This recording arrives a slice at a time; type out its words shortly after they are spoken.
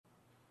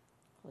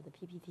我的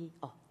PPT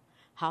哦，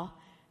好，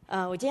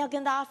我今天要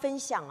跟大家分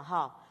享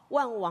哈，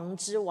万王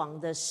之王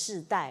的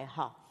世代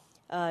哈，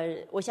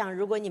我想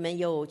如果你们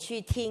有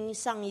去听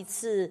上一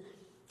次，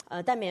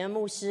戴美恩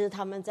牧师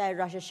他们在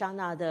Rosh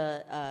Hashanah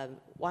的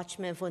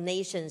Watchmen for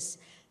Nations，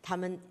 他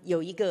们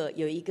有一个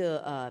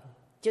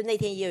就那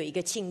天也有一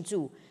个庆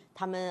祝，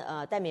他们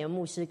戴美恩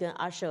牧师跟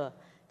阿舍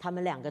他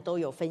们两个都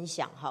有分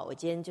享哈，我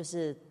今天就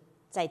是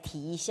再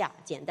提一下，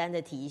简单的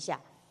提一下。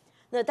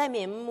那戴美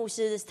恩牧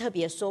师特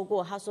别说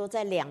过，他说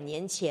在2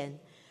年前，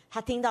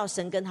他听到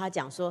神跟他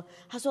讲说，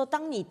他说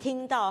当你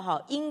听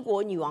到英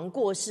国女王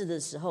过世的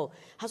时候，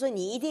他说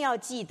你一定要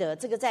记得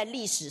这个在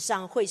历史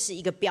上会是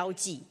一个标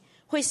记，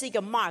会是一个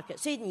mark，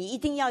 所以你一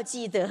定要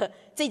记得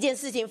这件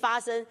事情发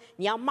生，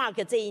你要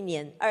mark 这一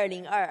年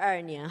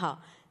2022年哈。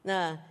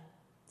那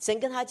神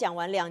跟他讲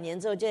完2年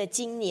之后，就在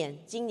今年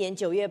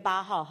9月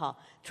8号哈，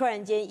突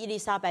然间伊丽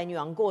莎白女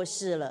王过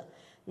世了。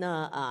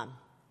那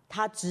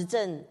她执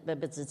政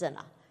不执政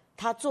啦，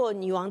她做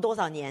女王多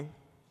少年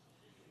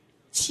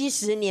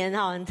？70年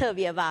哈，很特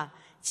别吧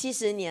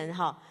？70年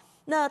哈。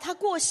那她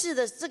过世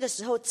的这个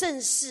时候，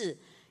正是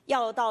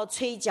要到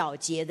吹角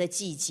节的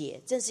季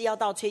节，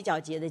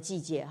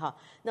哈。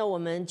那我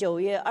们9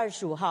月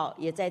25号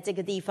也在这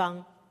个地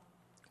方，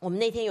我们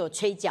那天有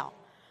吹角，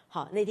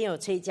好，那天有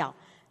吹角。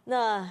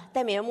那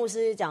戴美恩牧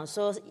师讲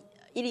说，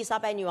伊丽莎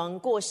白女王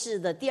过世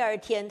的第2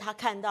天，他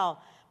看到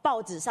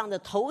报纸上的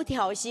头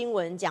条新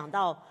闻讲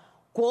到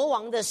国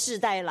王的世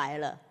代来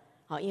了，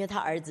好，因为他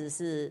儿子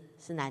是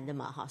男的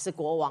嘛，哈，是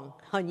国王，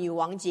女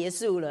王结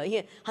束了，因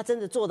为他真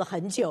的做了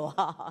很久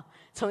哈，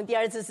从第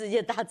2次世界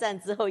大战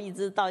之后一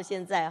直到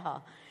现在哈，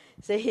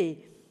所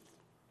以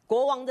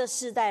国王的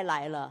世代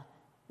来了。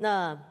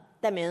那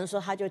戴美恩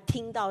说，他就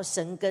听到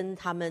神跟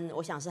他们，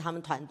我想是他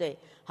们团队，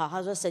好，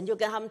他说神就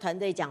跟他们团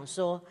队讲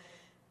说，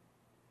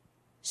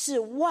是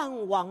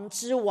万王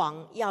之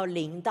王要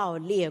临到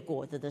列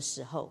国的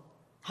时候，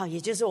好，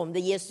也就是我们的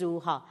耶稣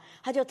哈，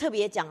他就特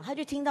别讲，他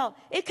就听到，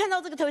看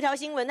到这个头条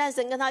新闻，但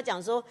神跟他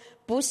讲说，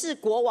不是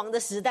国王的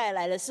时代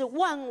来了，是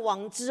万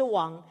王之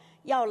王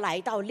要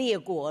来到列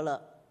国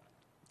了。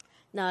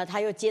那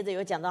他又接着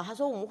有讲到，他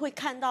说我们会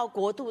看到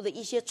国度的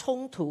一些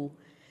冲突，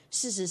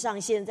事实上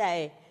现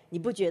在你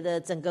不觉得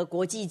整个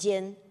国际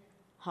间，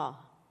好，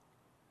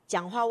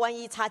讲话万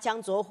一擦枪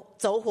走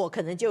火，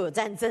可能就有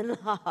战争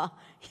了，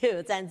又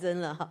有战争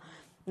了。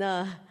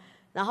那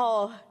然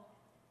后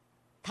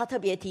他特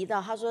别提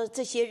到，他说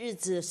这些日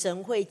子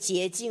神会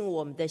洁净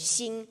我们的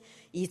心，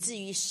以至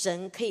于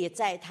神可以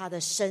在他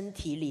的身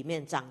体里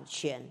面掌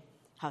权。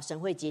好，神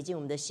会洁净我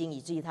们的心，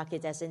以至于他可以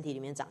在身体里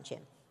面掌权。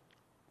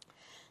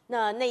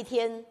那一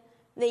天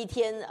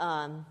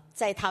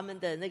在他们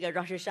的那个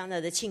Rosh Hashanah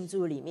的庆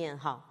祝里面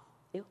哈，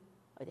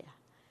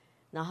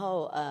然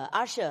后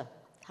阿舍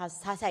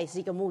他也是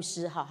一个牧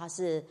师哈，他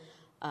是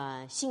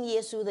信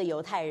耶稣的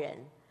犹太人，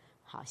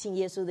好，信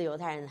耶稣的犹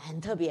太人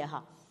很特别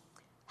哈。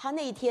他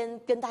那一天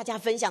跟大家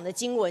分享的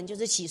经文就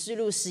是启示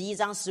录11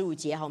章15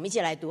节，好，我们一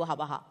起来读好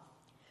不好？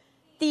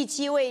第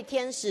7位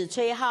天使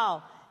吹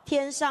号，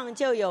天上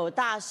就有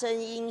大声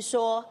音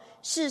说，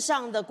世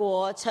上的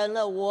国成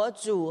了我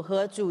主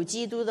和主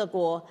基督的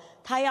国，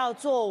他要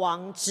做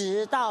王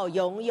直到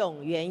永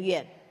永远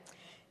远。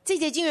这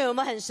节经文有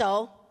没有很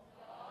熟？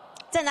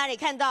在哪里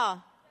看到？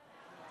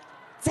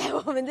在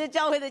我们的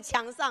教会的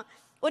墙上。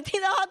我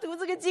听到他读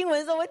这个经文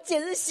的时候，我简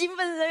直兴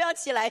奋的要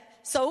起来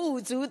手舞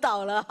足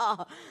蹈了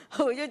哈！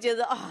我就觉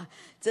得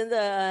真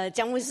的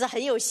江牧师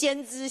很有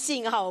先知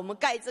性哈。我们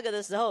盖这个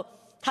的时候，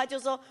他就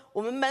说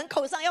我们门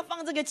口上要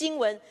放这个经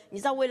文。你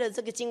知道为了这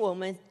个经文，我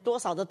们多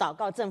少的祷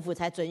告政府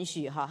才准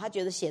许哈？他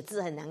觉得写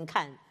字很难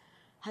看，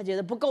他觉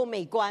得不够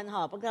美观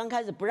哈，刚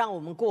开始不让我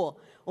们过。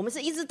我们是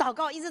一直祷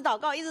告，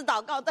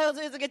到最后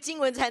这个经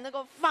文才能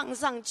够放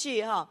上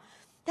去哈。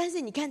但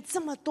是你看这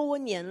么多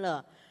年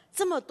了，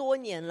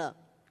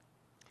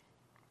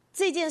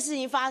这件事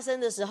情发生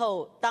的时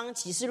候，当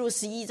启示录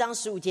11章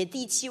15节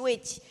第7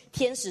位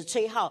天使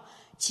吹号，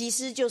其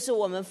实就是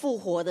我们复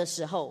活的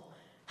时候，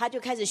他就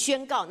开始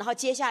宣告，然后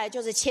接下来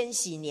就是千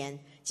禧年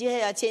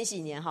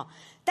哈。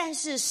但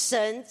是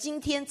神今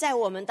天在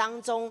我们当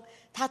中，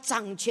他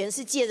掌权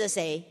是借着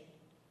谁？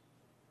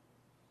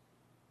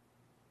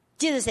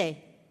借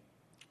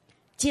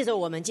着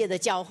我们，借着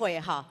教会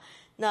哈。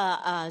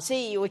那所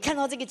以我看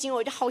到这个经文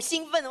我就好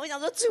兴奋，我想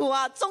说主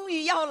啊，终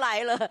于要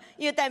来了。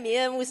因为戴米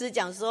恩牧师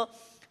讲说，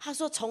他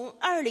说从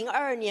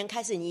2022年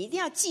开始，你一定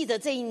要记得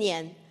这一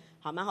年，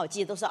好，蛮好记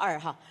的，都是2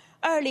哈。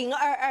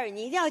2022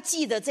你一定要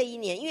记得这一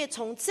年，因为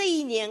从这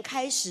一年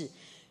开始，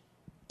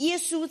耶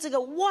稣这个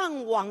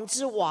万王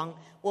之王，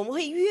我们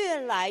会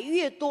越来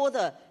越多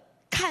的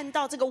看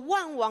到这个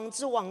万王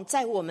之王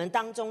在我们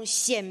当中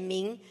显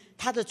明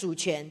他的主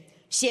权，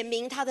显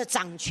明他的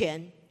掌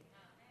权，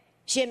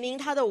显明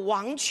他的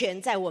王权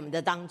在我们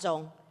的当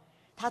中，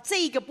他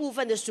这一个部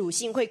分的属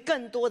性会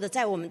更多的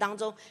在我们当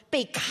中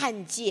被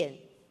看见。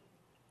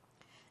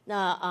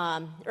那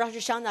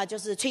Rosh Hashanah 就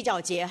是吹角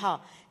节哈，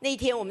那一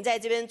天我们在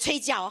这边吹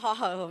角哈，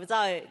我不知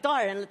道多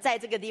少人在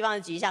这个地方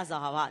举一下手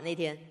好不好？那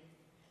天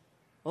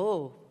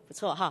不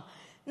错哈。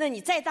那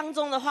你在当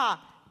中的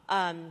话，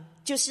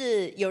就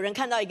是有人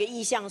看到一个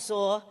异象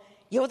说，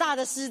犹大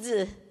的狮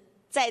子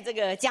在这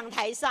个讲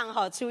台上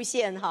哈出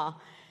现哈，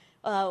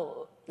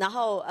然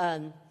后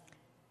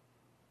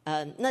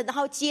然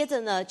后接着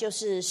呢就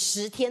是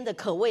10天的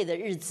可畏的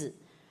日子，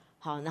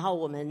好，然后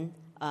我们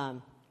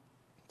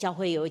教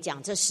会有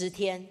讲这10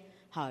天，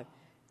好，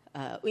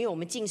因为我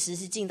们禁食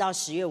是禁到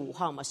10月5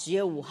号嘛，10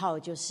月5号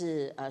就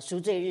是赎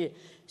罪日，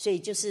所以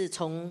就是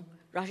从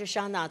Rosh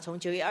Hashanah 从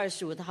9月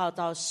25号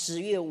到10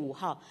月5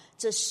号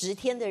这10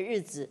天的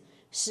日子，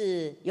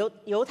是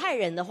犹太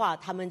人的话，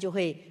他们就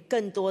会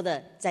更多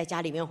的在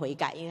家里面悔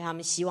改，因为他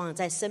们希望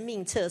在生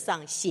命册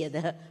上写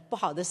的不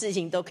好的事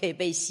情都可以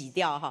被洗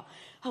掉哈。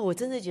我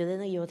真的觉得那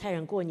个犹太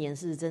人过年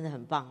是真的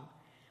很棒，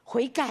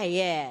悔改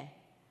耶！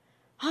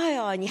哎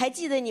呦，你还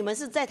记得你们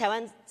是在台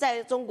湾、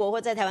在中国或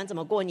在台湾怎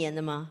么过年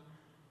的吗？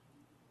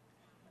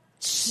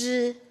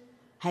吃，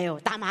还有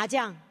打麻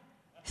将，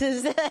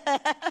是不是？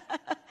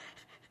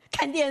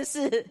看电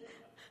视、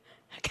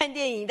看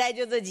电影，大概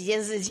就这几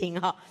件事情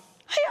哈。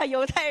哎呀，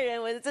犹太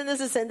人，我真的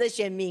是神的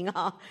选民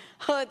哈！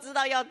我知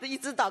道要一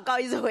直祷告，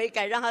一直悔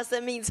改，让他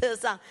生命册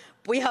上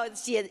不要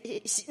写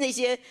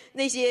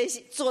那些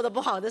做的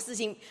不好的事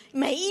情。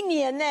每一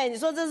年呢，你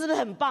说这是不是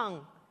很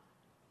棒？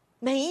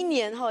每一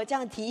年哈，这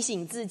样提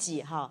醒自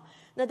己哈。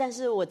那但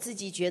是我自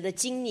己觉得，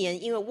今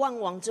年因为万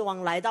王之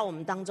王来到我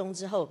们当中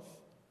之后，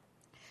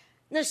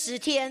那10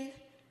天，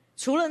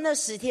除了那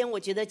10天，我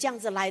觉得这样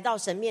子来到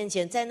神面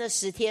前，在那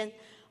10天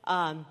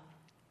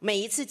每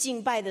一次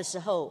敬拜的时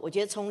候，我觉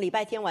得从礼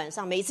拜天晚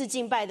上每一次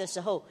敬拜的时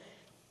候，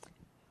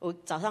我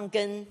早上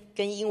跟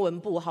英文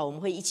部哈，我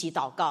们会一起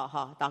祷告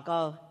哈，祷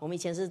告。我们以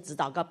前是只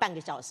祷告半个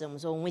小时，我们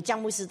说我们为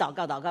江牧师祷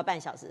告半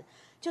小时，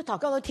就祷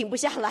告都停不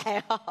下来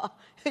哈，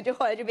就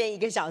后来就变1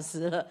个小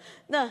时了。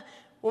那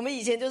我们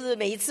以前就是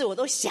每一次我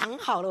都想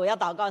好了我要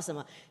祷告什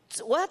么，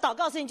我要祷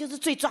告的事情就是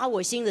最抓我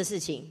心的事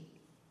情。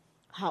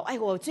好，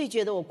我最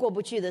觉得我过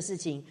不去的事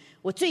情，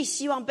我最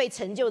希望被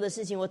成就的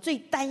事情，我最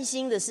担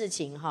心的事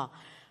情哈。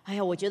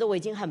我觉得我已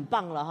经很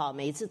棒了哈！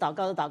每一次祷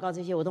告都祷告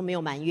这些，我都没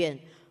有埋怨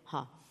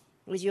哈。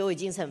我觉得我已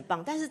经是很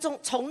棒。但是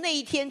从那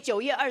一天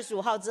9月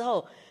25号之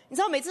后，你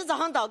知道每次早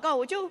上祷告，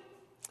我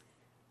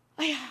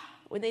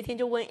那天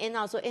就问安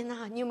娜说：“安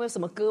娜，你有没有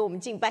什么歌，我们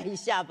敬拜一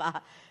下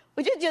吧？”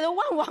我就觉得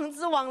万王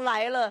之王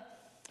来了。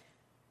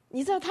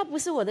你知道他不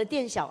是我的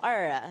店小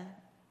二啊，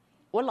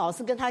我老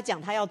是跟他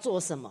讲他要做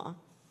什么，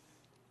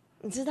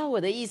你知道我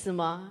的意思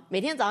吗？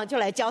每天早上就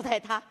来交代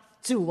他。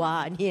主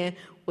啊，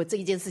我这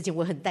一件事情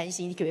我很担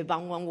心，你可不可以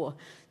帮帮我？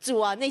主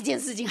啊，那件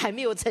事情还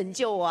没有成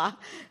就啊！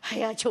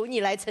求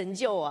你来成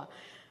就啊！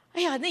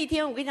那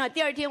天我跟你讲，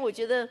第二天我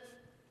觉得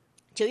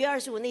9月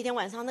25那天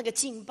晚上那个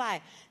敬拜，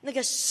那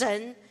个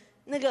神，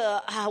那个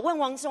万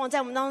王之王在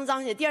我们当中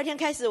彰显。第二天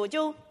开始我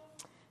就，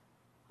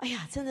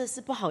真的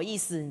是不好意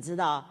思，你知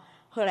道。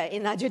后来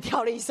安娜就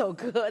挑了一首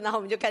歌，然后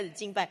我们就开始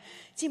敬拜。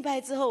敬拜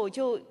之后，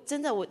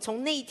我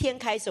从那一天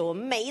开始，我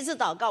们每一次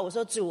祷告，我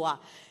说主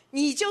啊。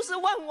你就是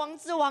万王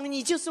之王，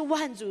你就是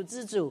万主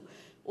之主。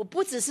我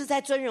不只是在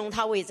尊荣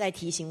他，我也在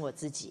提醒我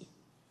自己。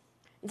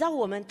你知道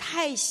我们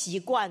太习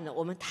惯了，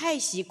我们太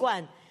习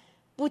惯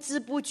不知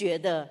不觉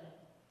的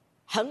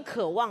很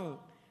渴望，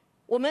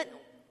我们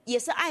也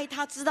是爱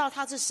他，知道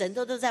他是神，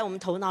都在我们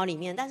头脑里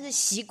面，但是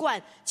习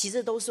惯其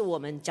实都是我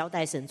们交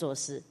代神做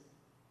事。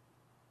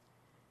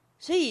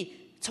所以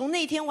从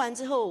那天完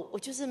之后，我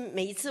就是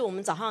每一次我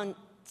们早上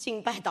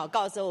敬拜祷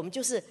告的时候，我们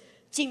就是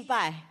敬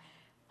拜。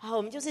我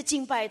们就是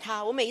敬拜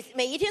他。我每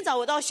一天早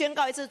我都要宣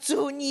告一次：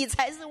主，你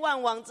才是万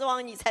王之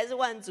王，你才是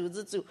万主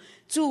之主。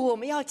主，我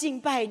们要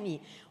敬拜你，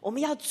我们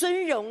要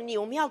尊荣你，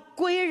我们要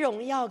归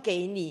荣耀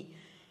给你。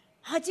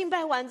敬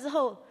拜完之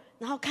后，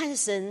然后看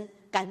神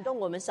感动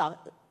我们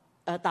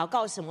祷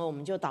告什么我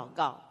们就祷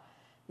告。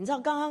你知道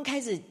刚刚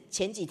开始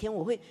前几天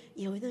我会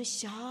有一种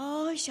小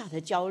小的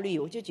焦虑，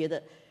我就觉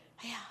得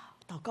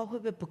祷告会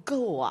不会不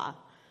够啊？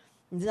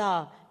你知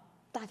道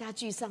大家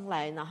聚上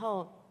来，然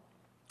后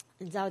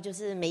你知道，就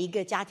是每一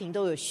个家庭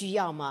都有需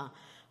要嘛。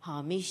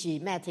好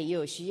 ，Mishi、Matt 也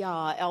有需要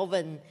啊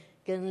 ，Alvin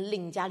跟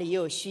Lin 家里也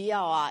有需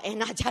要啊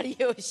 ，Anna 家里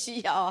也有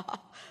需要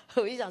啊。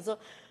我就想说，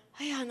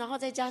然后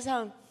再加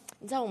上，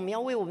你知道我们要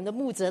为我们的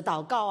牧者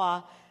祷告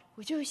啊，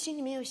我就心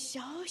里面有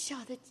小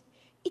小的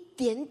一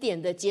点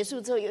点的结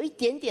束之后，有一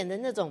点点的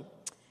那种，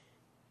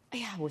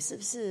我是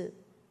不是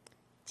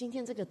今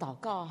天这个祷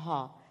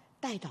告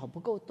代祷不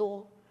够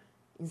多？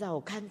你知道，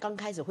我刚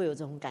开始会有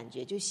这种感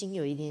觉，就心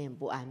有一点点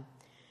不安。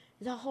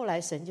你知道后来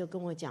神就跟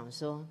我讲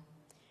说，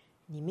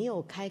你没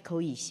有开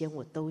口以前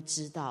我都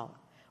知道，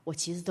我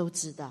其实都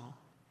知道。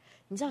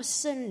你知道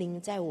圣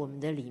灵在我们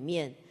的里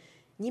面，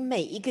你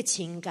每一个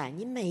情感，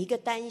你每一个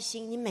担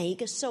心，你每一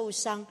个受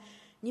伤，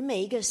你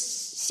每一个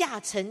下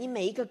沉，你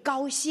每一个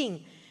高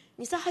兴，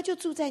你知道他就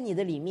住在你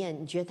的里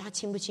面，你觉得他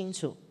清不清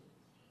楚？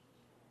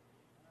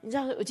你知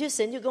道我觉得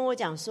神就跟我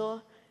讲说，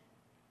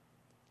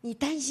你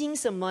担心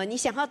什么？你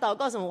想要祷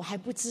告什么？我还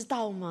不知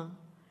道吗？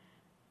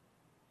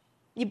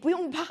你不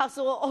用怕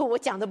说我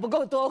讲的不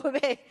够多，会不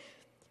会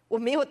我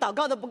没有祷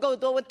告的不够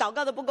多，我祷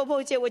告的不够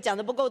迫切，我讲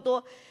的不够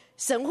多，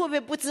神会不会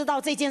不知道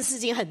这件事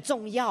情很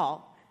重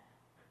要？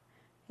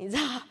你知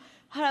道，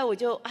后来我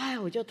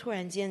就突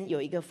然间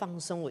有一个放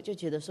松，我就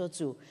觉得说，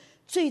主，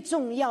最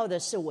重要的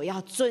是我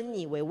要尊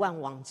你为万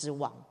王之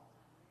王。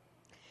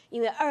因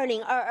为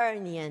2022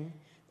年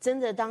真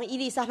的当伊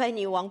丽莎白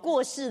女王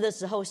过世的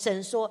时候，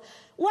神说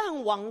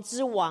万王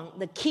之王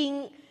The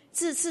King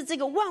是这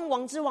个万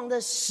王之王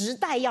的时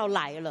代要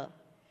来了，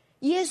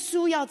耶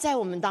稣要在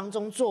我们当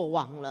中做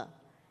王了。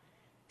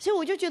所以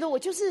我就觉得我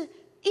就是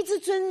一直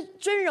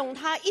尊荣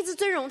他，一直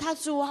尊荣他。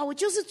主啊，我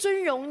就是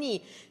尊荣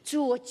你，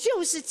主，我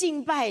就是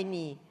敬拜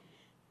你。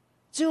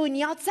主，你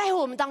要在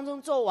我们当中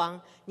做王，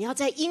你要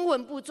在英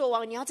文部做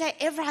王，你要在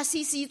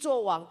FRCC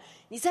做王，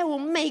你在我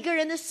们每个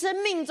人的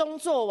生命中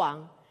做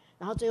王。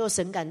然后最后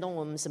神感动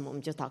我们什么，我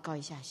们就祷告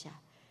一下下。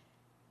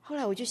后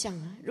来我就想，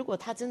如果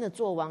他真的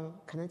做王，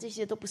可能这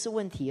些都不是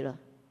问题了，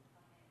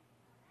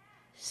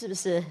是不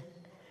是？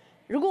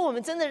如果我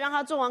们真的让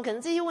他做王，可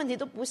能这些问题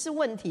都不是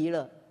问题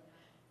了。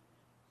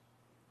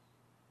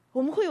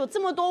我们会有这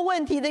么多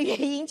问题的原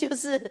因，就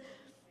是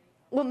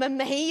我们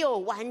没有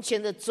完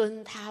全的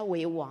尊他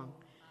为王。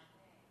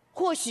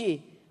或许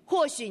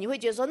你会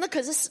觉得说，那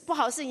可是不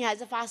好的事情还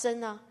是发生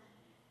呢。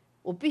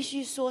我必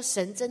须说，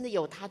神真的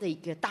有他的一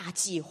个大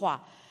计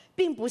划，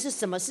并不是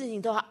什么事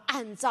情都要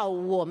按照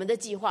我们的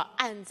计划，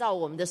按照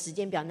我们的时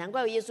间表。难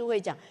怪耶稣会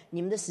讲，你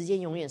们的时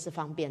间永远是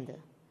方便的。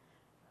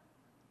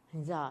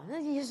你知道，那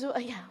耶稣，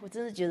哎呀，我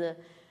真的觉得，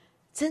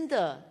真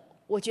的，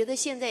我觉得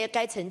现在也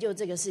该成就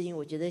这个事情，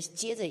我觉得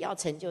接着要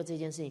成就这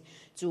件事情。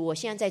主，我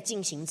现在在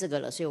进行这个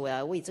了，所以我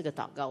要为这个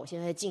祷告。我现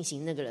在在进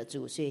行那个了，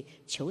主，所以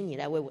求你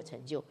来为我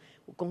成就。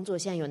我工作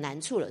现在有难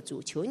处了，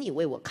主，求你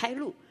为我开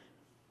路。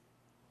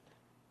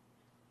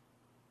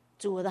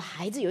主，我的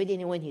孩子有一点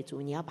点问题，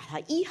主，你要把他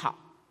医好。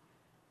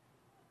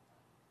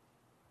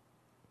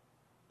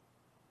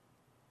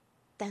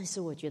但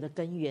是我觉得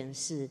根源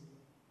是，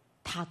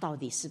他到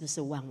底是不是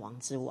万王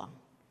之王？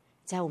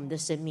在我们的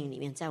生命里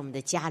面，在我们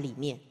的家里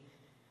面，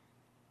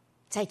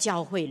在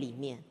教会里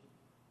面。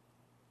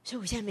所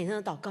以我现在每天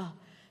都祷告，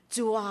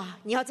主啊，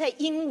你要在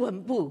英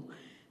文部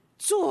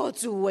做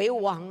主为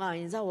王啊！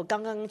你知道我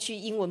刚刚去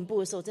英文部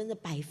的时候，真的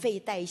百废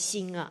待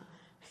兴啊！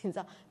你知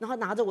道，然后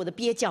拿着我的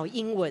蹩脚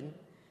英文，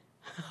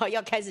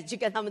要开始去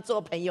跟他们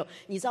做朋友。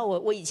你知道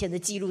我以前的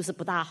记录是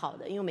不大好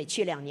的，因为每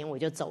去2年我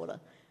就走了。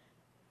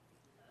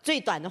最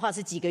短的话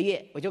是几个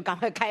月，我就赶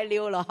快开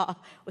溜了哈。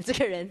我这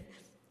个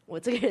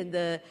人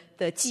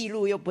的记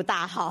录又不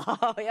大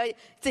好，要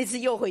这次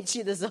又回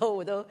去的时候，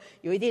我都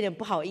有一点点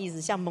不好意思，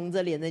像蒙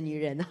着脸的女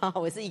人哈。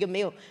我是一个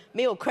没有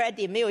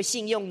credit 没有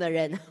信用的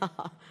人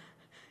哈。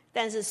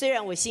但是虽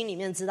然我心里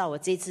面知道，我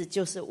这次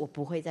就是我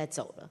不会再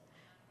走了，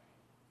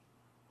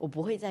我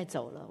不会再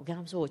走了。我跟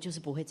他们说，我就是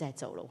不会再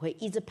走了，我会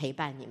一直陪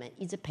伴你们，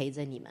一直陪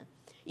着你们，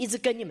一直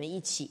跟你们一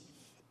起。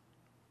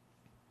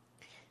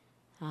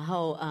然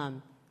后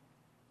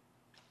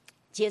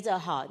接着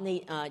哈，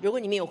如果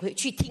你们有回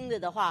去听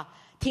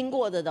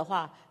过的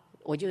话，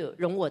我就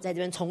容我在这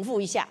边重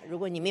复一下。如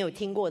果你没有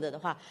听过的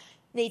话，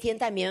那一天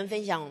带别人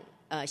分享，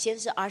先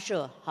是阿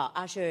舍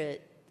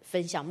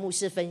分享，牧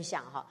师分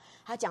享哈，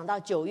他讲到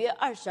9月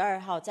22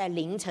号在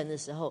凌晨的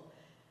时候，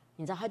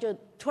你知道他就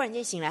突然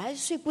间醒来，他就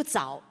睡不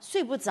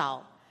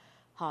着，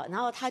好，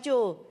然后他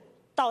就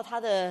到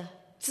他的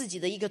自己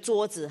的一个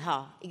桌子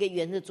哈，一个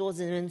圆的桌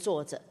子那边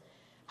坐着。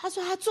他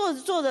说他坐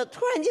着，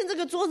突然间这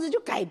个桌子就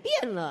改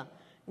变了，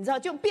你知道，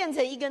就变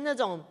成一个那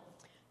种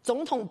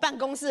总统办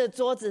公室的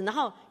桌子，然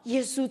后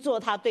耶稣坐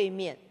他对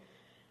面。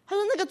他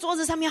说那个桌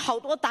子上面好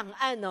多档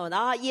案哦，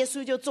然后耶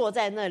稣就坐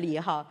在那里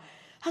哈。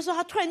他说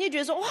他突然间觉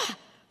得说，哇，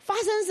发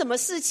生什么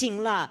事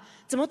情了？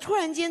怎么突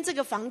然间这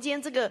个房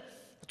间这个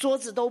桌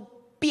子都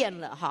变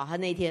了哈？他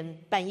那天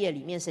半夜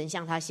里面神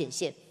向他显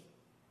现，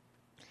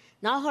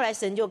然后后来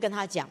神就跟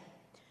他讲，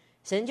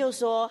神就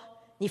说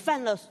你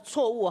犯了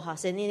错误哈。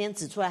神那天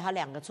指出来他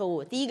2个错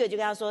误，第一个就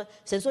跟他说，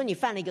神说你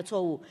犯了一个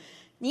错误，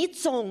你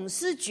总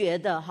是觉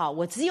得哈，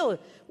我只有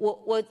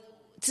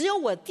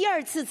我第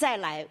2次再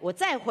来，我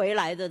再回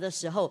来的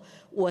时候，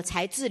我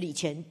才治理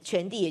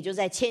全地，也就是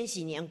在千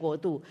禧年国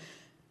度。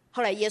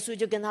后来耶稣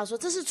就跟他说，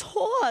这是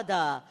错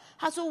的。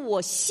他说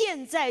我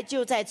现在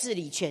就在治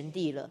理全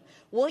地了，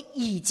我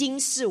已经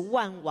是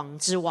万王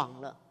之王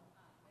了。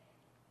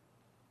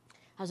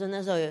他说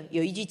那时候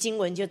有一句经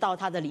文就到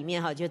他的里面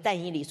哈，就但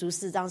以理书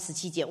4章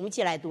17节，我们一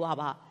起来读好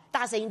不好？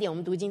大声一点，我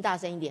们读经大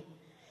声一点。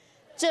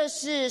这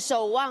是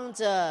守望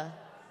者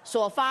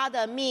所发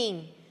的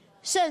命，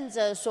圣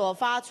者所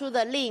发出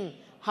的令，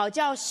好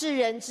叫世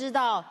人知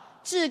道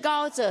至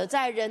高者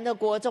在人的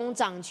国中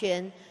掌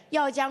权，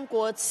要将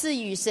国赐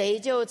予谁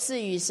就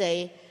赐予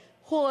谁，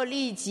或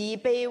立即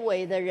卑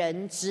微的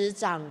人执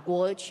掌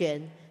国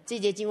权。这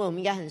节经文我们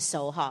应该很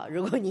熟哈，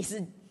如果你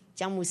是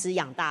江牧师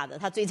养大的，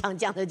他最常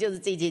讲的就是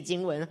这节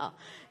经文哈，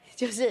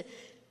就是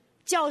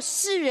叫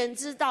世人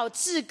知道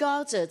至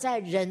高者在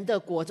人的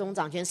国中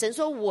掌权。神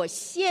说我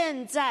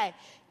现在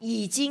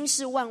已经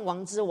是万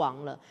王之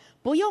王了，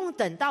不用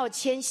等到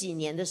千禧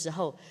年的时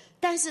候。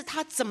但是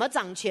他怎么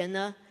掌权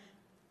呢？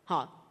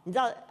好，你知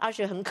道阿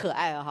雪很可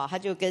爱哈，他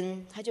就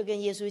跟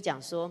耶稣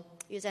讲说，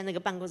因为在那个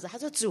办公室，他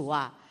说主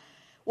啊，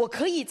我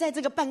可以在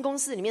这个办公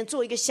室里面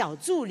做一个小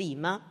助理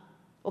吗？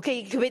可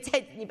不可以在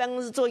你办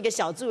公室做一个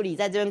小助理，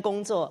在这边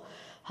工作？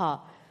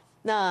好，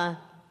那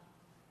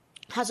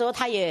他说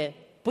他也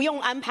不用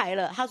安排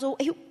了。他说：“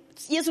哎呦，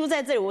耶稣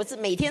在这里，我是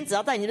每天只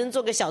要在你这边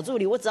做个小助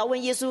理，我只要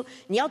问耶稣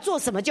你要做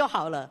什么就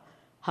好了。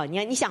好，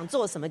你想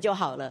做什么就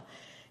好了。”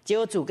结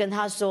果主跟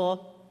他说：“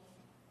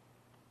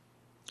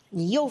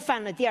你又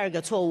犯了第二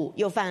个错误，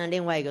又犯了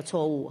另外一个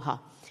错误。”哈，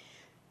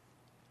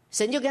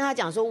神就跟他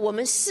讲说：“我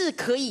们是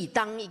可以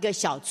当一个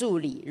小助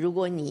理，如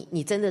果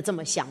你真的这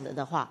么想了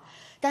的话。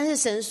但是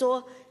神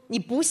说你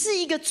不是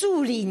一个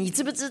助理，你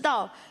知不知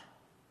道？”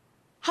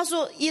他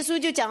说，耶稣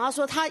就讲到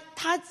说，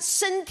他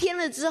升天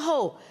了之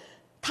后，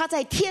他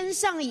在天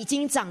上已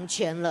经掌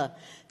权了，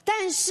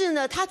但是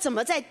呢，他怎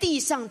么在地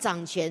上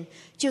掌权？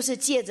就是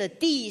借着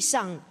地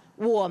上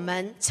我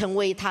们成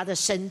为他的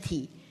身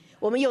体。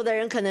我们有的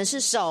人可能是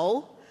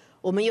手，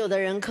我们有的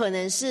人可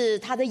能是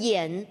他的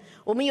眼，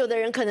我们有的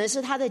人可能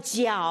是他的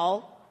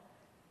脚。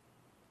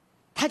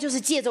他就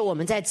是借着我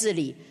们在治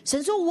理。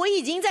神说我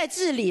已经在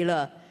治理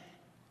了，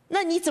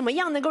那你怎么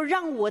样能够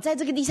让我在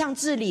这个地上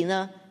治理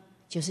呢？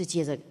就是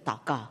借着祷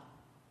告。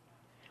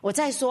我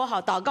再说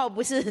好，祷告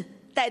不是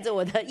带着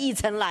我的议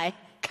程来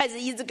开始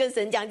一直跟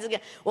神讲这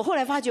个。我后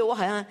来发觉我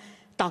好像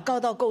祷告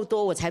到够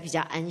多，我才比较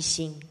安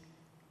心。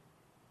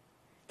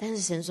但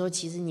是神说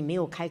其实你没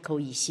有开口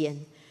以先，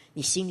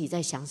你心里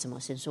在想什么，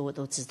神说我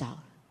都知道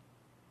了，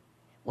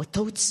我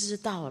都知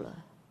道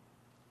了。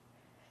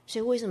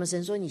所以为什么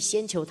神说你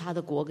先求他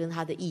的国跟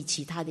他的义，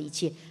其他的一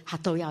切他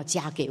都要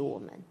加给我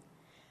们？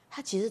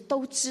他其实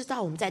都知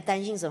道我们在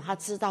担心什么，他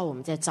知道我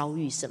们在遭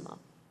遇什么。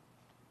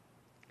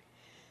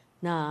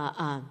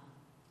那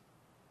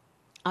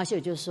阿秀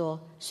就说，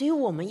所以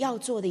我们要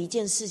做的一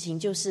件事情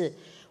就是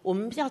我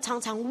们要常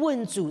常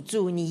问主，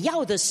主你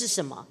要的是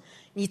什么？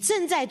你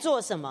正在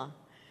做什么？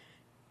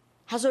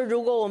他说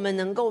如果我们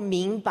能够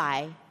明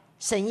白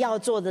神要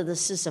做的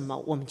是什么，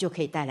我们就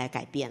可以带来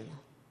改变了。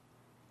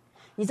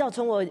你知道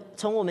从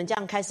我们这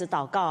样开始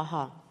祷告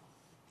哈，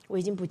我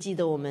已经不记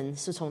得我们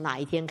是从哪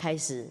一天开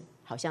始，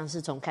好像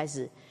是从开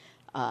始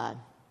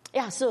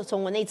是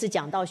从我那次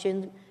讲到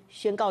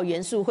宣告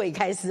元素会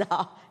开始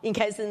哈，应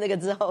该是那个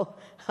之后，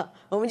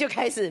我们就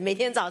开始每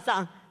天早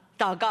上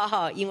祷告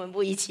哈，英文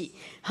部一起，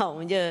好，我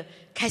们就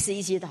开始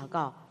一起祷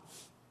告，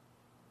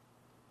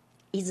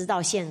一直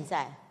到现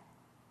在。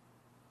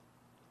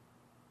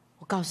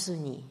我告诉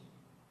你，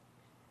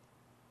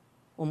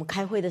我们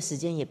开会的时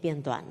间也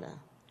变短了。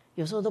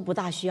有时候都不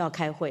大需要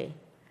开会，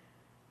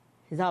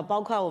你知道，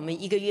包括我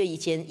们一个月以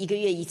前1个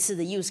月一次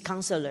的 Youth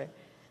Counselor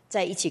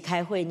在一起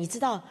开会，你知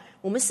道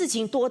我们事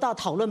情多到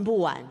讨论不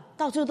完，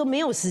到最后都没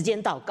有时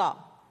间祷告，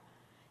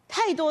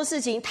太多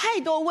事情太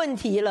多问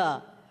题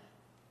了。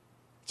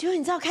结果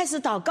你知道开始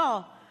祷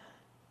告，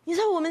你知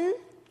道我们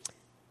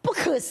不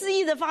可思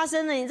议的发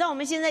生了。你知道我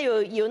们现在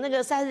有那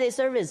个 Saturday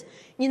Service，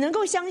 你能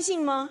够相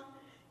信吗？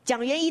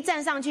讲员一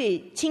站上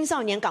去，青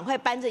少年赶快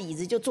搬着椅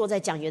子就坐在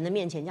讲员的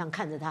面前，这样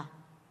看着他，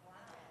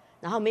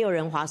然后没有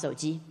人滑手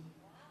机。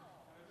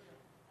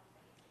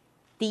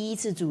第一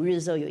次主日的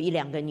时候，有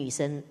1-2个女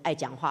生爱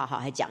讲话，好，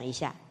还讲一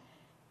下。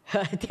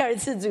第二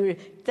次主日，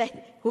在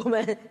我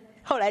们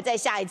后来在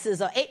下一次的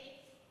时候，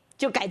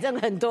就改正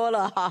很多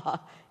了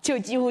哈，就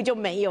几乎就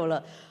没有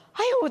了。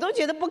哎呦，我都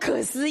觉得不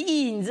可思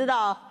议，你知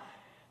道？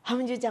他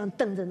们就这样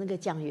瞪着那个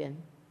讲员，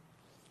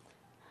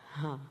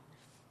哈。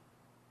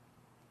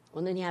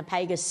我那天还拍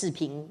一个视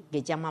频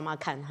给江妈妈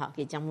看哈，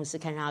给江牧师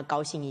看，让他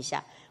高兴一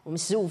下。我们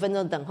15分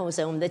钟等候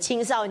神，我们的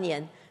青少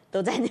年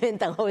都在那边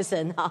等候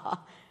神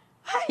哈。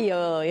哎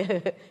呦，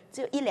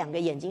只有1-2个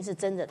眼睛是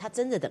真的，他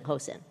真的等候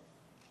神，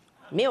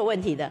没有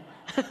问题的。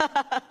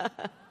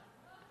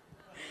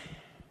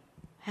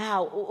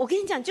我跟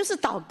你讲，就是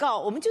祷告，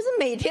我们就是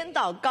每天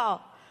祷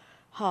告，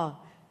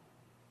好。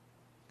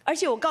而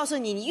且我告诉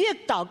你，你越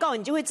祷告，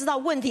你就会知道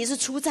问题是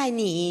出在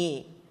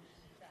你。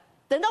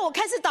等到我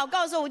开始祷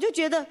告的时候，我就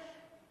觉得，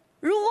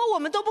如果我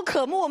们都不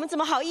渴慕，我们怎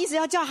么好意思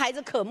要叫孩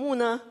子渴慕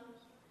呢？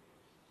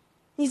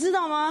你知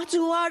道吗？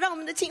主啊，让我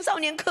们的青少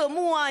年渴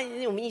慕啊！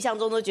我们印象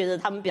中都觉得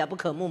他们比较不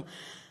渴慕。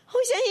我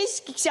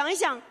想一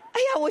想，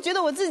哎呀，我觉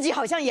得我自己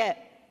好像也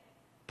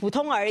普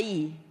通而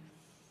已。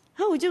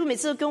然后我就每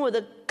次跟我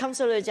的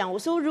counselor 讲，我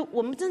说，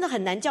我们真的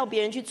很难叫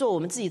别人去做我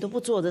们自己都不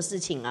做的事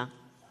情啊，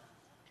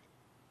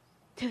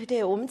对不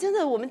对？我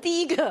们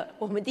第一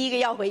个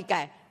要悔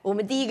改。我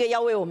们第一个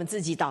要为我们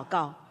自己祷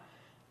告，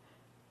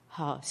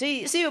好，所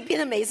以我变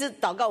得每一次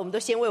祷告，我们都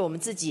先为我们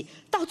自己。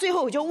到最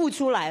后我就悟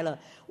出来了，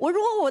如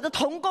果我的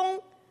同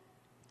工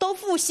都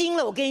复兴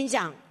了，我跟你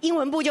讲，英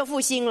文部就复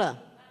兴了，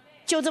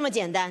就这么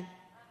简单。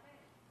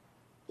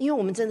因为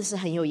我们真的是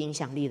很有影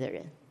响力的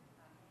人，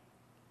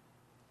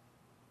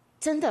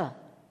真的。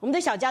我们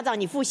的小家长，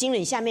你复兴了，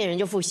你下面人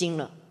就复兴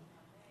了，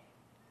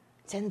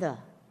真的。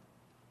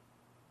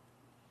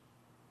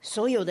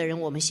所有的人，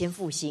我们先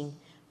复兴。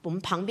我们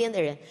旁边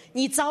的人，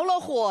你着了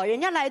火，人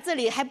家来这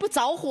里还不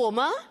着火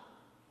吗？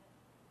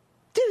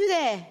对不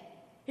对？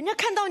人家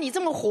看到你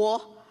这么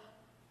活，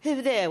对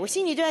不对？我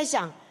心里就在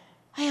想，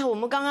哎呀，我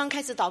们刚刚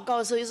开始祷告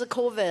的时候又是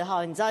COVID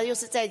哈，你知道又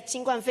是在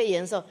新冠肺炎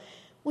的时候，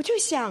我就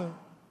想，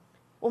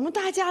我们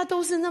大家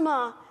都是那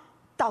么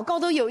祷告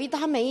都有一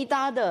搭没一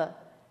搭的，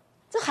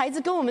这孩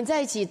子跟我们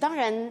在一起，当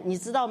然你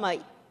知道吗？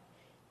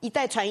一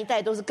代传一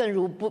代都是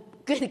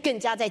更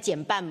加在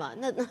减半嘛，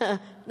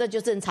那就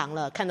正常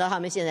了。看到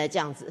他们现在这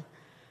样子，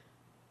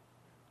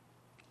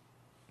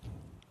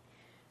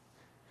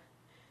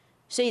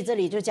所以这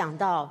里就讲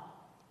到，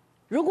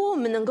如果我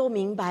们能够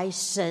明白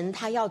神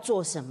他要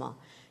做什么，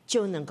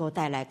就能够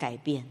带来改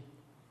变。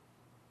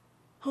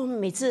我们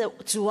每次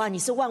主啊，你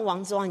是万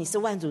王之王，你是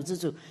万主之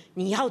主，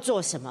你要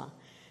做什么？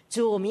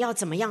主，我们要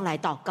怎么样来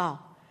祷告？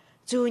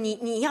主，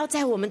你要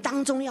在我们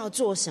当中要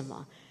做什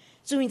么？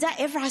主，你在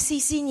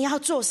FRCC 你要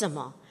做什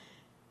么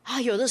啊？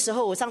有的时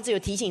候我上次有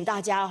提醒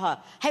大家哈，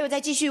还有再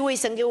继续为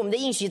神给我们的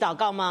应许祷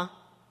告吗？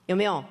有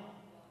没有？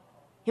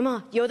有没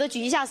有？有的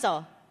举一下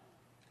手。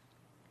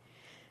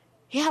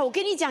呀，我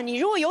跟你讲，你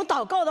如果有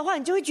祷告的话，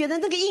你就会觉得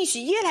那个应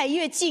许越来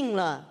越近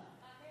了。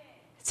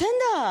真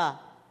的，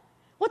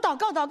我祷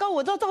告，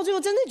我到最后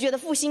真的觉得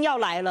复兴要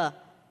来了。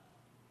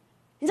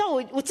你知道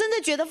我真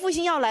的觉得复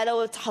兴要来了，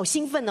我好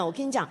兴奋哦！我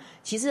跟你讲，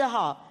其实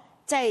哈，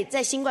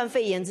在新冠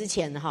肺炎之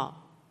前哈，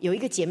有一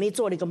个姐妹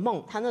做了一个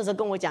梦，她那时候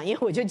跟我讲，因为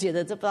我就觉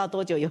得这不知道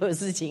多久以后的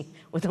事情，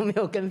我都没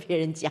有跟别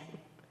人讲。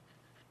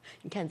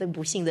你看这个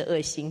不幸的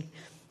恶心，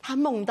她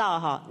梦到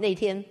哈那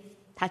天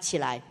她起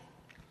来，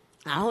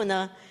然后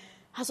呢，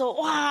她说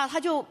哇，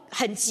她就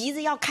很急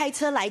着要开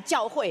车来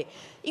教会，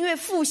因为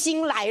复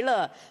兴来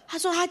了。她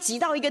说她急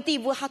到一个地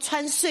步，她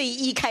穿睡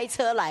衣开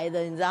车来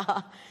的，你知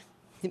道。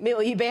没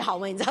有预备好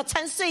吗？你知道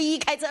穿睡衣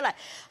开车来，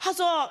他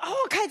说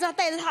开着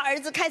带着他儿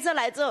子开车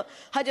来之后，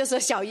他就说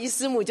小姨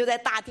师母就在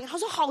大厅，他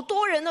说好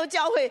多人都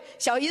教会，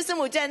小姨师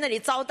母就在那里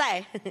招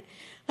待，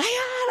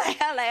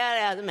来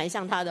呀，蛮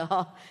像他的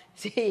哈。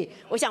所以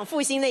我想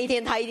复兴那一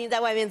天，他一定在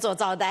外面做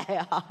招待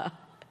啊。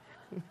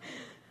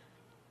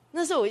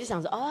那时候我就想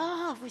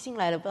说复兴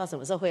来了，不知道什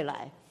么时候会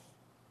来，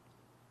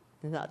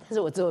你知道？但是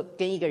我只有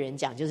跟一个人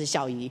讲，就是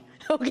小姨，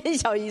我跟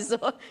小姨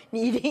说，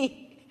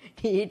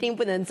你一定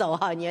不能走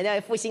哈！你要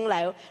在复兴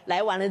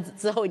来完了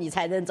之后，你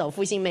才能走。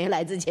复兴没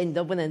来之前，你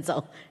都不能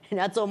走。人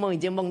家做梦已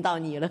经梦到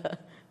你了。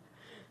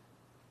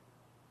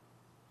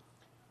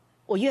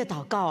我越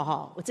祷告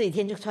哈，我这几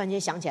天就突然间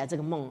想起来这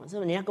个梦，这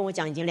人家跟我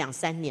讲已经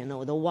2-3年了，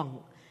我都忘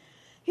了。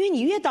因为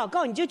你越祷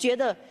告，你就觉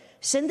得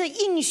神的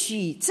应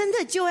许真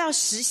的就要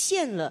实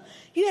现了，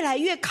越来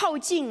越靠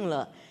近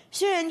了。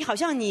虽然好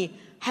像你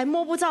还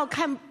摸不着、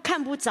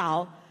看不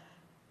着，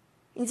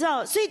你知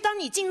道，所以当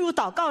你进入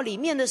祷告里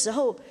面的时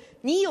候，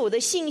你有的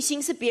信心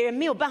是别人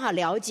没有办法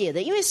了解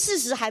的，因为事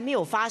实还没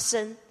有发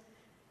生，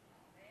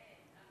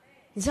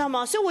你知道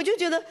吗？所以我就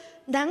觉得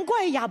难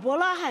怪亚伯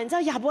拉罕，你知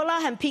道亚伯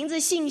拉罕凭着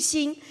信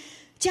心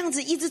这样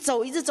子一直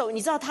走，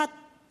你知道他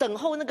等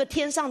候那个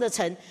天上的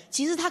城，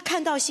其实他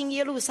看到新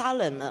耶路撒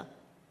冷了，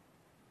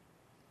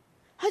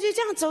他就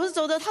这样走着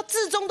走着，他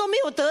至终都没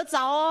有得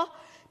着哦。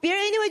别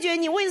人一定会觉得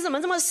你为什么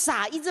这么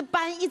傻，一直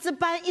搬。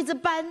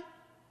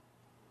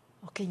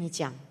我跟你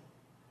讲，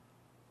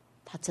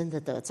他真的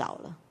得着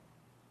了，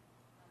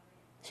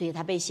所以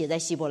他被写在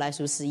希伯来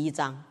书11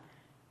章。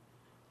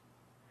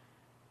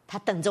他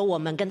等着我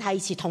们跟他一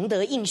起同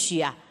得应许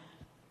啊！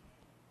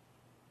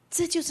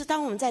这就是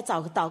当我们在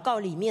祷告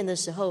里面的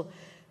时候，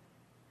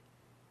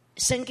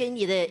神给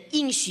你的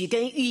应许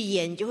跟预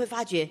言，你就会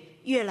发觉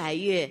越来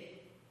越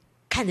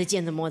看得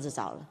见的摸着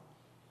着了。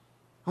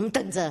我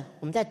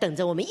们在等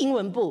着我们英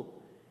文部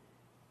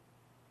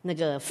那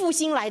个复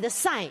兴来的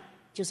sign，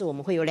 就是我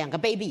们会有2个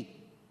baby。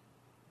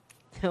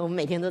我们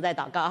每天都在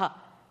祷告哈。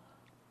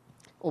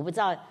我不知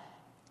道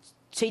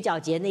吹角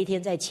节那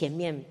天在前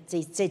面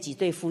这几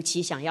对夫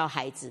妻想要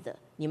孩子的，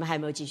你们还有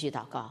没有继续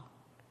祷告？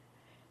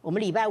我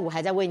们礼拜5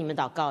还在为你们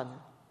祷告呢。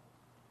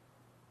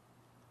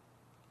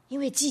因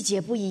为季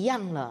节不一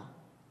样了，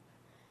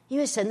因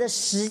为神的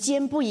时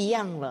间不一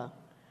样了，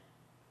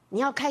你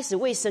要开始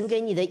为神给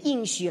你的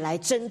应许来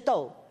争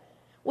斗，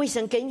为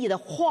神给你的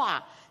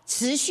话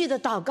持续的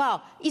祷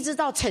告，一直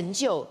到成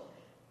就。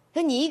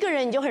那你一个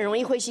人你就很容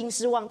易灰心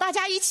失望，大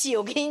家一起，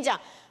我跟你讲，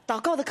祷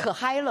告的可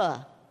嗨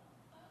了，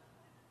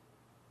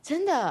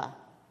真的。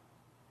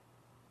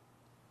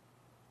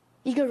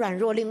一个软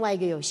弱，另外一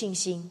个有信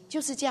心，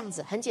就是这样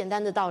子，很简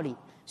单的道理。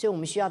所以我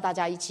们需要大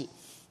家一起。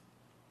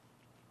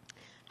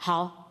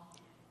好，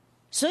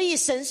所以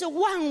神是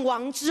万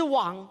王之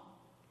王，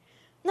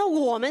那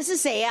我们是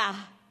谁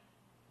啊？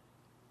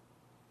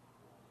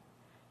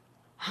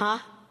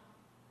哈？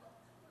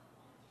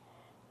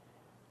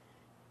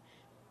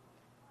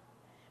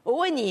我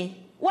问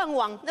你，万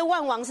王，那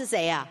万王是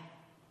谁啊？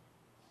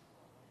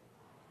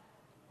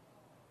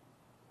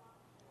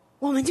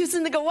我们就是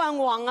那个万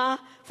王啊，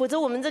否则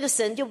我们这个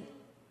神就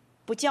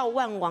不叫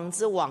万王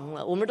之王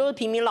了。我们都是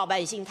平民老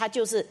百姓，他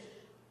就是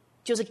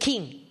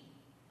king，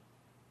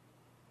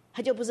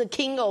 他就不是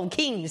king of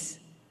kings。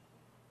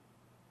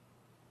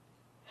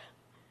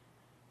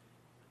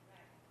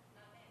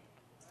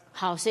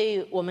好，所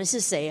以我们是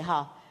谁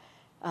哈？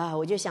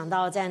我就想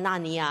到在纳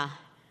尼亚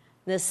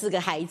那4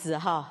个孩子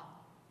哈，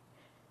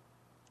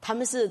他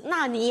们是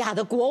纳尼亚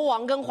的国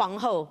王跟皇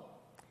后，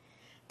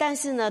但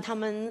是呢，他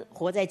们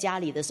活在家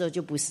里的时候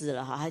就不是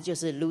了哈，他就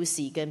是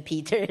Lucy 跟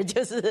Peter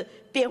就是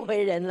变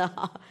回人了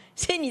哈。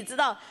所以你知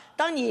道，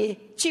当你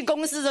去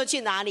公司的时候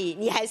去哪里，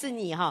你还是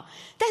你哈，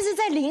但是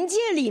在灵界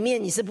里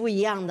面你是不一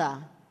样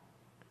的。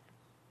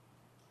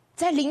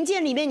在灵界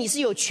里面你是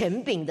有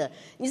权柄的，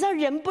你知道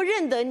人不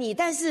认得你，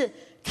但是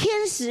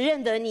天使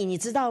认得你，你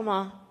知道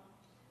吗？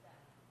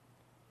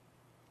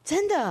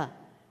真的，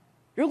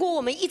如果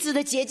我们一直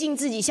的洁净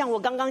自己，像我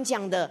刚刚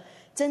讲的，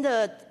真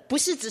的不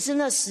是只是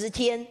那10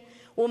天，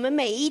我们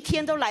每一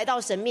天都来到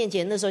神面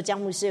前。那时候江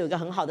牧师有一个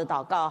很好的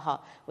祷告哈，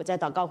我在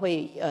祷告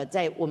会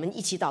在我们一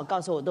起祷告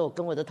的时候，我都有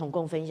跟我的同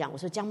工分享，我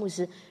说江牧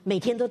师每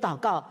天都祷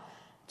告，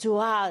主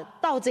啊，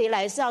盗贼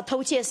来是要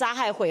偷窃杀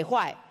害毁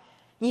坏，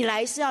你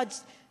来是要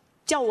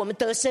叫我们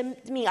得生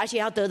命，而且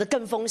要得的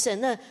更丰盛。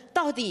那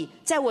到底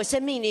在我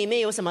生命里面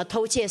有什么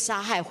偷窃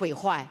杀害毁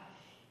坏？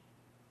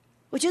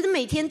我觉得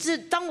每天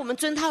当我们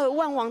尊他为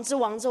万王之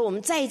王之后，我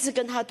们再一次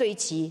跟他对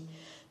齐。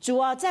主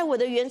啊，在我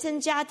的原生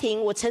家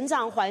庭，我成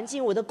长环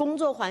境，我的工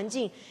作环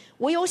境，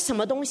我有什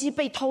么东西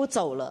被偷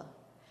走了，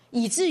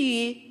以至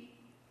于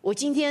我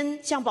今天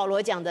像保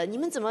罗讲的，你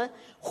们怎么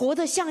活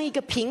得像一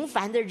个平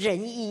凡的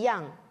人一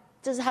样？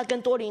这是他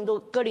跟哥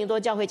林多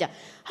教会讲，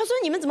他说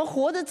你们怎么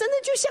活得真的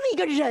就像一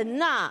个人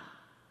呐？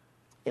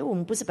我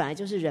们不是本来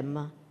就是人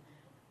吗？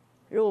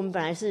如果我们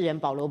本来是人，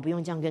保罗不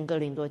用这样跟哥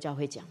林多教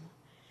会讲。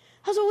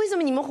他说为什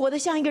么你们活得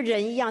像一个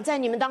人一样？在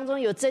你们当中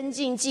有争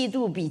竞、嫉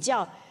妒、比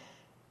较。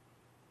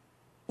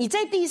你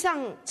在地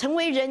上成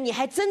为人，你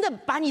还真的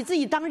把你自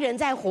己当人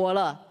在活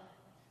了。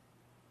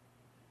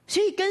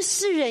所以跟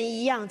世人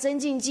一样，争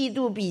竞、嫉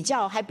妒、比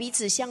较，还彼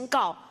此相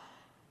告。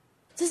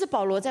这是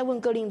保罗在问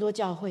哥林多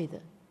教会的。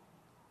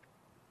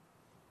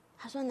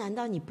他说难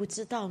道你不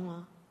知道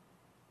吗？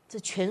这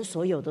全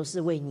所有都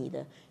是为你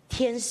的，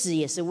天使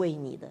也是为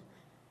你的，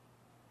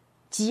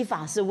基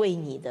法是为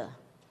你的，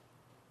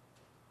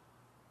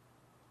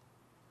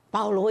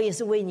保罗也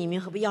是为你们，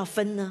何必要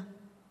分呢？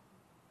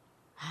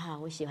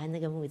我喜欢那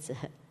个木子，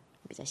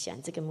我比较喜欢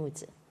这个木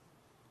子，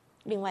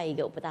另外一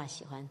个我不大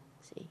喜欢。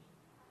所以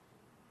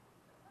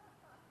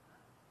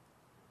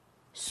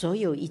所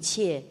有一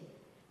切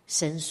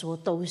神说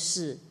都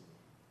是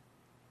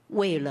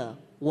为了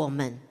我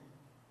们，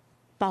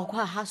包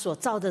括他所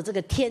造的这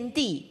个天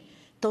地，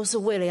都是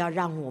为了要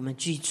让我们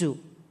居住。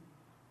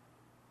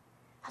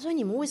他说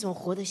你们为什么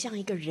活得像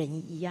一个人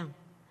一样？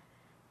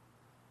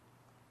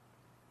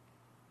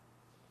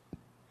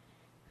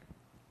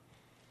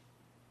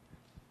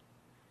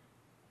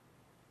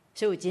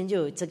所以我今天就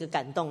有这个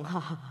感动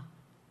哈。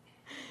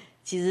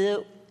其实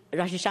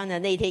Rosh Hashanah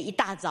那一天一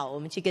大早，我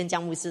们去跟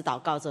江牧师祷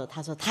告之后，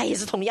他说他也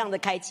是同样的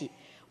开启，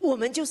我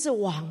们就是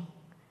王，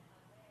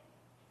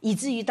以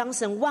至于当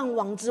神万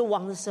王之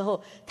王的时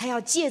候，他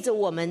要借着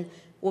我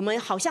们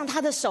好像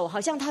他的手，好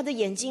像他的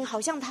眼睛，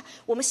好像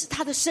我们是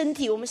他的身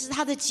体，我们是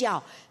他的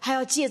脚，他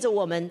要借着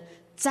我们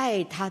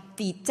在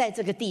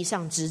这个地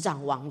上执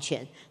掌王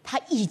权。他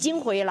已经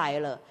回来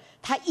了，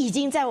他已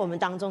经在我们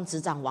当中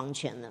执掌王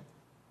权了，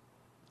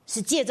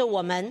是借着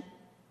我们。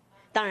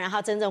当然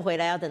他真正回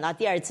来要等到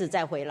第2次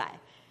再回来，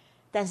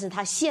但是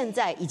他现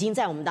在已经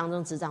在我们当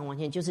中执掌王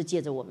权，就是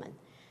借着我们。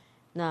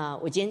那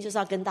我今天就是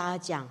要跟大家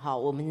讲哈，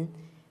我们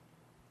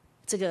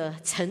这个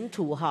尘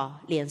土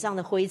哈，脸上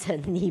的灰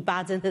尘泥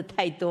巴真的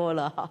太多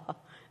了哈。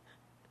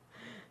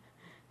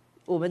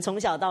我们从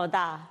小到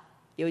大，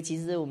尤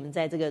其是我们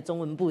在这个中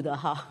文部的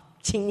哈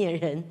青年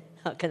人，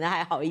可能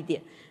还好一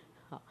点。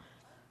好，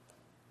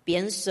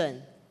贬损、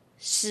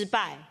失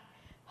败，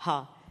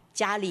好，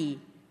家里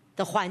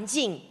的环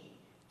境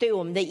对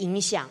我们的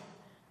影响，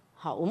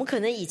好，我们可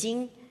能已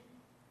经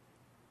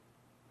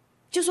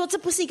就说这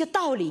不是一个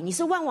道理，你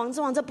是万王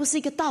之王，这不是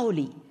一个道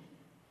理。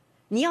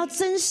你要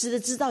真实的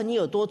知道你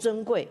有多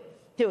尊贵。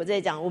对，我在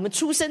讲我们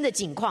出生的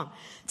景况，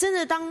真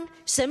的当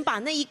神把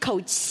那一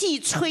口气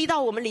吹到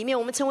我们里面，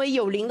我们成为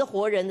有灵的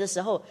活人的时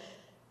候，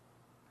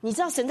你知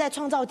道神在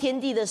创造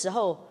天地的时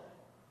候，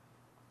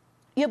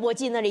约伯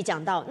记那里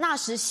讲到，那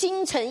时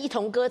星辰一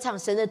同歌唱，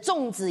神的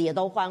众子也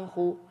都欢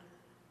呼。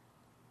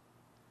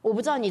我不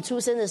知道你出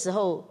生的时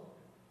候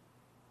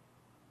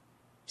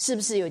是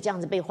不是有这样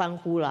子被欢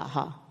呼了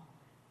哈？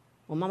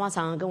我妈妈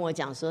常常跟我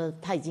讲说，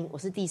我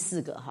是第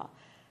4个哈，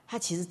她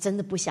其实真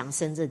的不想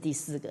生这第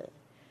4个，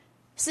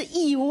是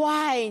意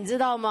外，你知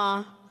道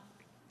吗？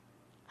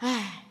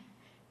哎，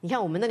你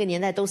看我们那个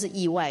年代都是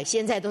意外，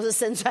现在都是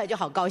生出来就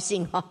好高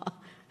兴哈，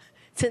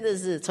真的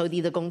是仇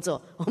敌的工作，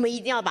我们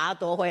一定要把它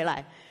夺回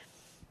来。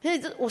所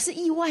以我是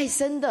意外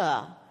生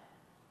的。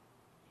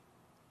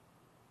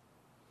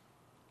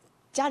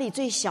家里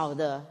最小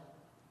的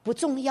不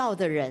重要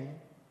的人，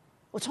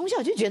我从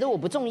小就觉得我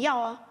不重要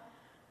啊，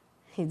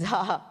你知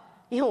道，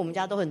因为我们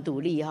家都很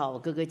独立哈，我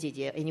哥哥姐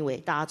姐 anyway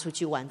大家出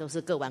去玩都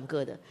是各玩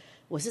各的，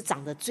我是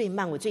长得最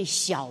慢，我最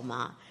小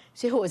嘛，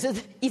所以我是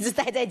一直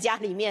待在家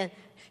里面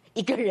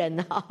一个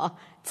人哈，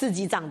自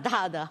己长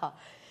大的哈，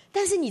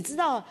但是你知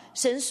道，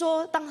神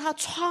说，当他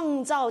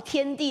创造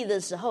天地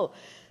的时候，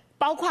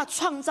包括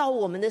创造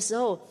我们的时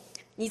候，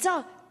你知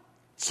道，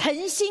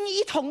诚心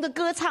一同的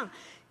歌唱。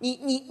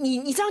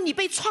你知道，你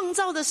被创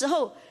造的时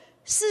候，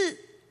是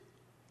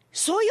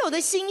所有的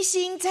星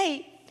星在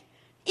一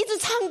直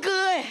唱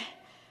歌哎。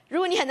如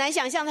果你很难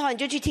想象的话，你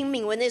就去听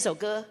敏文那首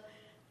歌，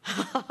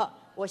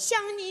我向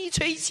你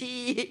吹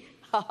起，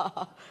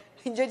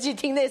你就去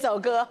听那首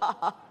歌，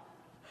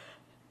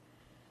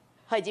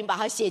他已经把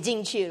它写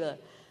进去了。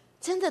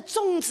真的，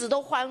众子都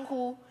欢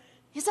呼，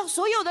你知道，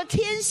所有的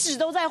天使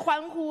都在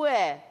欢呼，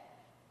哎，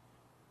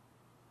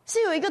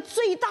是有一个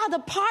最大的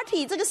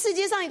party， 这个世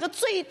界上有一个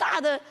最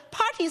大的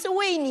party 是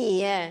为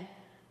你，哎，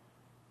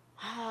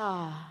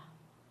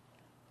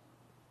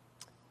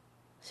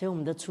所以我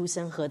们的出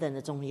生何等的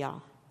重要，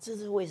这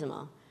是为什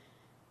么？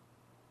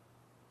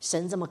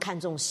神这么看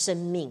重生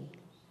命，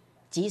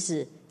即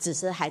使只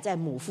是还在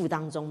母腹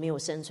当中没有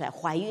生出来，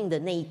怀孕的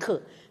那一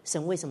刻，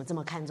神为什么这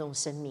么看重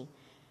生命？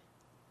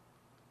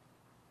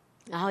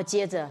然后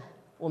接着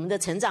我们的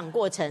成长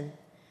过程，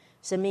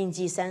申命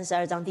记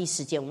32章第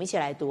10节，我们一起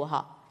来读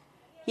哈。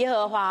耶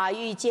和华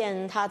遇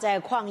见他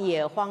在旷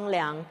野荒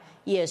凉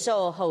野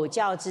兽吼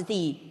叫之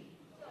地，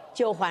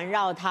就环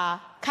绕他，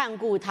看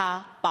顾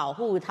他，保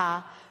护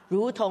他，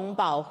如同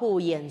保护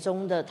眼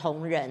中的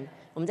瞳人。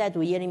我们再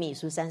读耶利米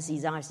书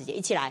31章20节，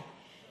一起来。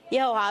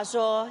耶和华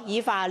说，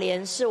以法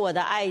莲是我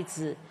的爱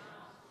子，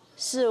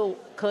是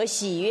可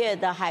喜悦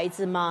的孩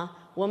子吗？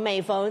我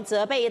每逢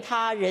责备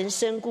他，人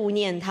生顾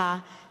念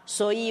他，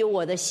所以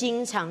我的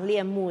心常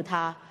恋慕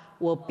他，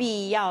我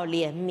必要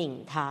怜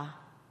悯他。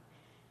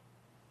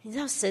你知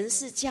道，神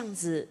是这样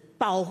子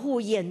保护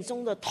眼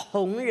中的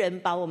瞳人，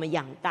把我们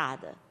养大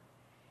的。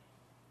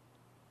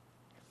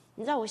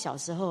你知道我小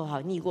时候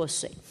溺过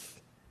水。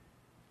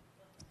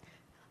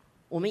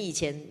我们以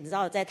前你知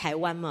道在台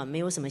湾嘛，没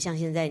有什么像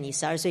现在你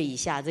12岁以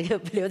下这个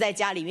留在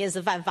家里面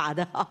是犯法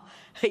的。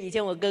以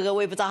前我哥哥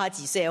我也不知道他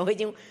几岁，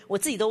我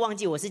自己都忘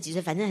记我是几岁，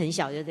反正很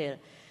小就对了。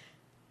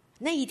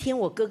那一天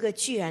我哥哥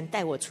居然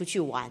带我出去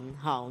玩，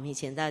我们以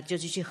前就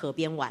是去河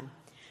边玩，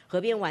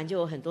河边玩就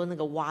有很多那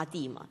个洼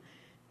地嘛。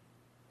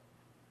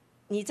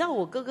你知道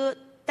我哥哥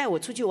带我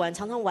出去玩，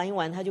常常玩一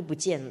玩他就不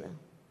见了，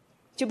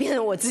就变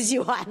成我自己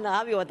玩了。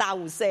他比我大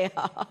5岁，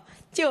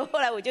结果后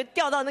来我就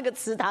掉到那个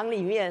池塘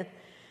里面。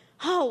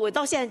我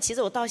到现在，其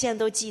实我到现在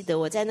都记得，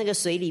我在那个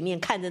水里面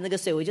看着那个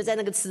水，我就在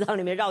那个池塘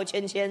里面绕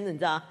圈圈，你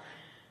知道？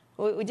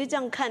我就这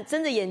样看，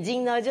睁着眼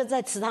睛呢，就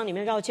在池塘里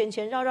面绕圈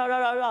圈，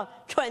绕。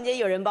突然间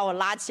有人把我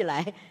拉起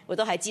来，我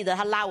都还记得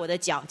他拉我的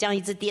脚，这样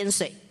一直颠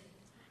水，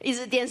一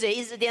直颠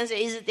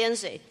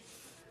水。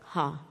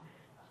好，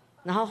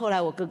然后后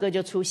来我哥哥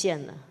就出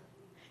现了，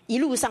一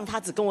路上他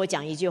只跟我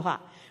讲一句话：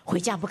回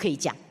家不可以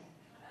讲。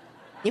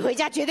你回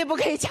家绝对不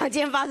可以讲今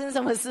天发生什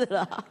么事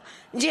了，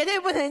你绝对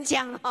不能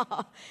讲。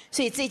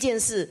所以这件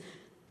事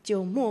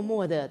就默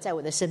默的在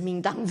我的生命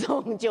当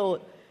中就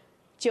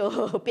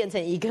变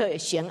成一个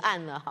悬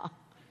案了，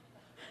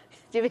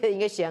就变成一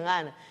个悬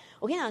案了。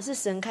我跟你讲，是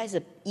神开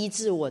始医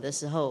治我的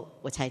时候，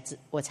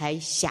我才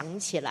想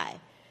起来，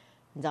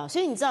你知道。所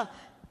以你知道，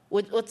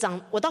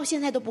我到现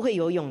在都不会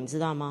游泳，你知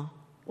道吗？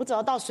我只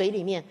要到水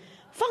里面。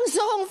放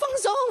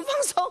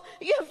松，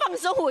越放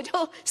松我就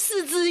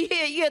四肢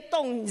越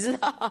动，你知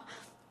道？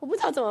我不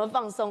知道怎么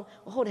放松，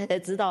我后来才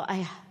知道，哎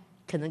呀，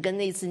可能跟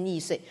那次溺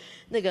水，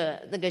那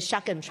个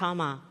shock and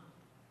trauma，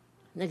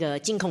 那个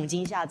惊恐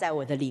惊吓在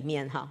我的里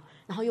面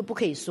然后又不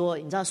可以说，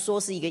你知道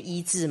说是一个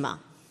医治嘛，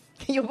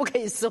又不可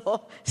以说，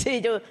所以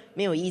就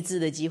没有医治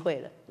的机会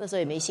了。那时候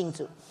也没信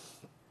主，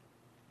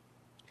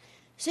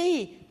所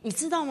以你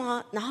知道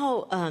吗？然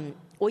后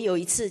我有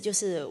一次就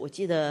是我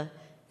记得。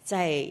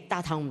在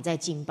大堂我们在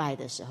敬拜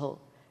的时候，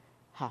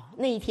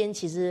那一天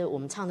其实我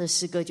们唱的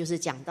诗歌就是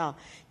讲到，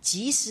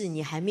即使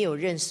你还没有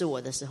认识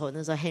我的时候，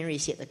那时候 Henry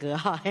写的歌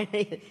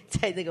Henry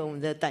在这个我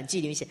们的短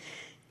剧里面写，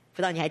不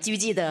知道你还记不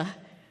记得？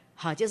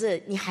就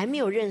是你还没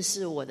有认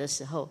识我的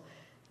时候，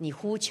你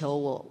呼求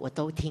我，我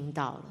都听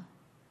到了，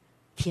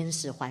天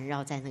使环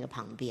绕在那个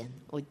旁边。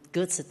我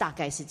歌词大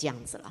概是这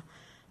样子了。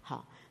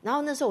然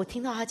后那时候我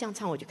听到他这样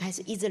唱，我就开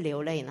始一直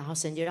流泪，然后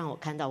神就让我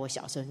看到我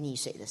小时候溺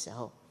水的时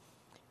候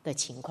的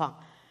情况。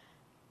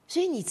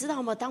所以你知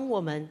道吗？当我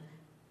们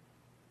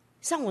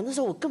像我那时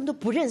候，我根本都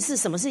不认识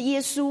什么是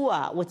耶稣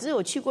啊！我只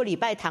有去过礼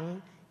拜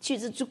堂，去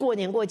过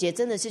年过节，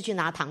真的是去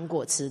拿糖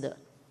果吃的。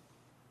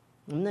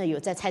我们那有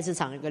在菜市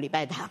场有个礼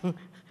拜堂，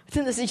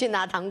真的是去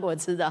拿糖果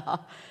吃的。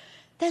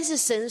但是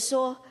神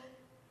说，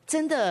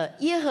真的，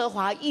耶和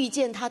华遇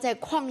见他在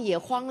旷野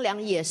荒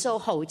凉野兽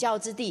吼叫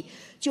之地，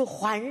就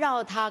环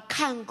绕他，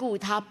看顾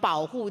他，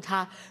保护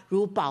他，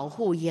如保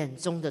护眼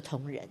中的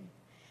瞳人。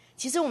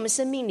其实我们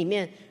生命里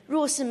面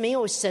若是没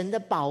有神的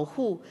保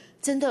护，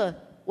真的，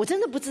我真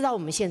的不知道我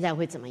们现在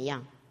会怎么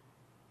样。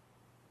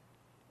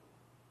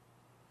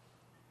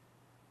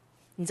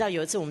你知道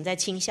有一次我们在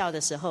青校的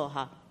时候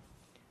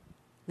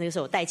那个时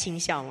候我带青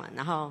校嘛，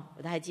然后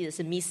我都还记得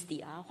是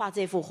Misty 画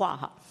这幅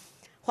画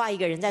画一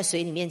个人在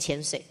水里面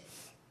潜水。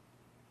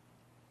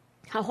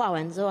他画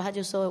完之后，他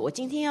就说：“我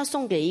今天要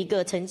送给一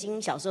个曾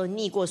经小时候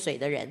溺过水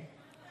的人。”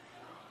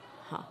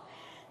好，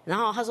然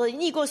后他说：“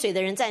溺过水的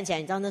人站起来。”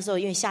你知道那时候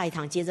因为下一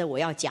堂接着我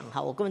要讲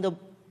哈，我根本都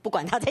不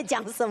管他在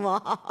讲什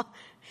么，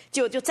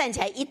就站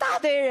起来一大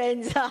堆人，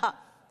你知道？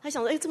他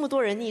想说：“哎，这么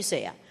多人溺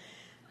水啊！”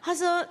他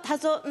说：“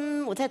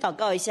我再祷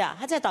告一下。”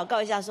他再祷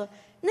告一下说：“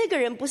那个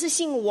人不是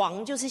姓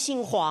王就是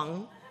姓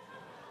黄。”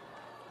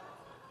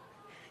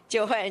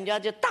就会人家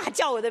就大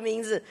叫我的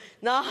名字，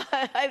然后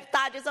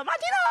大家就说：“马蒂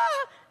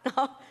娜！”然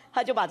后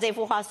他就把这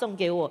幅画送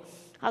给我，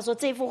他说：“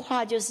这幅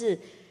画就是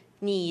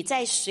你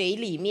在水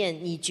里面，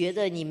你觉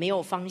得你没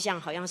有方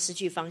向，好像失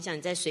去方向，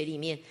你在水里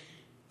面，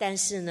但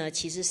是呢，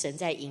其实神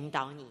在引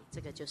导你，这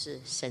个就是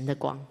神的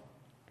光，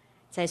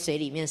在水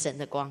里面神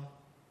的光。”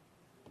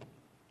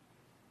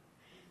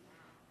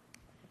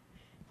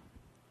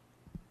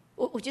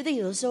我觉得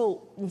有的时候，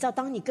你知道，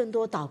当你更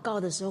多祷告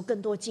的时候，更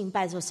多敬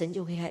拜的时候，神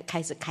就会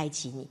开始开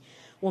启你。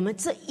我们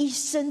这一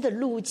生的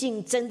路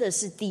径真的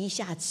是低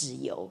下脂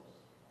油，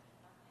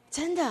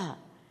真的。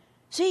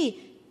所以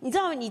你知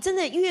道，你真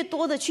的越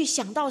多的去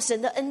想到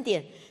神的恩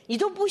典，你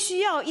都不需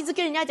要一直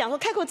跟人家讲说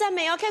开口赞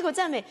美，要开口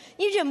赞美，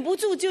你忍不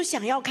住就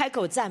想要开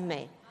口赞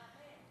美，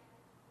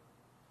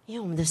因为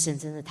我们的神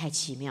真的太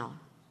奇妙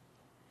了。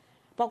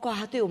包括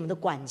他对我们的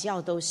管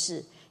教都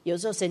是，有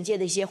时候神界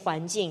的一些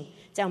环境，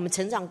在我们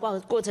成长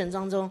过程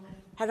当中，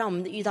他让我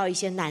们遇到一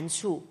些难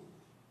处，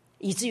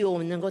以至于我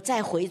们能够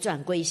再回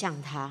转归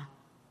向他。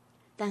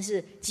但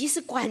是即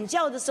使管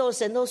教的时候，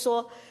神都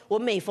说：“我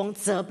每逢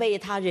责备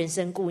他，人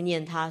生顾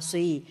念他，所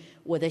以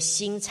我的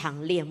心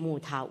常恋慕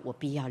他，我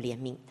必要怜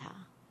悯他。”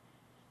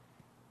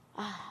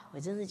啊，我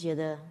真是觉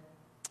得，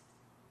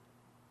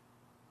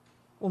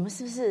我们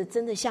是不是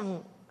真的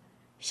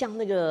像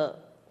那个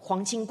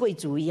皇亲贵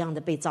族一样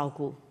的被照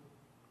顾？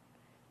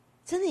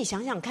真的，你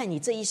想想看，你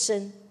这一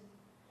生，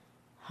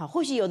好，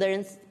或许有的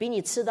人比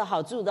你吃得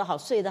好、住得好、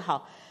睡得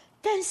好，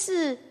但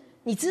是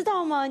你知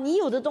道吗？你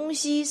有的东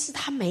西是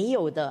他没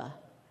有的。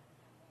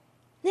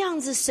那样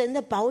子，神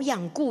的保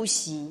养顾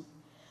惜，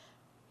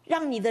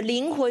让你的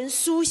灵魂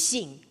苏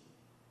醒，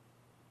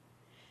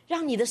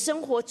让你的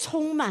生活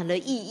充满了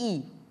意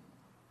义。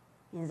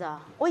你知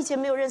道，我以前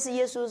没有认识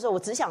耶稣的时候，我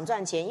只想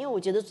赚钱，因为我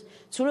觉得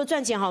除了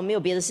赚钱，好像没有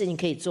别的事情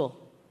可以做。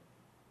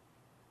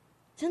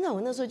真的，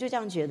我那时候就这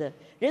样觉得，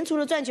人除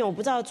了赚钱，我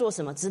不知道要做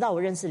什么。直到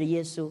我认识了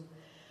耶稣，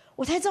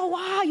我才知道，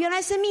哇，原来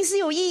生命是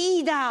有意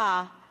义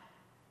的。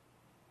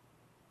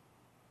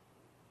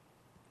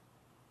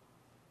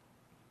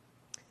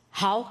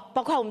好，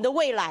包括我们的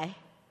未来。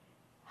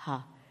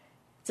好，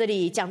这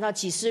里讲到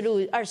启示录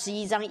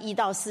21章1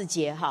到4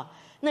节，哈，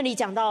那里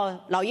讲到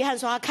老约翰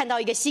说他看到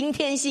一个新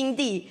天新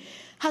地。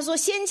他说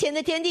先前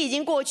的天地已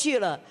经过去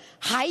了，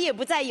海也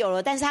不再有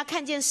了，但是他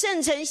看见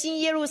圣城新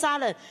耶路撒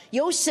冷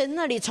由神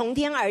那里从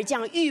天而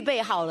降，预备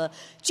好了，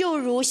就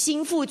如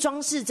新妇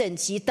装饰整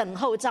齐，等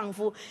候丈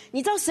夫。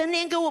你知道神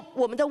连给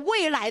我们的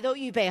未来都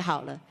预备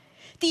好了。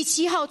第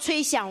7号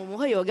吹响，我们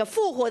会有一个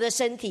复活的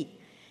身体。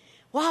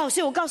哇！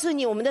所以我告诉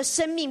你，我们的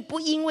生命不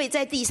因为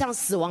在地上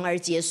死亡而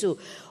结束，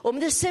我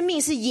们的生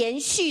命是延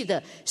续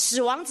的，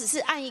死亡只是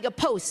按一个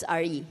pause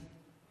而已，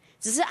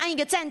只是按一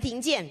个暂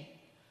停键。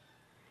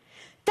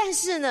但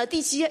是呢，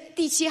第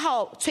七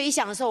号吹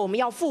响的时候，我们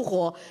要复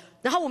活，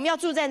然后我们要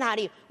住在哪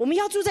里？我们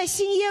要住在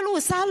新耶路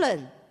撒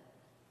冷。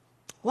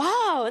哇，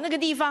那个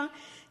地方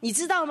你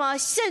知道吗？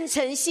圣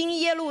城新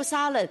耶路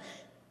撒冷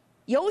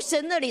由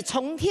神那里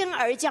从天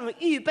而降，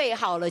预备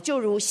好了，就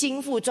如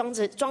新妇装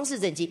饰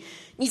整齐。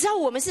你知道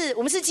我们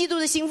是基督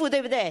的新妇，对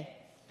不对？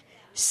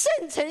圣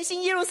城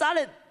新耶路撒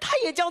冷，它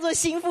也叫做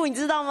新妇，你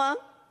知道吗？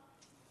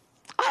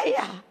哎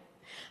呀，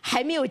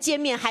还没有见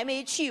面，还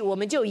没去，我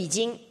们就已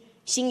经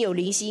心有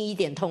灵犀一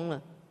点通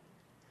了。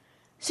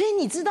所以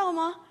你知道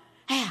吗？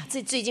哎呀，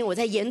最近我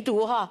在研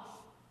读哈，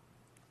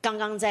刚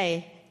刚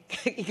在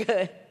一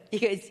个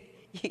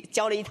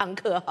教了一堂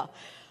课哈。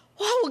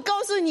哇！我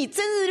告诉你，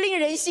真是令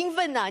人兴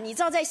奋呐！你知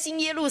道，在新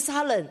耶路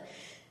撒冷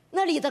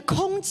那里的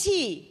空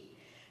气、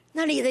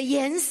那里的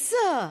颜色、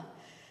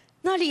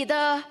那里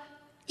的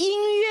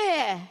音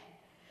乐、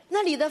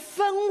那里的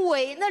氛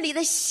围、那里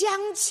的香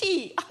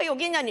气，哎呦，我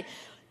跟你讲，你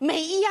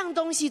每一样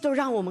东西都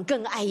让我们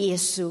更爱耶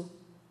稣，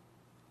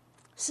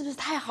是不是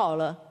太好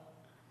了？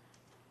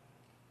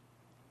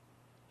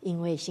因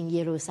为新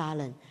耶路撒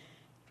冷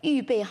预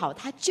备好，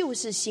它就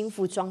是新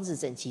妇装饰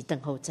整齐，等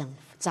候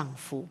丈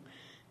夫。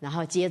然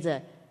后接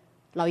着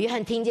老约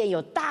翰听见有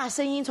大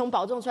声音从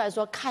宝座出来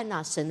说，看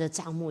哪，神的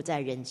帐幕在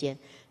人间，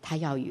他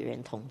要与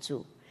人同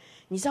住。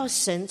你知道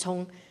神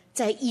从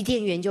在伊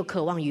甸园就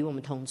渴望与我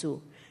们同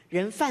住，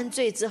人犯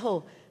罪之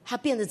后，他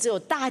变得只有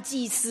大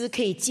祭司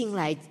可以进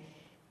来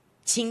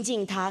亲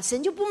近他，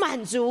神就不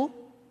满足。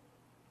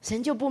所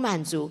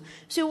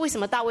以为什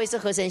么大卫是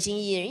合神心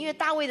意的人？因为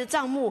大卫的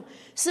帐幕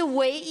是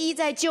唯一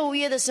在旧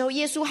约的时候，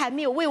耶稣还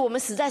没有为我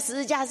们死在十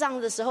字架上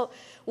的时候，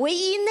唯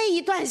一那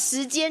一段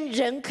时间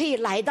人可以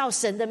来到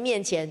神的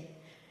面前。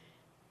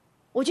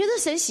我觉得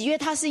神喜悦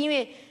他是因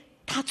为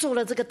他做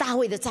了这个大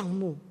卫的帐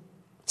幕，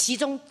其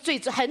中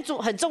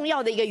很重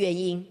要的一个原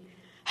因，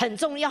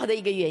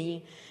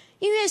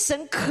因为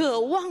神渴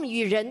望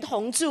与人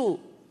同住。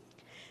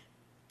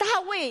大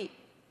卫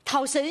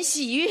讨神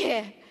喜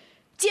悦，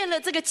建了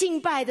这个敬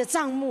拜的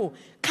帐幕，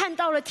看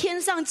到了天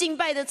上敬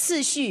拜的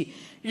次序，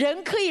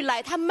人可以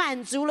来，他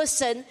满足了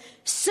神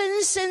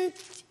深深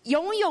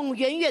永永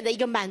远远的一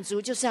个满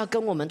足，就是要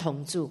跟我们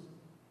同住。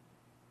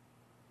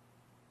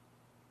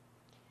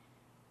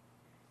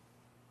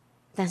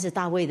但是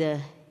大卫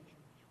的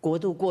国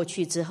度过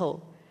去之后，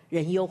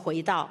人又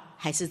回到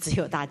还是只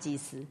有大祭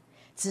司，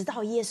直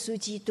到耶稣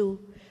基督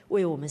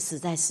为我们死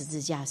在十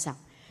字架上，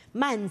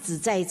幔子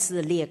再一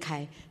次裂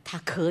开，他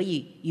可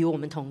以与我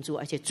们同住，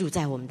而且住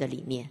在我们的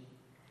里面。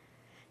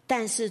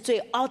但是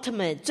最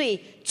ultimate 最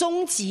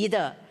终极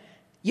的，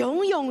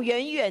永永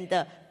远远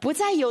的，不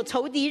再有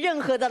仇敌任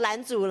何的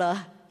拦阻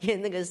了。因为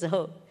那个时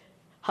候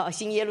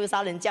新耶路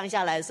撒冷降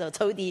下来的时候，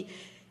仇敌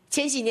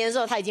千禧年的时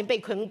候他已经被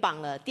捆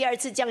绑了，第二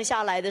次降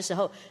下来的时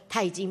候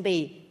他已经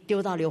被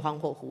丢到硫磺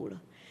火湖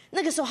了。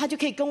那个时候他就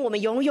可以跟我们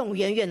永永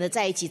远远的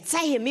在一起，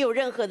再也没有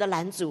任何的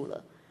拦阻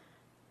了。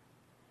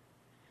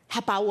他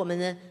把我们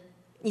的，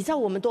你知道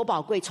我们多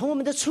宝贵，从我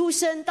们的出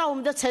生到我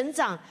们的成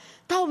长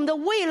到我们的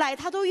未来，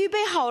他都预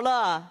备好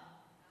了，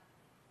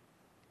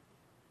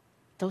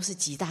都是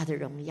极大的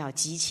荣耀，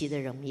极其的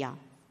荣耀。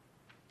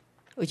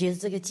我觉得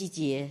这个季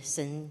节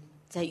神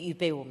在预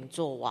备我们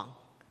做王，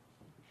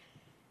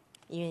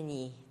因为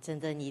你真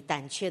的，你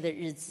胆怯的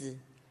日子，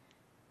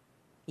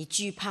你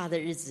惧怕的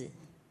日子，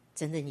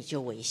真的你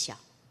就微小。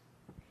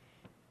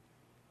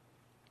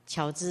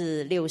乔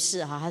治六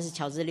世他是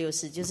乔治六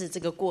世，就是这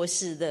个过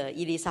世的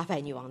伊丽莎白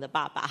女王的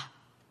爸爸。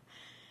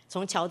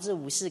从乔治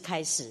五世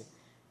开始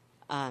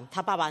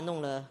他爸爸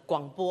弄了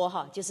广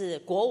播就是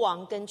国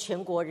王跟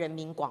全国人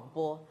民广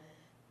播。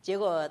结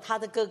果他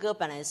的哥哥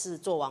本来是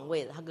做王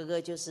位的，他哥哥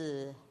就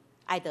是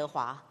爱德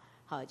华，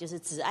就是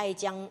只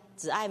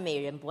爱美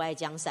人不爱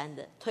江山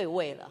的，退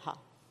位了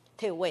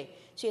退位，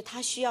所以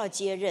他需要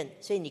接任。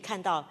所以你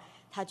看到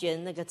他觉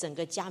得那个整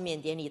个加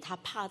冕典礼，他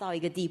怕到一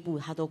个地步，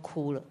他都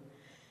哭了，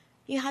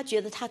因为他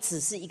觉得他只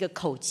是一个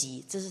口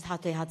级，这是他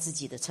对他自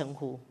己的称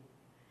呼。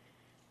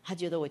他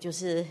觉得我就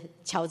是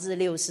乔治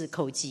六世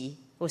口级，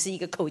我是一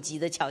个口级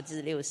的乔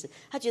治六世。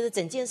他觉得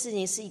整件事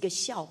情是一个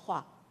笑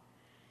话，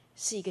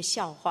是一个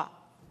笑话。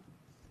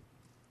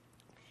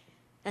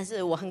但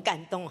是我很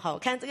感动我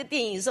看这个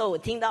电影的时候，我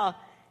听到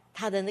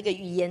他的那个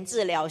语言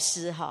治疗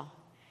师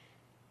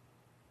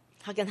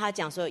他跟他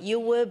讲说 You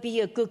will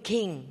be a good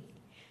king，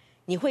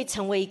 你会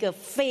成为一个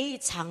非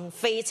常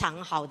非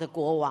常好的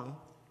国王。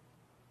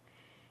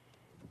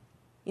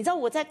你知道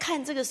我在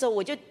看这个时候，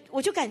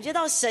我就感觉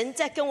到神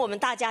在跟我们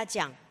大家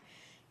讲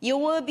You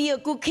will be a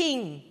good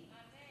king，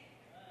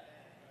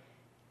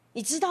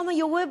 你知道吗？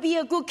 You will be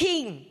a good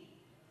king，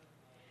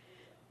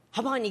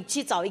 好不好？你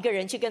去找一个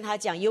人去跟他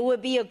讲 You will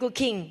be a good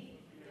king。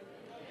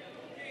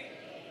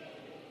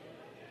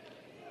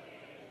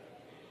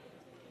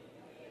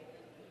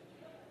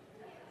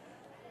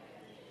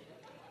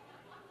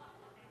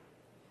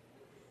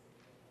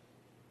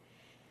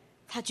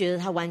 他觉得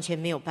他完全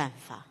没有办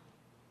法。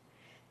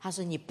他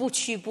说你不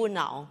屈不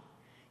挠，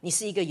你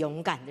是一个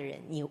勇敢的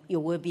人，你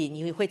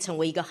会成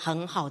为一个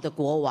很好的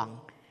国王，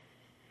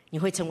你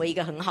会成为一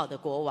个很好的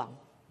国王。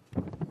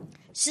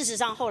事实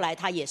上后来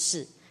他也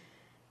是，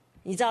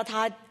你知道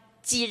他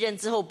继任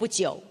之后不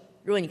久，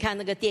如果你看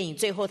那个电影，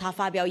最后他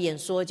发表演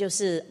说，就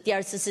是第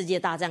二次世界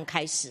大战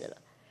开始了。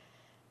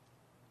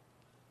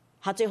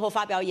他最后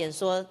发表演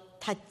说，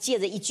他借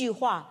着一句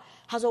话，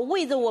他说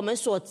为着我们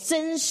所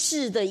珍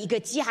视的一个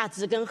价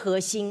值跟核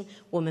心，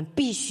我们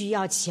必须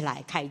要起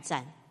来开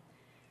战。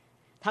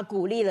他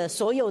鼓励了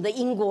所有的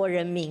英国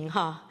人民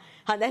好，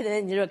那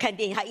你如果看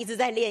电影，他一直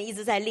在练一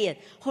直在练，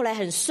后来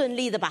很顺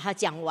利的把它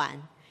讲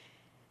完。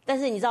但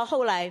是你知道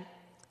后来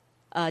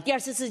第二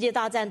次世界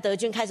大战，德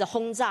军开始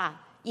轰炸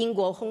英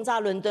国，轰炸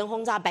伦敦，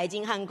轰炸白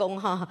金汉宫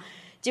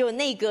结果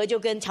内阁就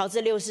跟乔治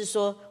六世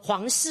说，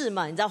皇室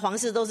嘛，你知道皇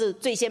室都是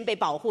最先被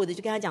保护的，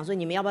就跟他讲说，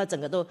你们要不要整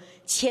个都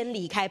迁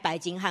离开白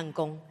金汉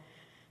宫？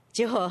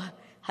结果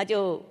他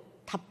就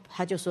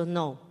说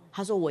no，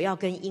 他说我要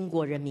跟英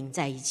国人民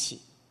在一起。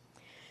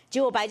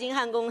结果白金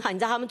汉宫你知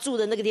道他们住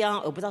的那个地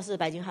方，我不知道是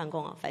白金汉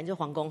宫反正就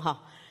皇宫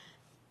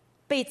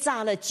被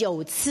炸了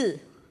9次。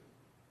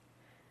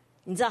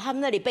你知道他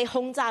们那里被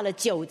轰炸了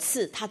9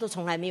次，他都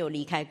从来没有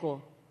离开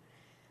过，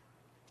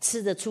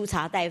吃着粗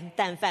茶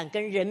淡饭，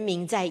跟人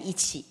民在一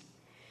起。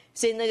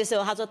所以那个时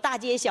候他说，大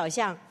街小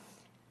巷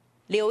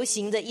流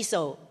行着一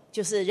首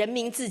就是人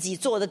民自己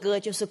做的歌，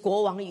就是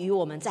国王与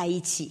我们在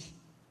一起。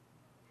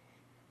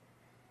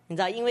你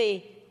知道因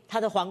为他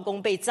的皇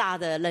宫被炸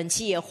的冷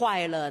气也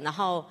坏了，然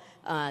后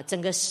整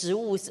个食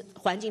物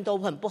环境都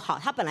很不好，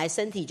他本来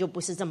身体就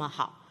不是这么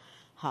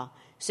好，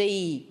所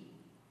以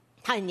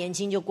他很年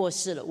轻就过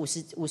世了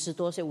，50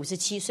多岁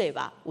，57岁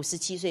吧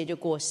，57岁就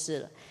过世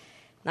了。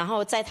然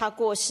后在他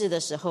过世的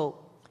时候，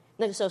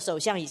那个时候首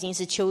相已经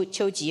是丘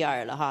吉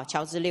尔了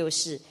乔治六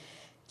世。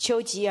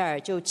丘吉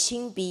尔就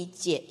亲笔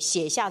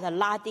写下的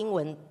拉丁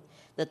文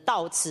的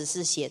悼词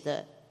是写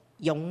的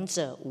勇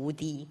者无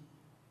敌。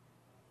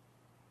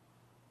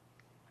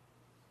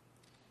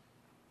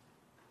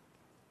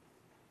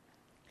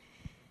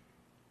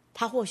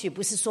他或许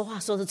不是说话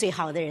说的最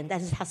好的人，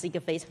但是他是一个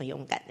非常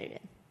勇敢的人。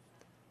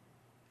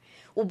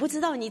我不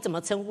知道你怎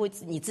么称呼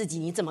你自己，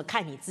你怎么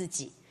看你自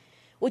己？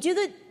我觉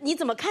得你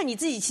怎么看你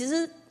自己，其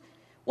实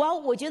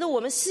我觉得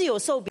我们是有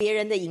受别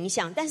人的影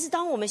响，但是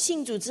当我们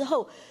信主之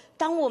后，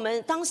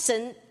当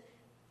神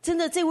真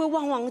的这位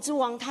万王之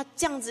王，他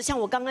这样子像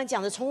我刚刚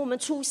讲的，从我们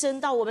出生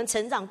到我们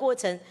成长过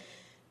程，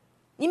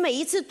你每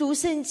一次读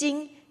圣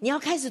经，你要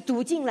开始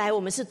读进来，我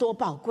们是多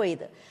宝贵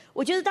的。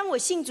我觉得当我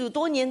信主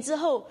多年之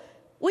后，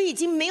我已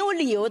经没有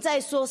理由再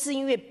说是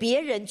因为别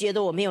人觉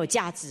得我没有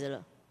价值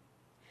了。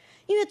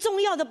因为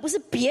重要的不是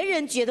别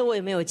人觉得我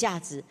有没有价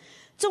值，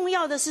重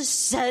要的是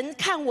神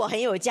看我很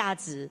有价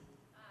值。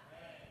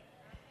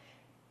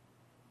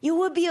You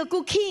will be a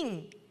good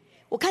king。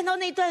 我看到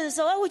那段的时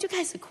候，我就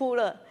开始哭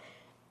了。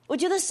我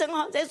觉得神好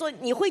像在说，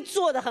你会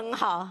做得很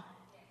好，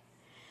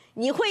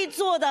你会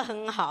做得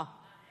很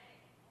好。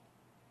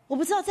我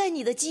不知道在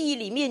你的记忆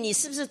里面，你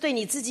是不是对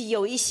你自己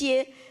有一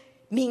些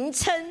名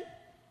称？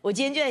我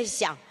今天就在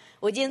想，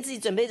我今天自己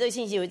准备这个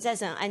信息，我在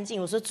很安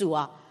静，我说主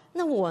啊，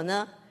那我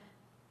呢？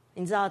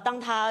你知道，当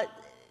他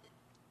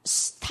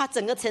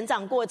整个成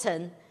长过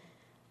程，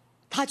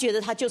他觉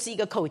得他就是一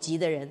个口疾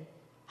的人。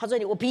他说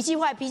我脾气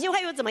坏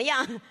又怎么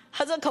样？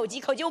他说口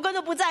疾我根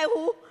本不在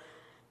乎。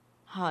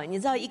好，你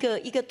知道一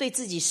个对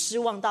自己失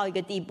望到一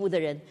个地步的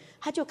人，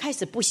他就开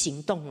始不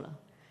行动了。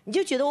你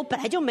就觉得我本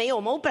来就没有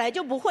嘛，我本来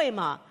就不会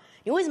嘛，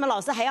你为什么老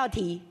师还要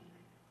提？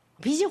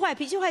脾气坏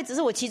只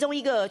是我其中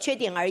一个缺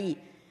点而已。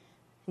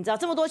你知道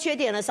这么多缺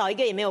点了，少一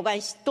个也没有关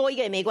系，多一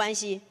个也没关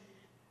系。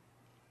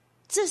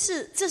这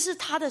是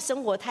他的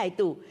生活态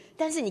度。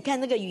但是你看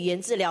那个语言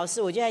治疗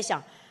师，我就在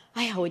想，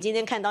哎呀，我今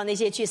天看到那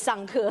些去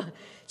上课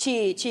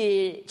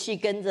去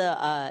跟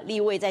着利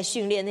未在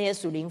训练那些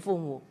属灵父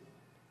母，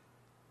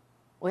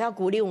我要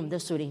鼓励我们的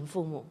属灵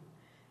父母，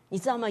你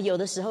知道吗？有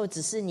的时候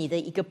只是你的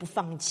一个不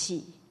放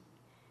弃，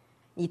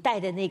你带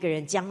的那个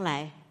人将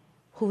来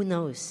who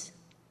knows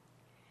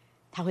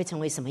他会成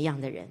为什么样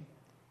的人？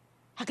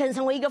他可能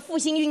成为一个复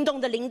兴运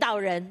动的领导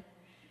人，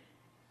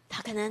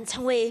他可能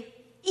成为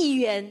议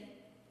员，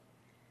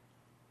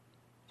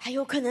还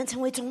有可能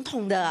成为总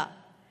统的，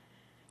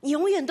你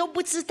永远都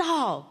不知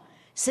道。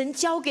神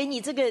交给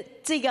你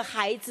这个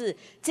孩子，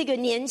这个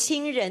年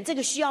轻人，这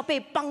个需要被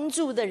帮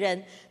助的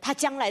人，他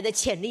将来的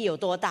潜力有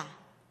多大？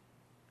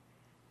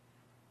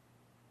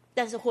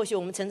但是或许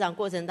我们成长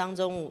过程当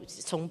中，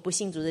从不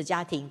信主的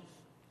家庭，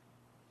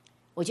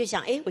我就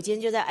想，我今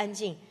天就在安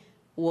静，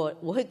我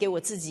会给我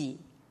自己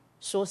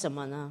说什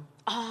么呢？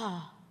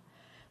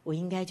我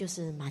应该就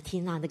是马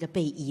蒂娜那个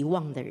被遗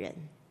忘的人。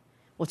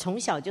我从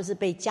小就是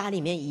被家里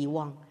面遗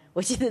忘。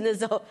我记得那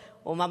时候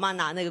我妈妈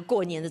拿那个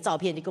过年的照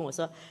片就跟我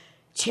说，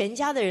全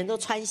家的人都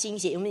穿新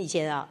鞋，因为以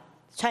前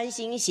穿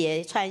新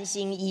鞋穿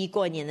新衣，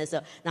过年的时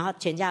候然后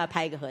全家要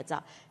拍一个合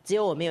照，只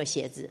有我没有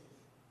鞋子，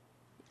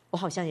我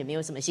好像也没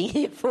有什么新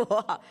衣服。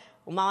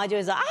我妈妈就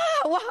会说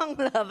忘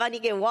了，把你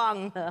给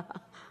忘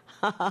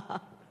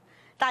了。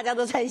大家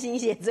都穿新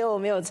鞋，只有我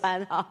没有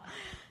穿。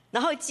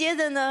然后接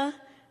着呢，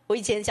我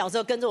以前小时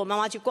候跟着我妈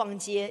妈去逛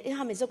街，因为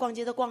她每次逛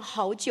街都逛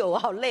好久，我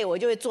好累，我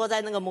就会坐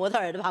在那个模特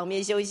儿的旁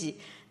边休息。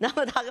然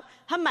后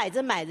她买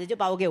着就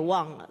把我给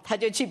忘了，她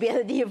就去别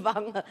的地方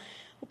了，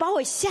把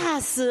我吓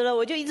死了。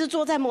我就一直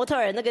坐在模特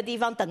儿那个地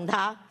方等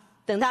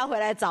她回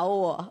来找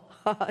我。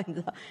你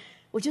知道，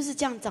我就是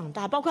这样长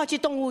大。包括去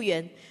动物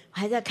园，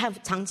还在看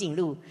长颈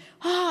鹿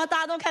大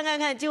家都看，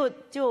结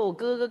果我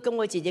哥哥跟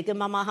我姐姐跟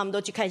妈妈他们都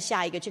去看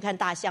下一个，去看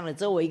大象了，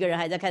只有我一个人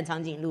还在看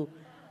长颈鹿。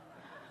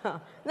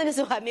那个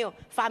时候还没有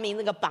发明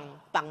那个绑，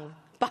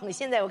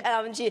现在我看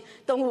他们去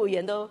动物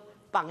园都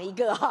绑一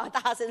个大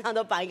家身上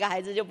都绑一个，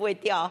孩子就不会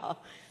掉。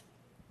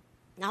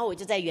然后我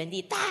就在原地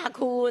大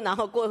哭，然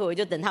后过一会儿我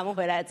就等他们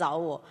回来找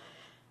我。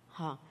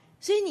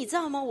所以你知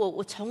道吗？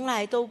我从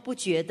来都不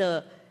觉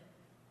得，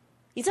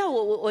你知道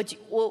我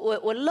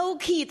low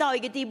key 到一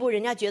个地步，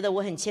人家觉得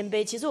我很谦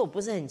卑，其实我不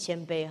是很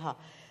谦卑。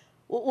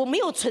我没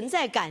有存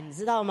在感，你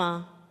知道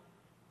吗？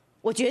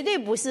我绝对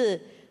不是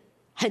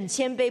很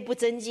谦卑，不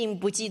尊敬，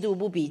不嫉妒，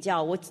不比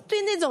较。我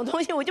对那种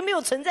东西我就没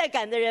有存在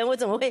感的人，我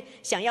怎么会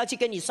想要去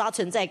跟你刷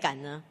存在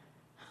感呢？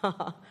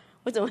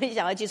我怎么会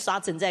想要去刷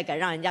存在感，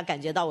让人家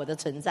感觉到我的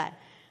存在？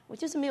我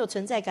就是没有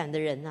存在感的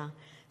人啊。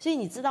所以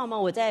你知道吗？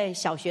我在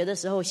小学的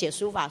时候写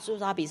书法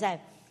比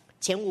赛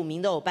前5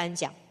名都有颁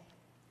奖。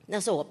那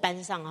时候我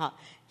班上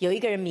有一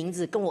个人名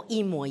字跟我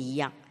一模一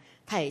样，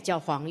他也叫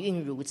黄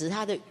韵如，只是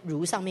他的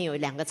如上面有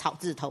2个草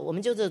字头，我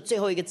们就是最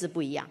后一个字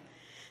不一样。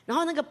然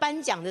后那个颁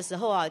奖的时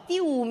候第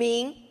5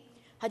名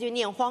他就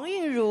念黄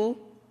韵如，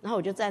然后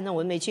我就站那，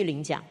我没去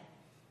领奖。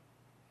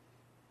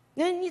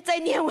你再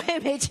念我也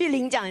没去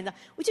领奖，你知道？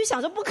我就想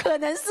说不可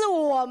能是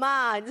我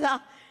嘛，你知道？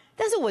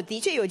但是我的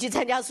确有去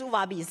参加书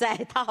法比赛，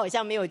他好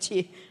像没有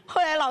去。后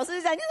来老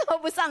师讲你怎么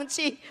不上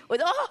去？我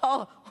说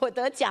我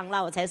得奖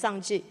了，我才上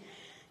去。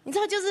你知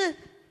道，就是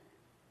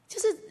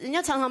人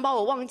家常常把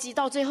我忘记，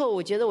到最后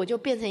我觉得我就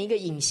变成一个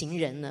隐形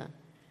人了。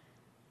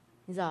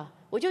你知道，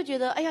我就觉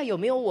得有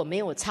没有我没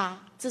有差，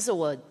这是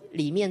我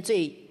里面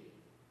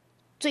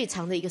最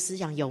长的一个思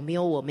想，有没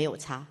有我没有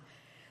差。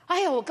哎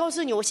呀，我告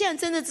诉你，我现在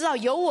真的知道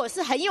有我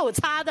是很有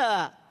差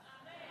的。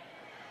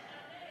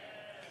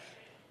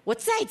我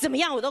再怎么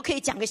样，我都可以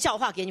讲个笑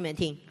话给你们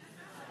听。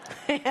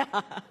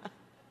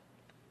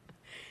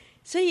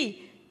所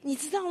以你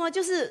知道吗？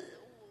就是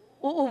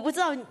我不知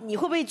道你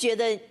会不会觉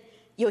得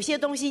有些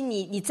东西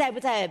你在不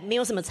在没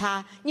有什么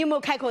差，你有没有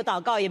开口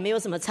祷告也没有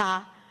什么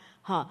差。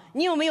好，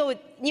你有没有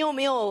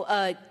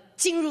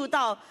进入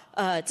到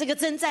这个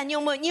征战？你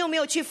有没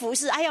有去服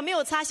侍？哎呀，没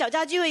有差。小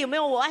家聚会有没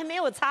有我？哎，没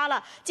有差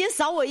了。今天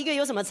少我一个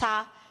有什么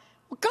差？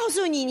我告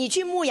诉你，你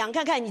去牧羊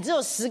看看，你只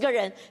有10个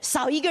人，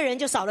少一个人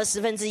就少了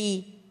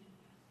1/10，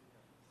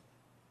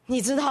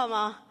你知道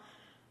吗？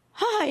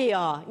哎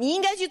呦，你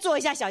应该去做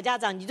一下小家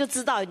长，你就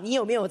知道你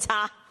有没有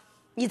差。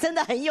你真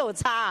的很有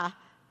差啊！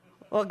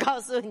我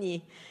告诉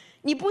你，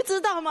你不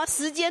知道吗？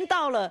时间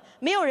到了，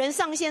没有人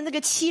上线，那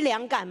个凄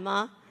凉感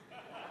吗？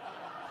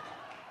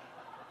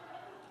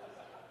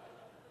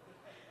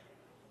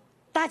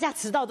大家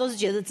迟到都是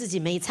觉得自己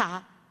没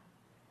差，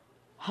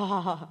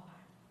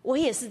我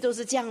也是都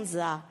是这样子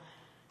啊，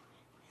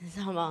你知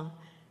道吗？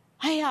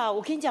哎呀，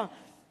我跟你讲，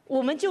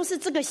我们就是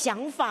这个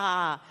想法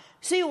啊，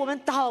所以我们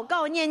祷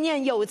告念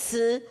念有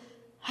词，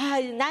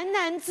喃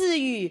喃自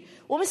语，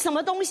我们什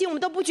么东西我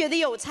们都不觉得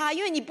有差，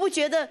因为你不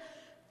觉得，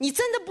你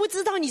真的不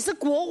知道你是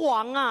国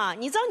王啊，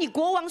你知道你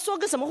国王说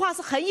个什么话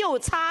是很有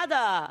差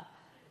的。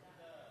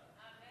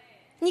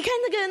你看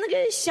那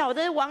个小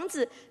的王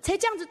子才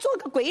这样子做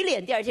个鬼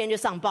脸，第2天就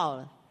上报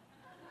了，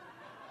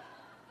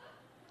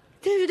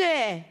对不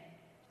对？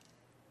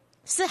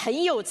是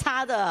很有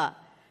差的，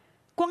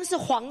光是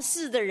皇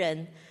室的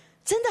人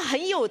真的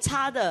很有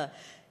差的。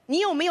你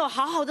有没有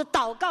好好的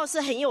祷告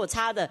是很有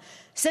差的。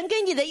神给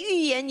你的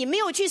预言你没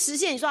有去实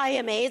现，你说哎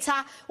呀没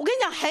差，我跟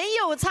你讲很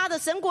有差的。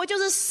神国就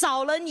是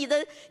少了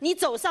你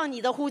走上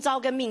你的呼召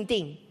跟命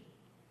定。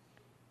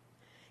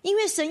因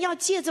为神要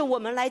借着我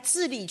们来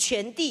治理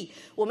全地，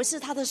我们是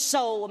他的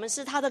手，我们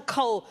是他的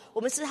口，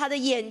我们是他的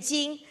眼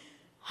睛，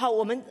好，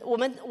我们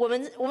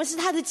是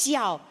他的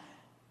脚，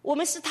我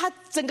们是他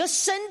整个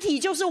身体，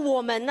就是我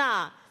们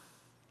呐。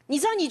你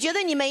知道，你觉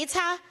得你没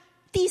差，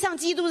地上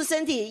基督的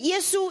身体，耶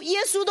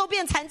稣都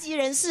变残疾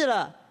人士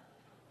了，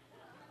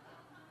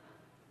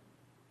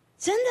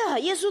真的，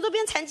耶稣都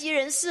变残疾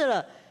人士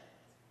了，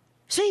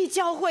所以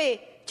教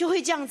会就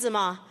会这样子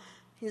嘛，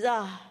你知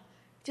道。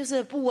就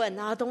是不稳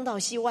啊，东倒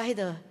西歪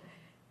的。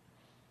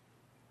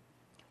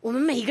我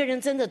们每一个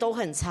人真的都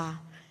很差，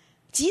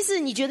即使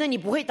你觉得你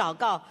不会祷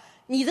告，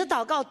你的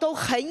祷告都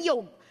很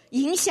有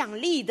影响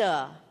力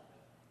的。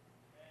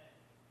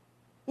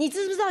你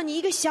知不知道你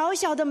一个小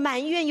小的埋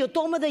怨有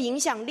多么的影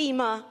响力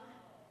吗？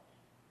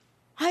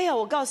哎呀，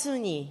我告诉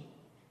你，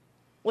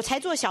我才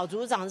做小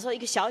组长的时候，一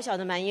个小小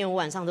的埋怨，我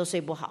晚上都睡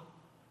不好。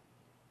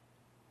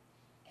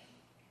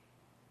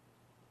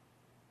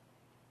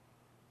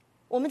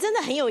我们真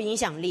的很有影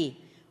响力，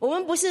我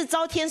们不是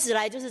招天使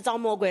来就是招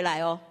魔鬼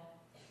来哦，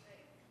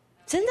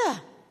真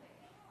的，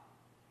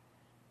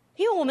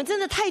因为我们真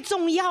的太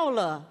重要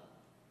了。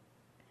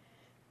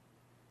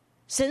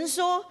神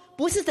说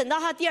不是等到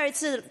他第2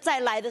次再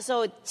来的时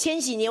候，千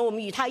禧年我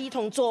们与他一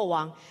同作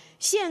王，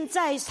现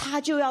在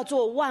他就要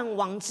做万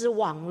王之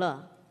王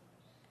了，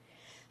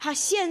他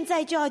现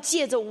在就要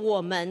借着我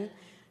们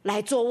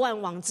来做万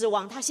王之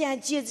王，他现在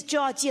就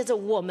要借着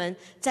我们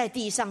在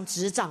地上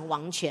执掌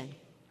王权。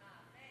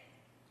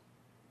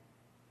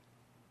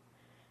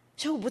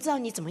所以我不知道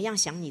你怎么样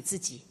想你自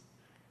己。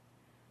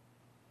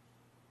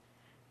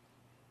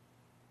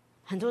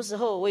很多时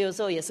候我有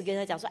时候也是跟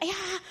他讲说，哎呀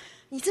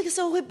你这个时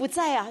候会不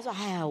在啊，他说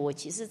哎呀我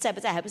其实在不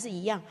在还不是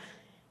一样。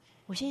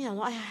我心想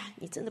说哎呀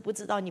你真的不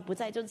知道，你不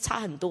在就是差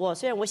很多。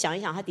虽然我想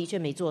一想他的确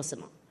没做什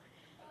么，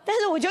但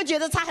是我就觉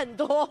得差很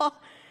多。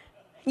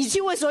你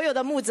去问所有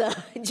的牧者，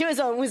你去问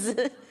所有牧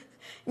师，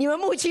你们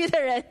牧区的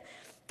人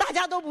大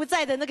家都不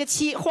在的那个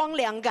荒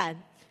凉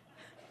感，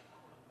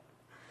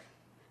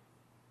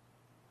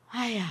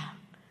哎呀，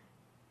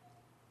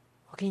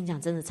我跟你讲，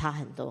真的差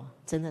很多，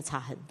真的差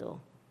很多。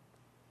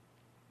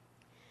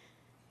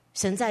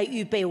神在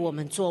预备我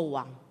们做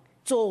王，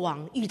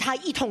与他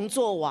一同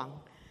做王，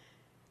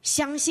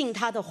相信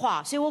他的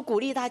话。所以我鼓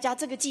励大家，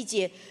这个季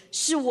节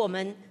是我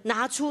们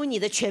拿出你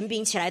的权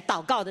柄起来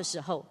祷告的时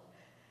候。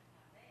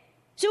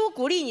所以我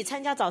鼓励你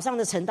参加早上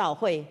的晨祷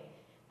会。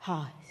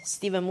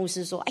Steven 牧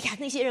师说，哎呀，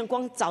那些人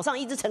光早上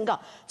一直晨祷，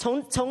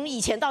从以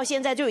前到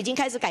现在就已经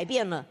开始改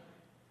变了。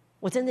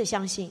我真的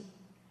相信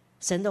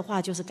神的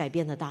话就是改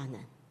变的大能。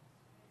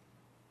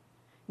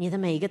你的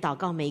每一个祷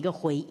告，每一个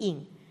回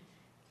应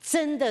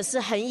真的是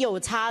很有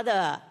差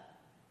的。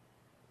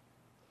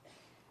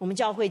我们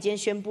教会今天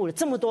宣布了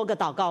这么多个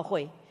祷告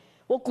会，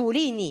我鼓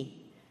励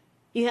你，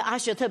因为阿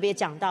雪特别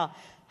讲到，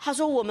他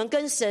说我们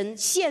跟神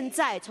现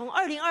在从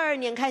2022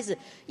年开始，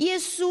耶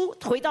稣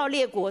回到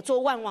列国做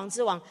万王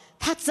之王，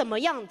他怎么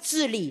样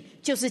治理，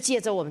就是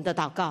借着我们的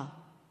祷告，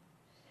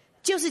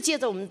就是借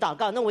着我们的祷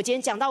告。那我今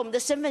天讲到我们的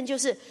身份，就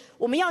是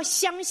我们要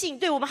相信，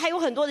对，我们还有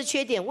很多的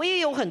缺点，我也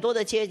有很多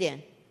的缺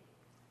点，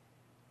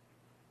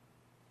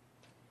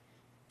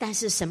但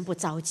是神不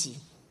着急，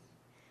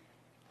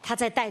他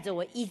在带着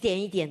我一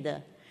点一点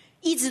的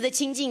一直的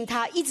亲近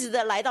他，一直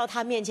的来到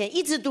他面前，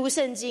一直读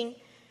圣经。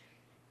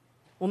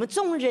我们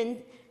众人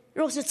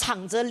若是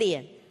敞着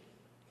脸，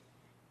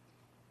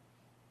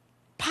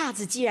帕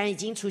子既然已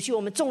经除去，我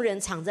们众人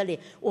敞着脸，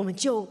我们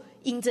就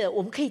因着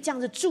我们可以这样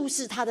子注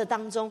视他的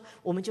当中，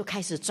我们就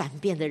开始转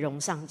变的荣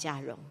上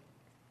加荣。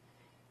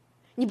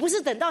你不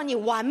是等到你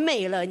完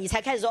美了，你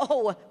才开始说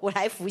哦，我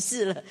来服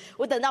侍了。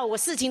我等到我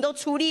事情都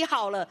处理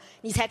好了，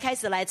你才开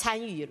始来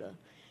参与了。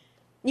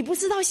你不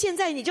知道现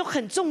在你就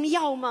很重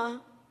要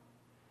吗？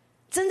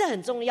真的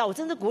很重要。我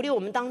真的鼓励我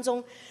们当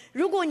中，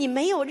如果你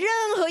没有任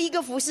何一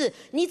个服侍，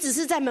你只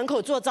是在门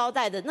口做招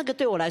待的，那个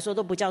对我来说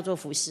都不叫做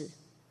服侍。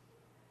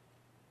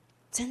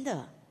真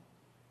的，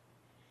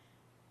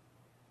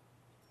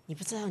你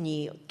不知道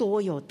你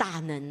多有大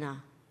能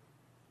啊！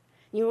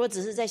你如果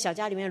只是在小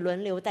家里面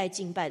轮流带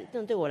敬拜，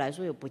那对我来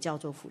说也不叫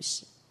做服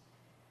侍。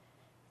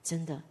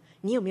真的，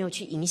你有没有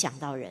去影响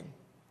到人？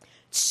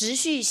持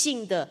续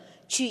性的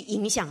去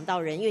影响到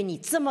人，因为你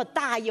这么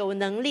大有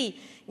能力，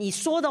你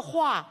说的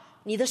话、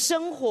你的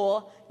生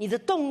活、你的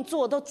动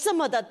作都这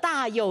么的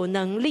大有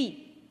能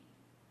力。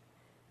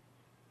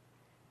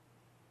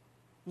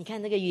你看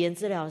那个语言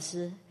治疗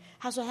师，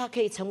他说他可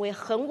以成为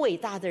很伟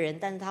大的人，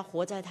但是他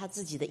活在他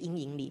自己的阴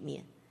影里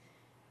面。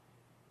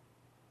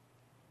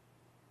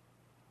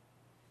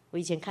我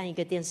以前看一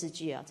个电视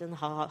剧啊，真的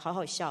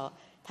好笑哦，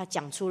他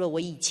讲出了我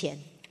以前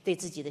对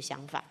自己的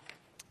想法。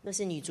那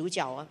是女主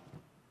角哦，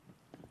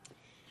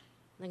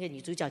那个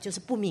女主角就是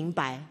不明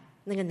白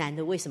那个男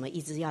的为什么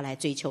一直要来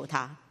追求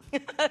她。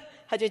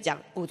他就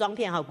讲古装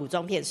片，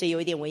所以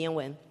有一点文言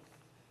文。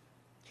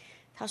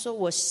他说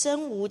我身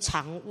无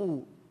长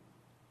物，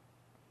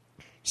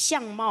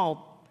相貌，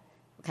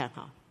我看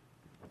哈，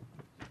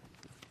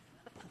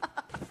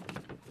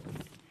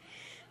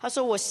他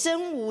说我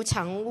身无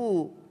长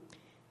物，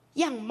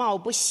样貌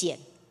不显，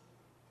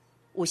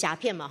武侠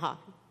片嘛哈，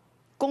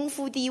功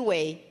夫低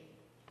微，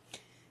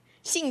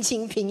性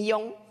情平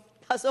庸。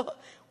他说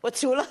我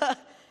除了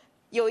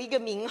有一个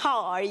名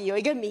号而已，有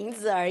一个名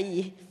字而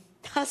已。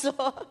他说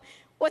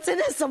我真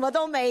的什么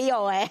都没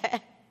有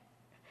哎。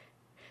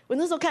我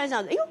那时候看了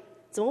想，哎呦，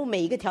怎么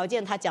每一个条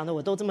件他讲的我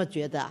都这么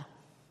觉得啊？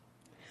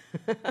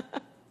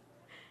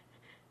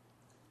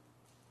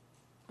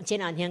前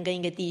2天跟一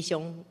个弟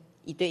兄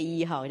1对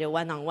1哈，我就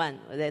one on one，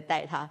 我在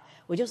带他，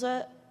我就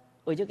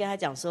跟他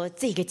讲说，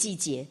这个季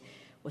节，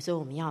我说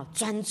我们要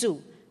专注，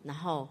然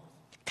后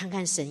看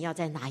看神要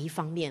在哪一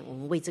方面，我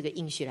们为这个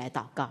应许来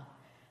祷告。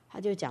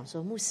他就讲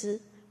说，牧师，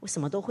我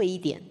什么都会一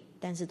点，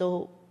但是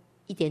都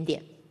一点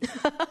点，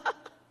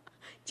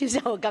就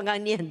像我刚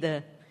刚念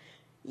的，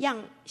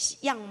样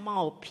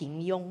貌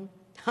平庸，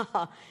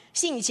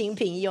性情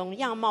平庸，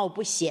样貌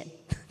不显，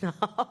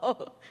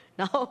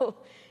然后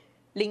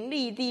灵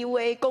力低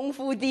微，功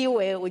夫低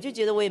微，我就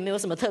觉得我也没有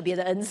什么特别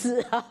的恩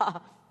赐，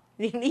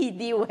灵力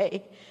低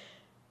微，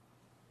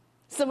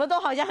什么都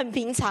好像很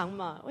平常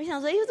嘛。我想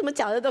说，哎，怎么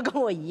讲的都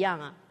跟我一样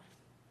啊？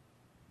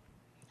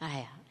哎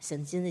呀，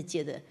神真的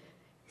借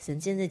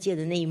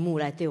着那一幕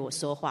来对我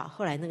说话。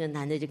后来那个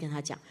男的就跟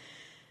他讲，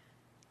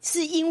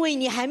是因为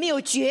你还没有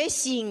觉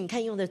醒。你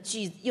看用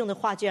的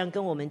话居然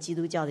跟我们基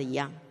督教的一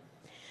样。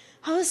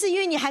他说是因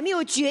为你还没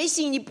有觉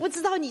醒，你不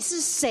知道你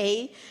是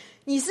谁，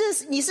你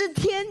是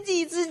天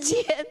地之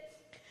间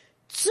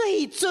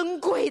最尊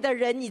贵的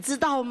人，你知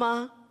道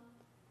吗？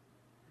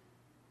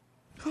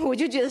我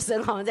就觉得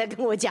神好像在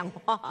跟我讲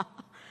话，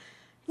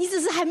你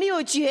只是还没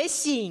有觉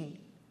醒。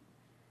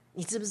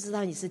你知不知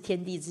道你是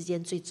天地之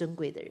间最尊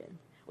贵的人？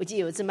我记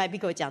得有一次麦比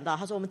克讲到，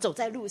他说我们走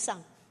在路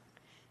上，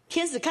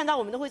天使看到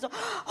我们都会说，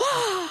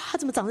哇，他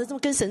怎么长得这么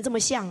跟神这么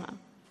像啊？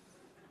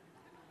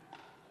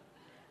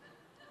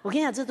我跟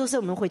你讲，这都是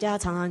我们回家要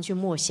常常去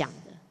默想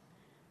的。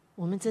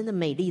我们真的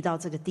美丽到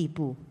这个地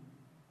步，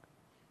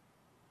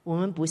我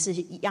们不是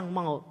样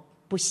貌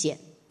不显。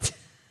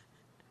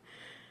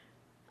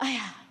哎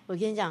呀，我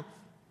跟你讲，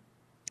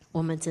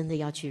我们真的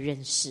要去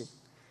认识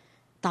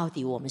到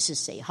底我们是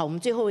谁。好，我们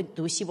最后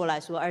读希伯来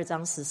书2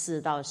章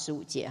14到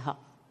15节哈，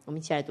我们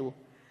一起来读。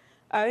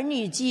儿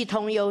女既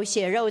同有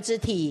血肉之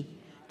体，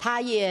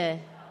他也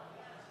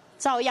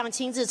照样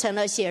亲自成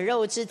了血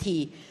肉之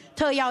体，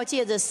特要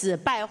借着死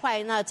败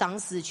坏那掌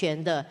死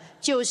权的，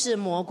就是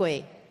魔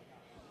鬼，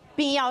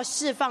并要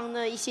释放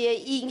那一些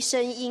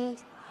因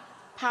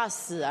怕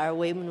死而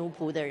为奴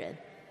仆的人。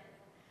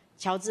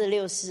乔治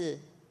6世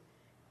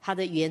他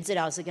的语言治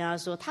疗师跟他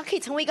说，他可以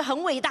成为一个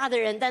很伟大的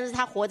人，但是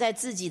他活在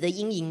自己的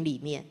阴影里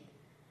面。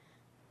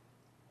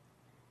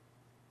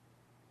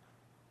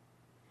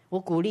我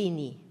鼓励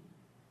你，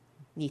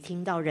你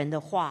听到人的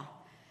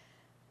话，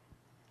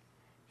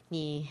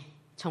你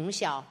从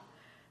小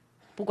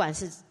不管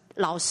是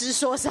老师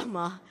说什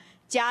么，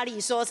家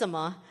里说什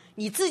么，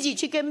你自己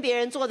去跟别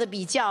人做的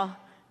比较，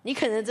你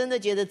可能真的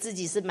觉得自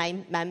己是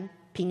蛮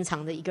平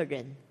常的一个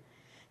人。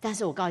但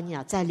是我告诉你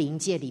啊，在灵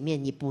界里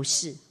面你不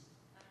是。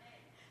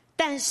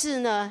但是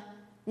呢，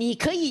你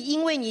可以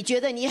因为你觉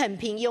得你很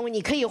平庸，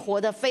你可以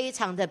活得非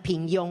常的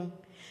平庸，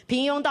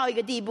平庸到一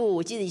个地步。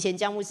我记得以前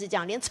江牧师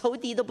讲，连仇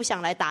敌都不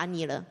想来打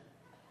你了。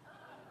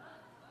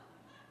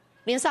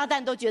连撒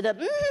旦都觉得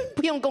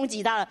不用攻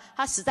击他了，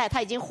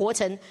他已经活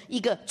成一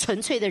个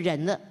纯粹的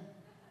人了。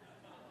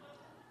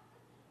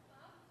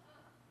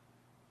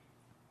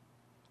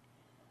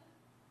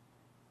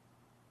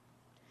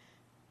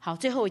好，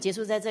最后我结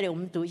束在这里，我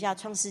们读一下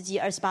创世纪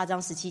28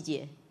章17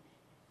节。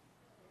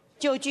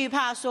就惧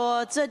怕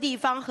说，这地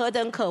方何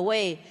等可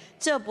畏，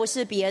这不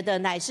是别的，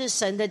乃是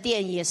神的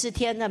殿，也是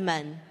天的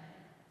门。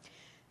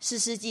士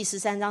师记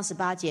13章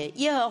18节，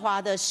耶和华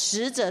的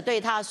使者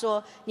对他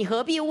说，你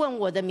何必问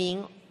我的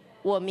名，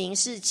我名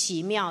是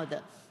奇妙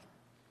的。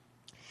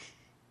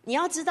你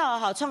要知道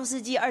哈，创世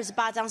纪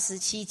28章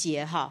17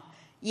节哈，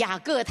雅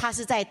各他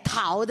是在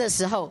逃的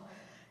时候，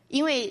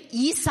因为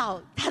以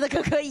扫他的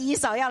哥哥以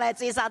扫要来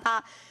追杀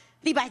他，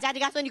利百加就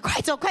跟他说，你快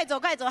走快走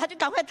快走，他就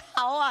赶快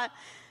逃啊。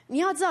你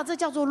要知道这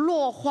叫做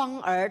落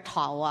荒而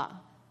逃啊，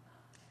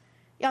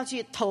要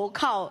去投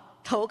靠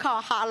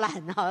哈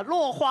兰啊，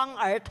落荒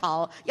而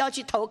逃，要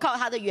去投靠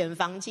他的远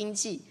房亲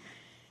戚。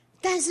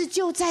但是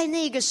就在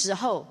那个时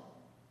候，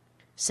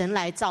神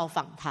来造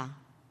访他，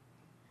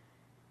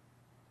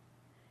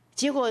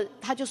结果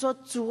他就说，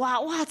主啊，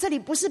哇，这里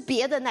不是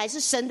别的，乃是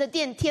神的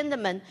殿，天的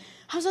门。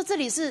他说这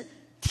里是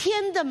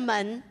天的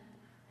门。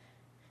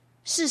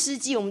士师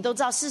记我们都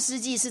知道，士师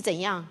记是怎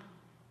样，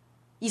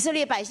以色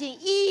列百姓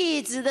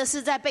一直的是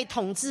在被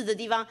统治的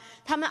地方，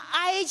他们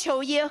哀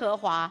求耶和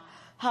华，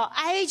好，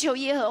哀求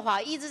耶和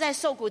华，一直在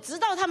受苦，直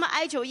到他们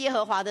哀求耶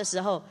和华的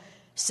时候，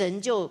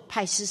神就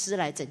派士师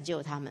来拯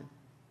救他们。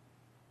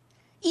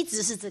一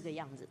直是这个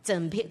样子，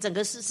整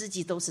个士师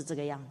记都是这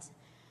个样子，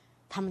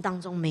他们当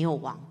中没有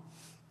王。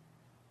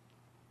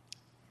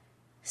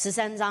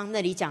13章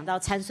那里讲到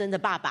参孙的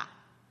爸爸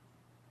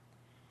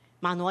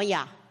马挪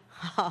亚，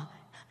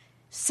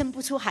生不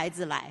出孩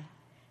子来，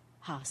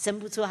生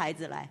不出孩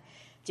子来，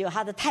结果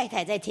他的太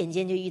太在田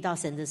间就遇到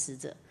神的使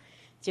者，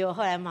结果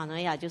后来马挪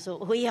亚就说，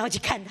我也要去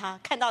看他，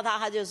看到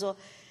他就说，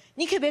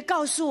你可不可以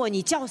告诉我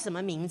你叫什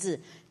么名字，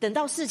等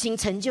到事情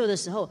成就的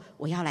时候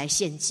我要来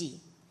献祭。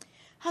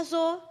他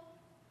说，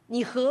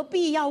你何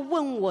必要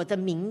问我的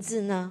名字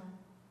呢？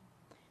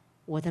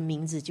我的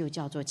名字就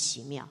叫做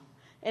奇妙。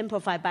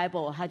 Amplified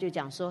Bible 他就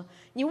讲说，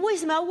你为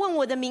什么要问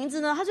我的名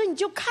字呢？他说，你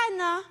就看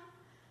啊，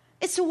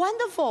 It's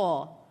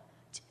wonderful，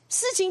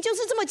 事情就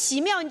是这么奇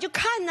妙，你就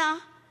看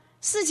啊，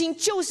事情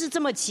就是这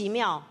么奇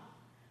妙。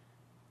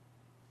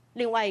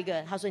另外一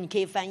个他说，你可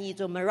以翻译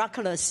做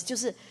miraculous， 就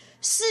是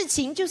事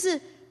情就是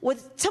我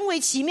称为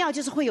奇妙，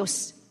就是会有，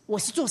我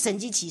是做神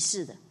迹奇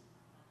事的，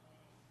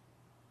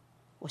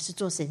我是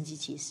做神迹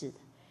奇事的。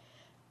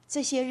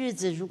这些日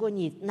子如果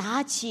你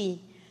拿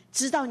起，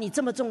知道你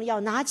这么重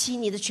要，拿起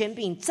你的权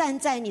柄，站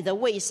在你的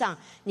位上，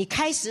你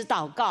开始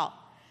祷告。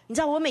你知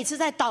道我每次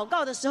在祷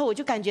告的时候，我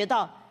就感觉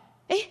到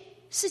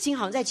事情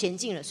好像在前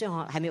进了，虽然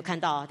我还没有看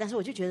到，但是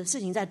我就觉得事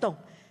情在动，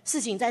事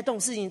情在动，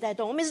事情在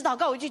动。我每次祷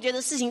告我就觉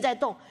得事情在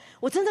动，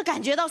我真的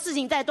感觉到事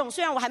情在动，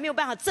虽然我还没有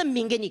办法证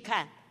明给你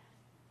看。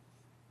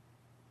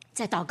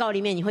在祷告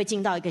里面你会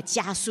进到一个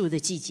加速的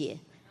季节，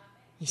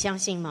你相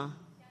信吗？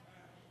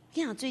我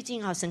跟你讲，最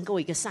近神给我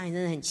一个 sign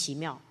真的很奇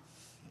妙。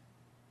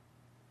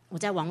我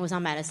在网络上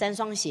买了3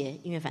双鞋，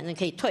因为反正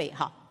可以退，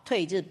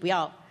退就是不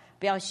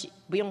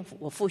用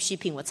我付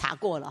shipping，我查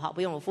过了，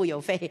不用我付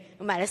邮费。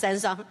我买了3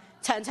双，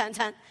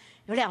穿，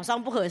有2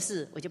双不合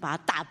适，我就把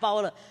它打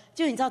包了。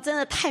就你知道，真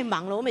的太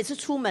忙了，我每次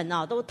出门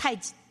都太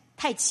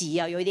急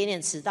啊，有一点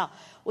点迟到，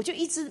我就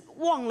一直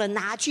忘了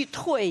拿去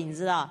退，你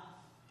知道。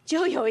结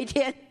果有一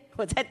天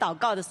我在祷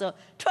告的时候，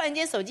突然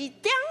间手机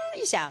叮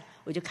一响，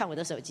我就看我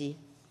的手机，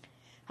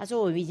他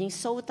说我们已经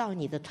收到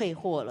你的退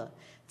货了。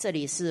这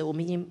里是我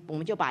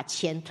们就把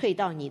钱退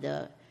到你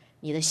的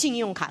信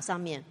用卡上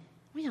面。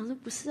我想说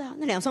不是啊，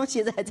那2双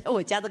鞋子还在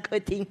我家的客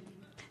厅，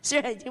虽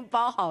然已经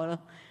包好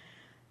了。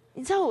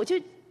你知道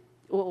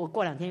我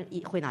过2天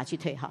会拿去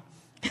退哈，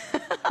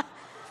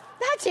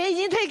他钱已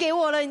经退给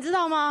我了，你知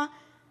道吗？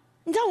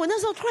你知道我那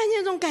时候突然间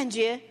有种感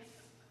觉，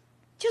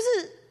就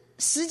是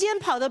时间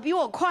跑得比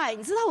我快，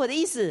你知道我的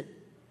意思？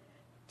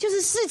就是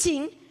事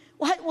情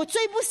我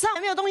追不上，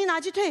没有东西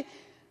拿去退，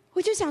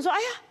我就想说，哎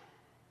呀。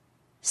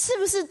是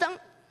不是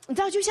你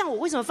知道，就像我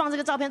为什么放这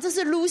个照片，这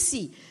是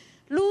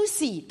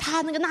Lucy，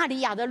 她那个纳里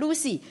亚的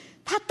Lucy，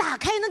 她打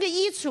开那个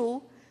衣橱，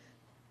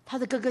她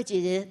的哥哥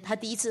姐姐，她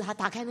第一次她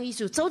打开那个衣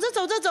橱，走着，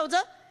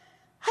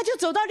她就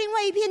走到另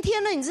外一片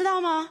天了，你知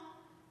道吗？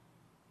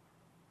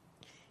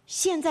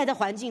现在的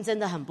环境真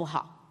的很不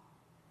好，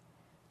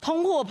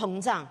通货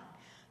膨胀，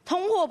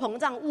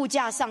物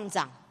价上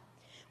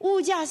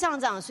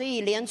涨，所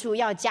以联储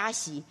要加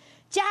息，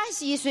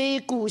所以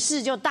股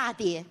市就大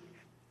跌。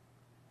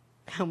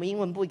我们英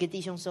文部一个弟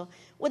兄说，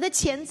我的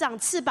钱长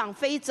翅膀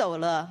飞走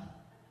了。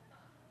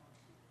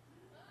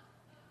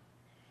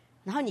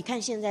然后你看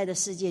现在的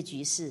世界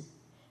局势，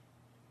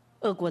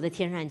俄国的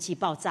天然气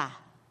爆炸，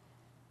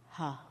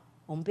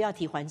我们不要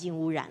提环境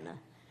污染了，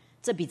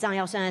这笔账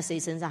要算在谁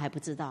身上还不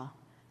知道。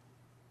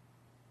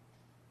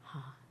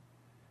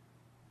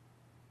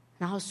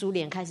然后苏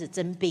联开始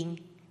征兵，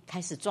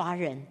开始抓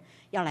人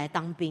要来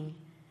当兵。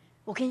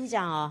我跟你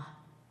讲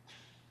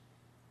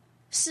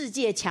世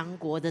界强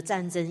国的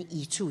战争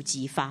一触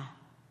即发。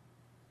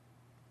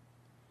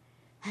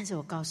但是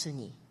我告诉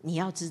你，你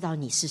要知道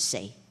你是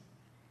谁，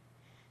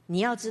你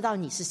要知道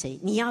你是谁，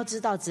你要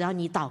知道，只要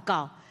你祷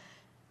告，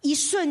一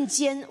瞬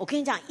间，我跟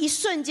你讲，一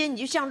瞬间你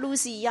就像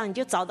Lucy 一样，你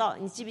就找到。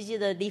你记不记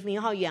得黎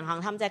明浩远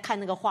航他们在看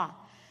那个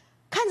画，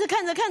看着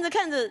看着看着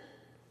看着，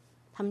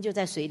他们就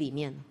在水里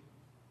面了，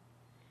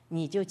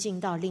你就进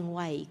到另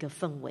外一个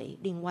氛围，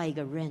另外一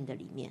个 realm 的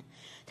里面。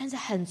但是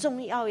很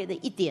重要的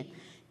一点，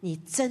你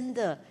真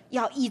的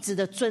要一直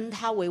的尊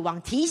他为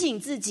王，提醒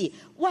自己，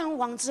万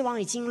王之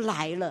王已经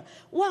来了，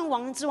万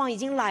王之王已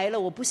经来了，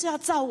我不是要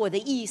照我的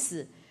意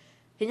思。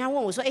人家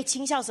问我说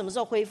青校什么时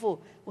候恢复，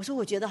我说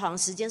我觉得好像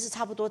时间是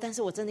差不多，但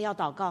是我真的要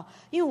祷告，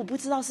因为我不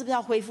知道是不是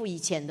要恢复以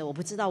前的，我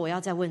不知道，我要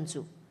再问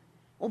主，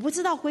我不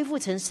知道恢复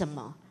成什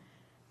么。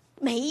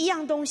每一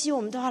样东西我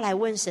们都要来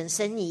问神，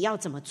神你要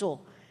怎么做，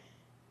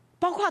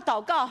包括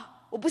祷告，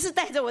我不是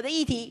带着我的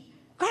议题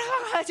呱啦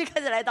呱啦就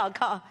开始来祷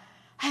告。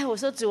我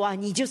说主啊，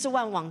你就是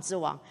万王之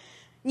王，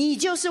你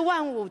就是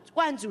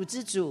万主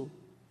之主，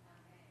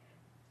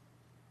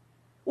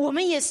我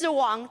们也是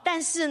王，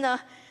但是呢，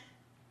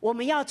我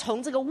们要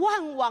从这个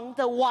万王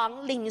的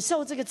王领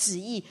受这个旨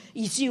意，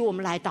以至于我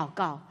们来祷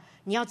告。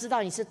你要知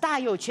道你是大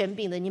有权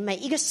柄的，你每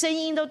一个声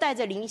音都带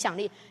着影响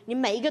力，你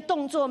每一个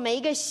动作，每一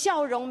个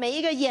笑容，每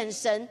一个眼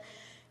神，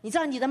你知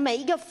道你的每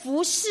一个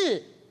服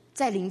事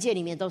在灵界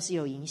里面都是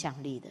有影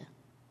响力的。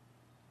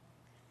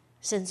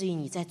甚至于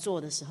你在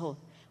做的时候，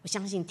我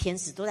相信天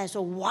使都在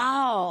说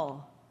哇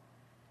哦，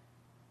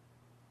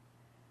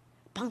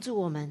帮助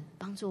我们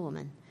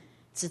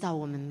知道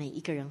我们每一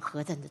个人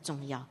何等的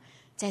重要。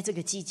在这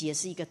个季节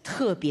是一个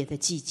特别的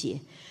季节，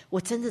我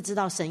真的知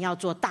道神要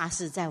做大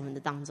事在我们的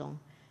当中。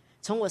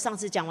从我上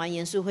次讲完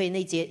研述会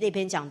那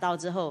篇讲道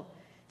之后，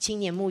青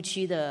年牧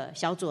区的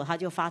小左他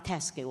就发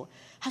text 给我，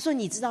他说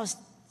你知道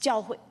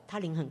教会，他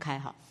灵很开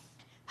哈，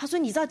他说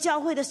你知道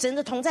教会的神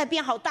的同在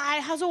变好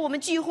大他说我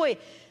们聚会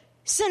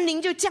圣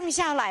灵就降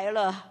下来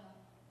了。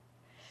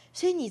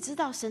所以你知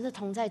道神的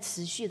同在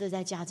持续的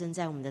在加增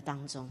在我们的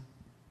当中，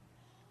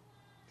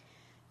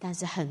但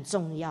是很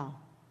重要，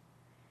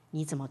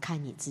你怎么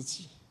看你自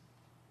己？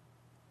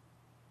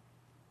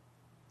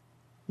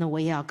那我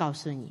也要告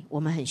诉你，我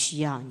们很需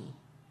要你。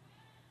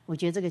我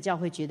觉得这个教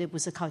会绝对不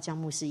是靠姜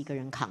牧师一个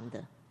人扛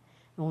的，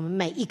我们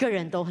每一个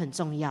人都很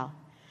重要，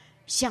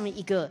像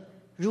一个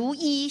如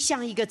一，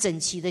像一个整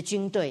齐的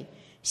军队，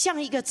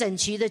像一个整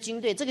齐的军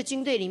队。这个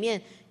军队里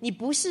面，你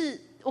不是，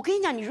我跟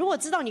你讲，你如果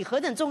知道你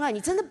何等重要，你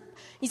真的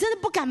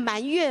不敢埋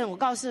怨。我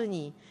告诉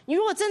你，你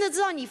如果真的知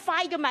道你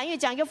发一个埋怨，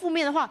讲一个负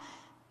面的话，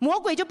魔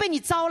鬼就被你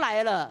招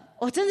来了。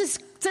我真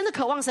的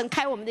渴望神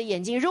开我们的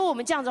眼睛。如果我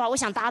们这样子的话，我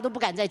想大家都不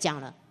敢再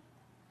讲了。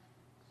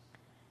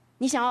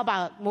你想要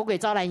把魔鬼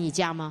招来你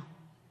家吗？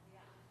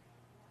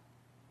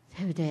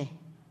对不对？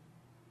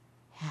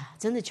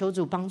真的求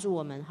主帮助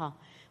我们哈！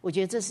我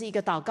觉得这是一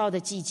个祷告的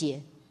季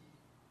节，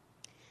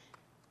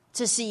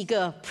这是一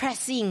个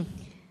pressing，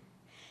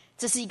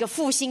 这是一个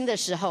复兴的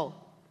时候。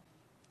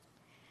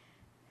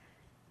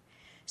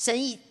神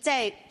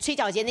在吹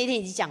角节那天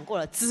已经讲过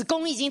了，子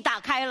宫已经打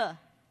开了，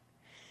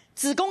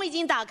子宫已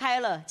经打开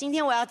了。今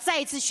天我要再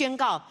一次宣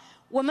告，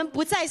我们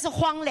不再是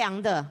荒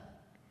凉的，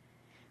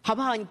好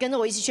不好？你跟着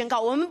我一起宣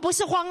告，我们不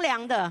是荒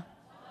凉的，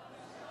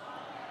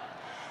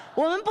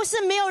我们不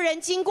是没有人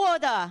经过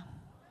的，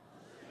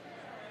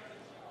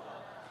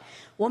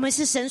我们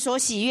是神所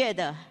喜悦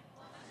的。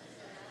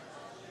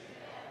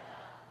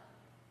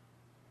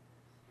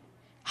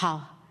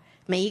好，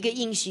每一个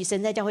应许，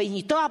神在教会应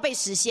许都要被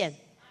实现。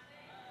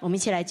我们一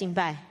起来敬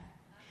拜。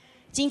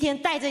今天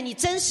带着你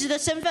真实的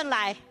身份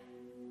来，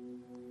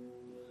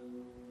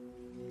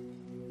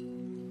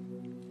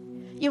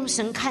用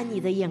神看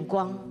你的眼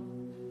光，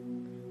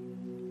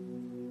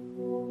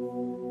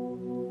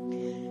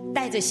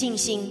带着信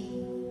心。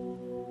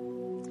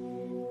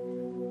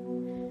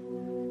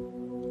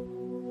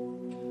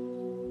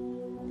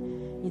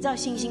你知道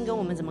信心跟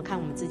我们怎么看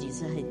我们自己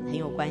是很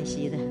有关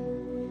系的。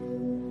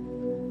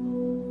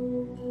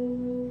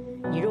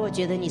你如果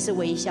觉得你是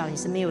微小，你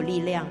是没有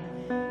力量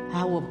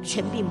我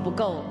权柄不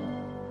够，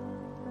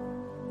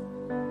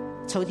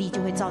仇敌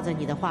就会照着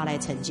你的话来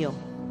成就。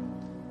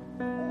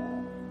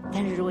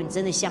但是如果你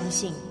真的相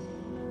信，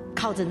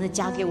靠着那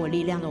加给我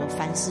力量的，我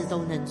凡事都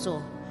能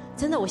做。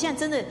真的，我现在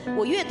真的，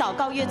我越祷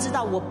告越知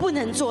道我不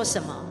能做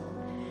什么，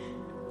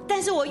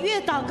但是我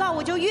越祷告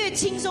我就越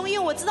轻松，因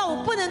为我知道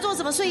我不能做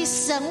什么，所以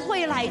神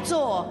会来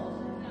做。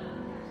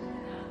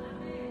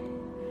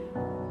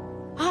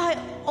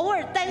偶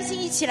尔担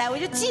心一起来，我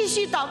就继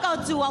续祷告，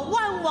主啊，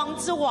万王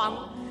之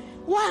王，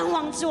万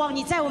王之王，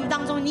你在我们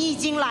当中，你已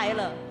经来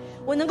了。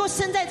我能够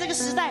生在这个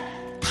时代，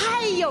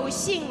太有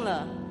幸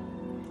了。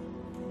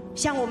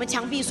像我们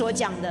墙壁所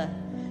讲的，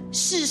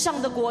世上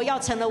的国要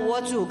成了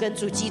我主跟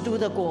主基督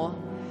的国，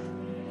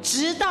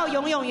直到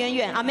永永远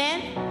远。阿们。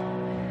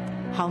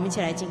好，我们一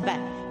起来敬拜，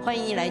欢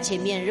迎你来前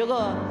面。如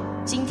果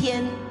今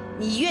天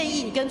你愿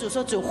意，你跟主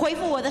说，主恢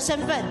复我的身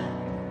份，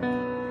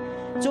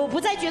主我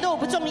不再觉得我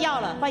不重要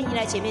了，欢迎你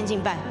来前面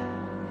敬拜。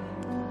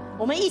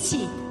我们一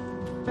起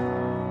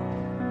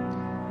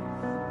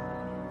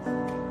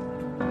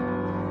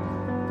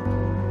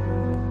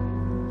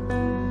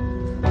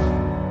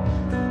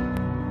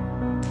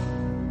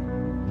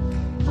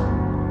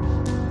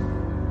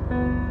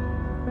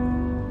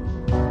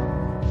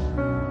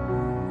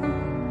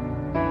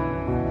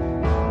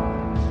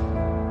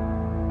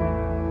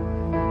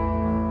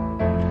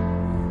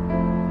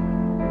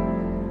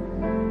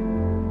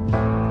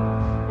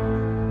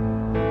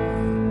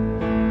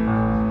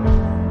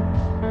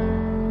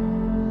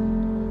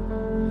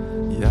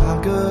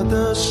歌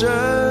的神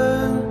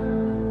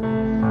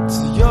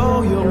自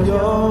由拥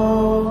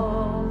有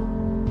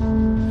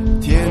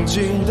天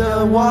君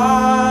的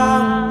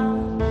王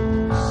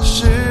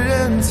是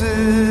人子，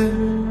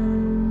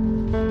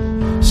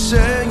声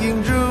音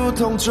如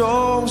同钟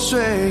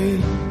水，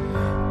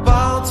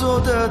宝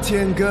座的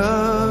天歌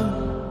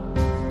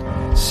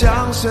响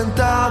声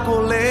大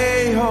过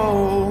雷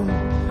轰，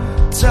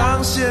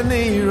彰显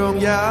你荣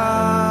耀。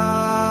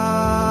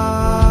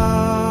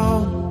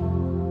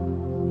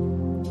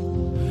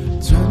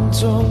尊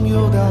重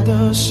犹大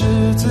的狮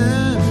子，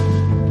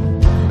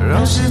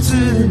让狮子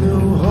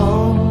怒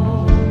吼。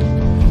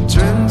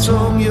尊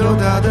重犹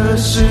大的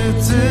狮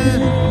子，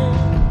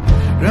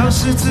让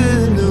狮子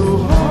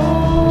怒吼。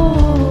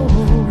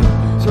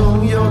尊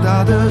重犹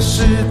大的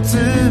狮子，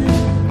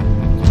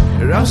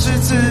让狮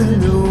子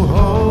怒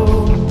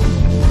吼。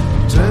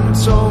尊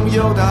重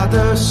犹大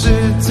的狮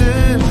子，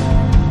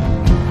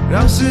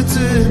让狮子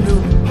怒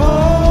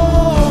吼。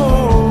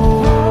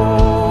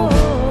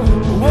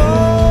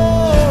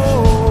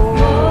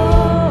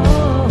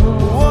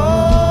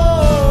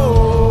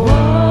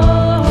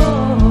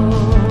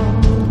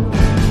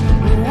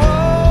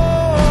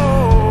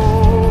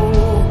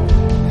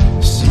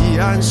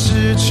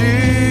狮群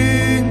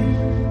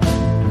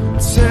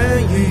曾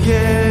预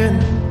言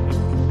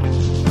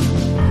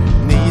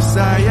弥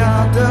赛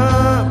亚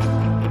的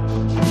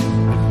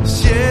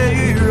血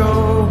与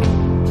肉，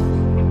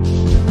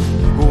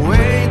唯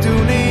独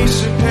你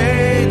是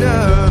配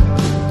的，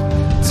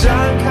展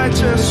开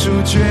这书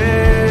卷，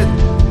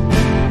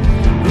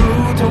如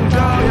同羔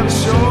羊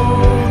受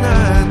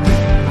难，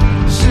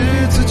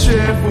狮子却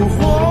复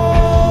活。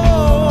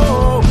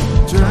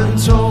尊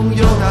重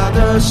犹大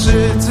的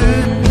狮子，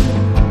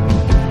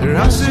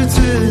让狮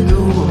子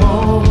怒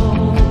吼。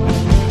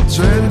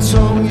尊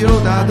重犹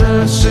大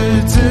的狮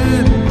子，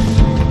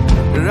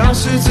让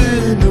狮子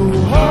怒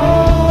吼。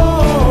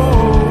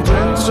尊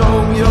重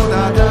犹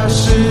大的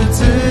狮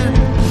子，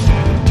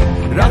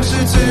让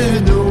狮子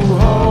怒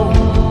吼。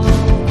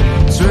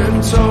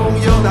尊重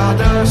犹大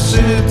的狮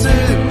子，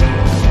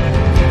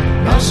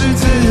让狮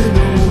子怒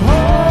吼。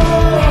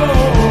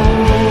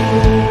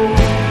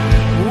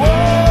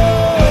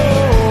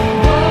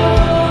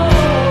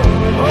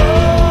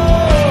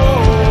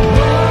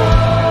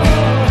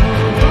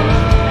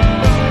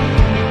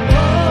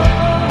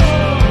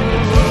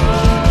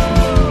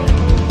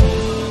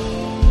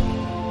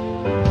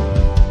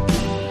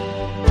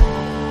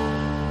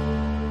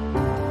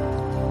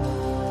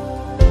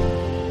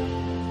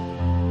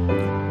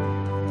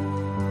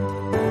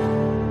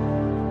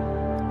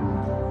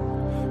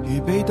预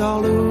备道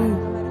路，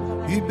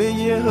预备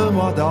耶和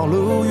华道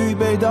路，预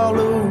备道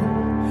路，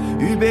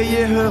预备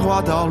耶和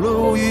华道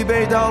路，预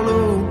备道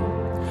路，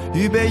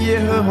预备耶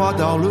和华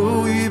道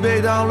路，预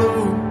备道路，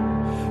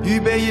预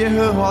备耶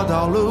和华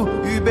道路，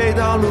预备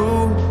道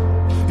路，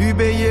预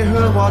备耶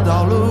和华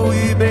道路，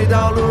预备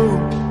道路，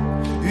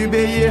预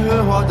备耶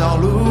和华道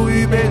路，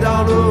预备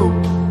道路，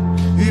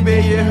预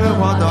备耶和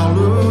华道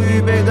路，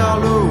预备道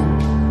路，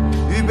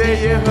预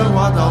备耶和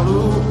华道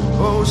路。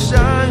哦，山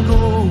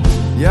谷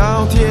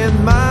要填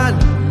满，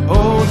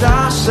哦，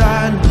大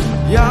山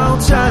要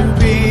占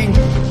平，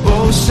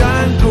哦，山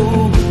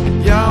谷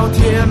要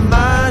填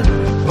满，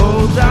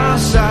哦，大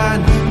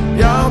山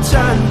要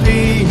占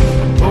平，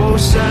哦，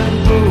山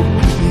谷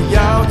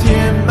要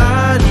填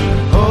满，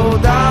哦，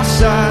大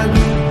山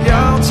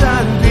要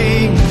占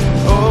平，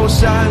哦，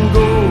山谷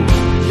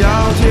要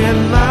填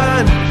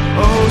满，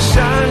哦，山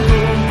谷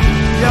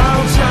要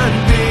占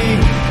平，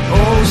哦，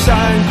山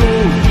谷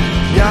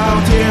要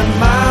填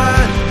满，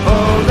哦，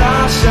大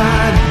山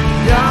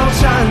要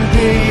占平，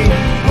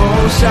哦，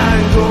山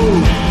谷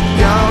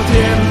要填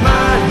满，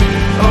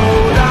哦，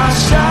大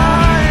山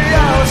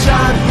要占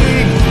平，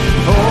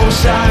哦，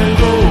山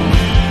谷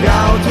要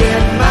填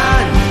满，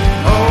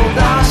哦，大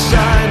山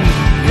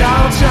要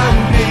占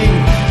平，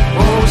哦，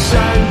山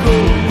谷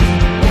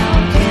要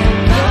填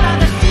满。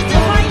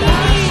欢迎你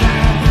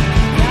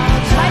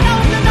来到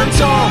我们的当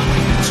中。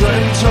尊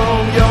重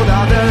犹大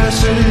的狮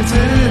子，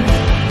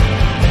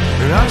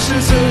让狮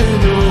子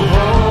怒吼。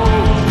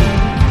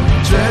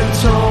尊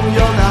重犹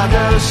大的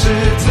狮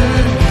子，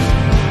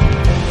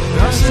让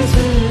狮子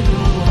怒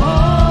吼。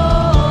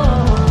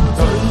尊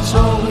重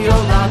犹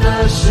大的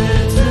狮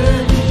子，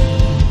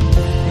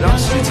让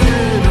狮子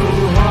怒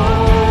吼。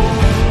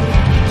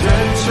尊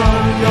重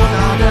犹大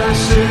的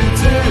狮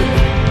子，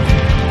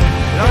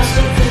让狮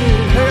子。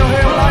Hail,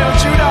 hail, Lion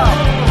Judah!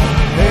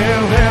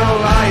 Hail, hail,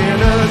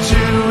 Lion of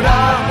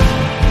Judah!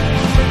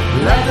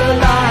 Let the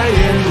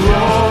lion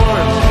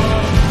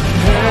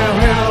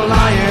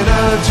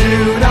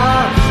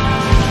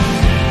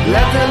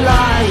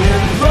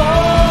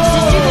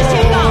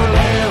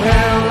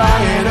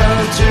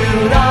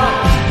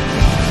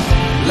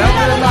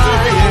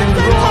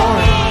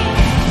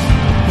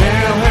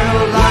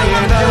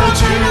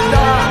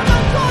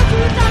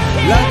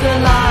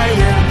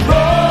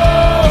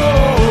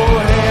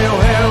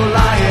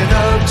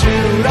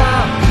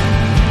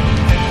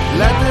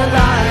let the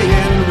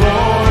lion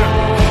roar.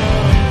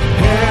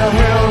 Hail,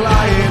 hail,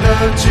 Lion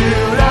of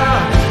Judah,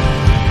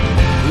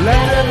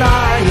 let the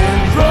lion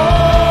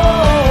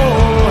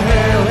roar.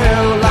 Hail,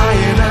 hail,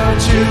 Lion of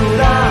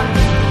Judah,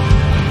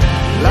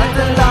 let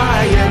the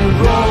lion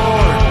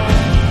roar.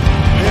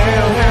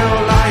 Hail, hail,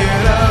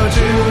 Lion of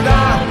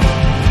Judah,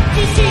 继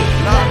续，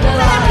 let the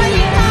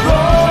lion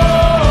roar.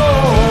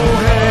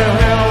 Hail,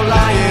 hail,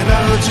 Lion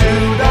of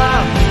Judah,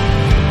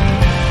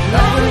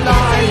 let the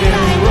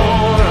lion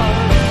roar.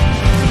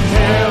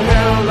 Hail,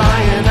 hail,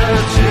 Lion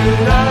of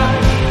Judah,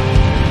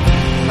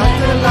 let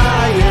the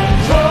lion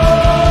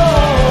roar.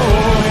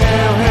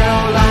 Hail, hail,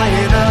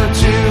 Lion of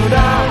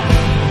Judah,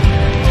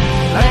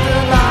 let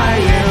the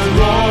lion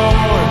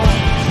roar.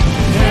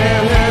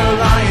 Hail, hail,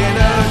 Lion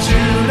of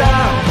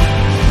Judah,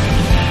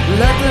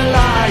 let the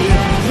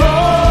lion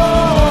roar.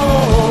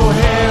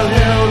 Hail,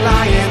 hail,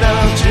 Lion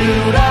of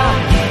Judah,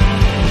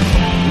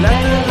 let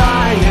the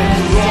lion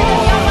现在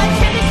你要 roar. 完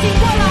全的醒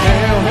过来，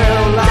 Hail,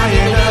 hail, 在你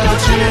里 Lion 面有 of 大的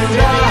智慧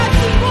Judah, 要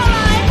醒过来。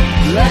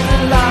 let the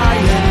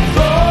lion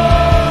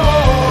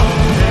roar.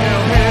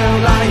 Hail, hail,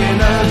 Lion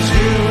of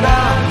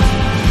Judah,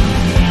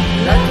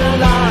 let the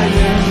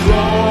lion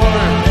roar.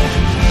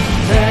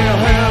 Hail,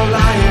 hail,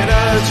 Lion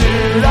of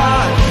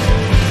Judah,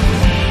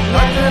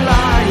 let the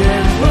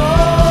lion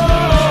roar.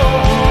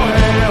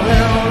 Hail,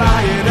 hail,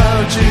 Lion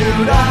of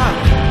Judah,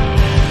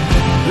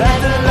 let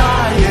the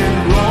lion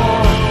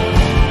roar.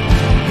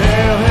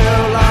 Hail,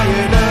 hail,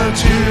 Lion of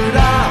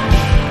Judah,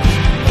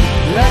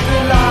 let the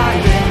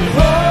lion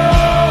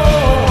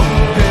roar.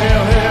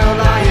 Hail, hail,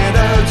 Lion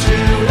of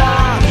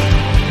Judah,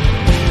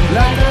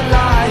 let the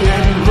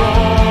lion 大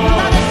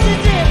roar. 的狮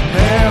子，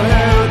 Hail,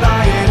 hail,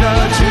 Lion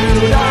of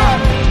Judah,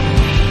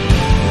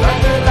 let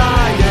the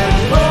lion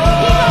roar.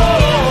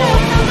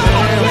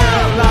 Hail,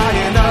 hail,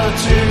 Lion of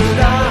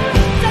Judah,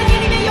 在你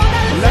里面有大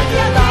的狮 let 子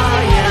the 要抬起过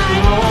lion 来。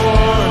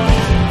 roar.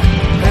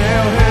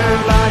 Hail, hail,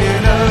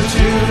 Lion of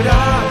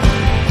Judah,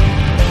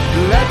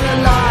 let the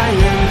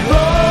lion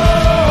roar.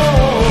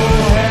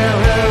 Hail,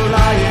 hail,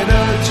 Lion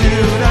of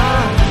Judah,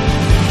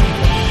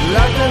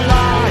 let the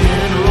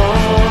lion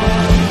roar.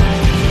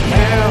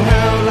 Hail,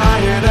 hail,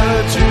 Lion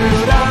of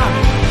Judah,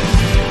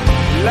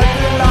 let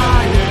the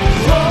lion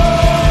roar.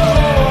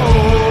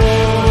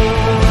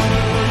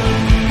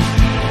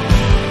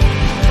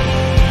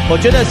 我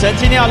觉得神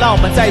今天要让我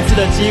们再一次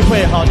的机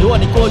会哈。如果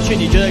你过去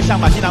你觉得像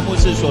马丁纳牧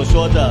师所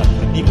说的，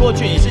你过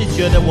去你是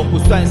觉得我不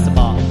算什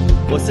么，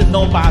我是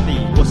nobody，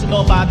 我是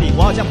nobody，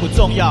 我好像不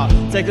重要，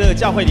在这个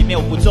教会里面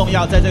我不重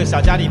要，在这个小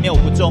家里面我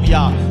不重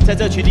要，在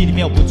这个群体里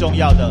面我不重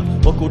要的，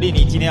我鼓励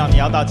你今天你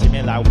要到前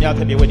面来，我们要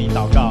特别为你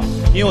祷告，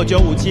因为我觉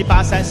得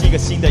5783是一个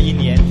新的一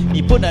年，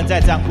你不能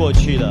再这样过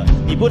去了，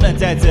你不能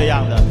再这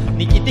样了，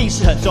你一定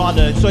是很重要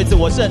的人。说一次，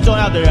我是很重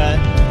要的人，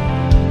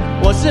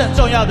我是很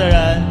重要的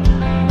人。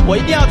我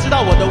一定要知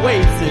道我的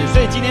位置，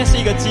所以今天是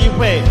一个机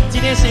会，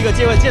今天是一个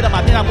机会，借着马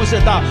天堂牧师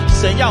的道，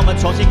神要我们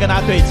重新跟他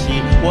对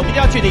齐，我们一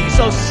定要去领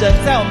受神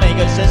在我们每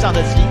个人身上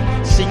的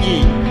心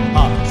意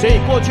啊！所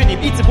以过去你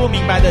一直不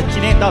明白的，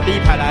今天你到第一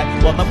排来，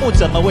我们牧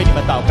者们为你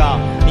们祷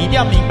告，你一定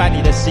要明白你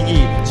的心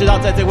意，知道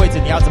在这个位置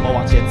你要怎么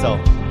往前走。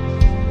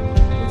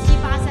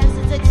5783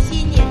是这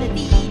7年的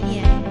第1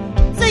年，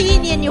这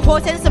1年你活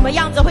成什么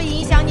样子，会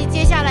影响你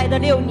接下来的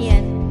6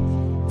年。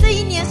这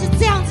1年是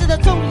这样子的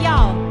重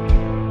要。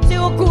所以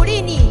我鼓励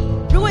你，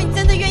如果你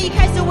真的愿意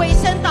开始委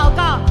身祷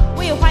告，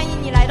我也欢迎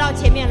你来到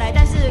前面来。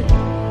但是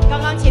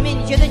刚刚前面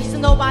你觉得你是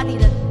nobody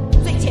的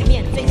最前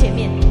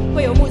面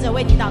会有牧者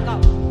为你祷告。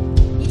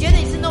你觉得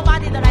你是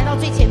nobody 的，来到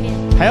最前面。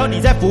还有你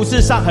在服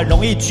事上很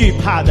容易惧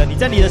怕的，你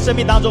在你的生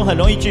命当中很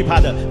容易惧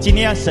怕的，今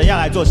天神要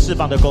来做释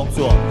放的工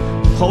作。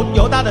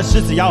犹大的狮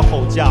子要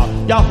吼叫，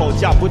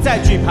不再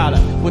惧怕了，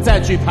不再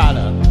惧怕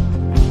了。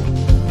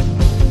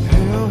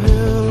 Hail,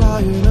 hail,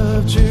 Lion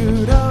of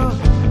Judah,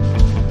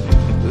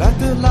 let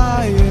the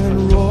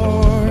lion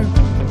roar.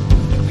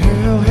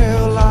 Hail,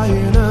 hail,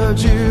 Lion of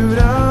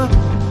Judah,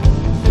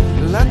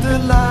 let the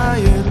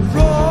lion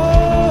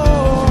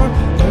roar.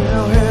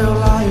 Hail, hail,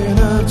 Lion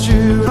of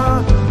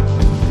Judah,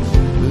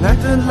 let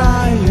the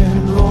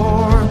lion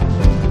roar.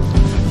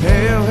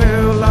 Hail,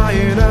 hail,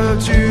 Lion of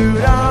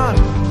Judah,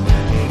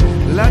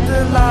 let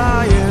the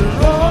lion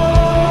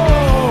roar.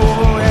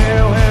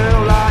 Hail, hail,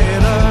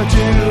 Lion of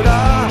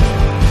Judah,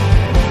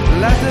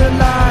 let the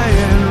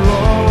lion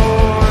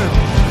roar.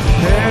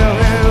 Hail,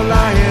 hail,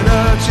 Lion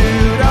of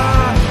Judah,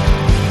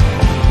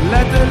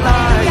 let the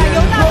lion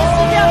roar.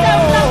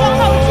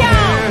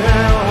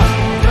 Hail,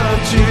 Lion of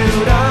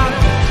Judah,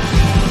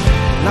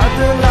 let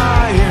the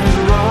lion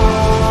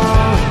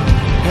roar.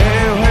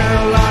 Hail,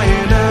 hail,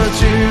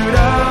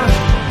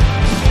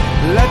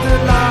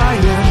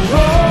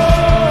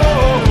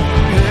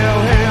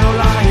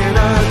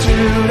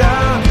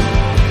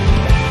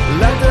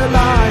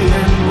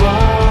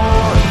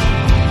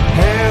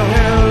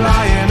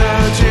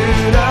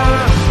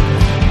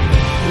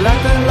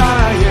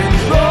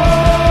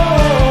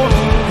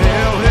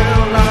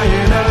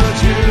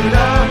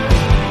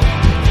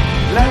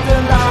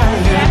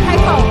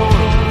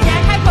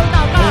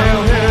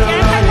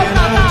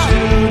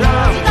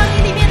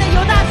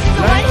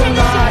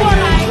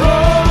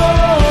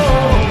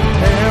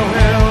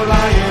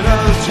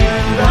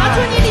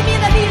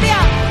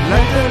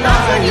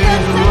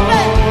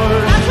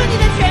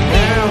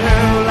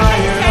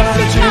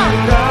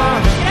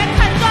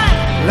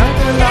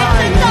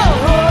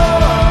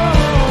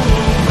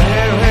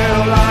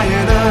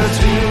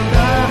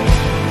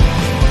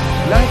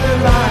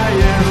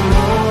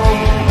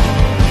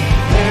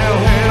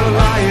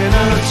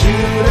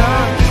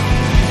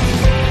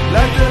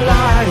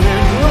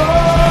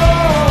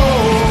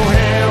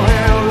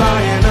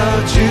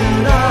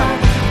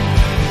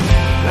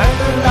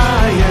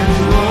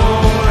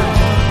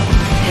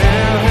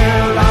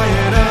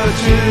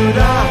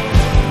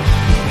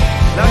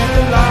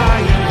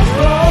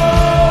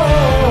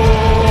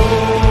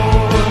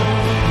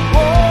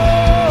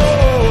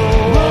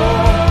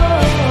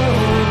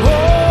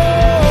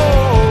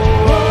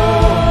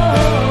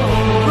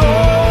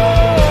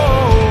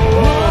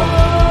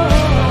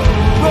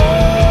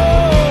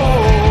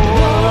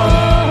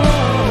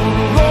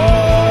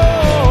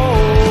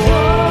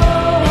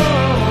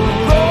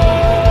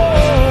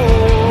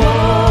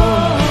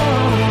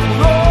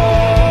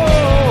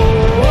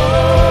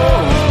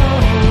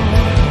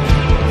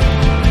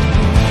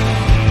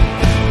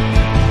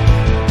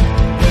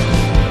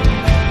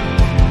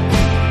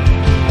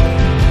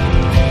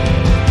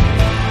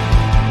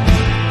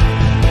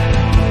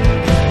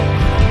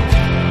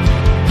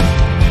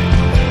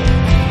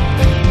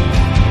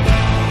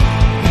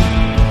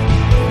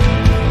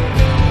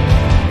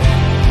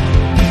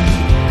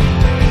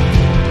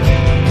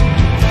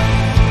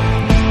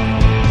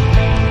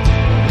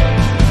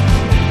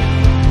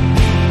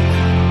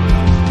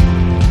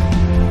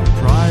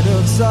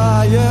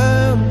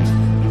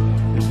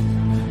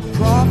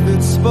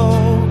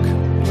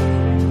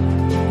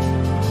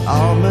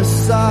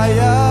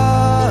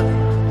 Messiah,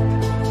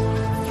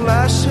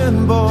 flesh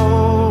and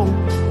bone.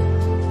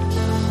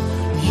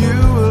 You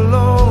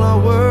alone are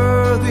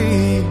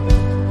worthy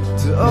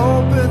to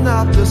open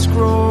up the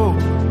scroll.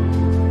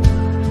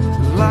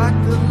 Like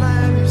the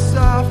lamb you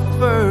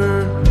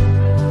suffered,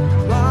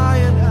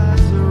 lion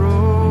has a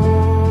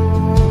robe.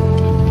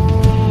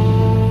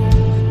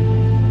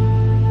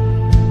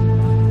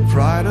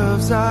 Pride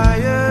of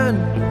Zion,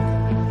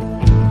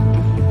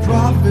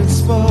 prophet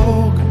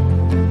spoke.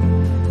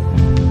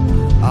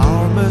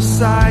 Our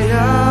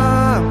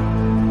Messiah,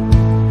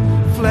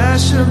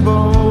 flesh and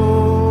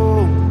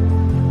bone.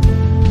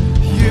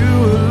 You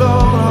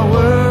alone are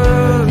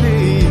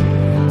worthy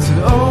to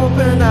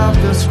open up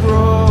the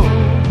scroll.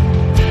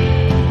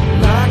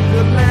 Like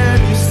the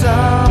lamb you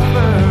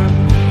suffer,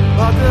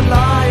 but the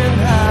lion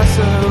has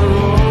a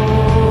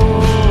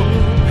robe.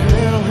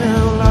 Hail,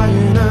 hail,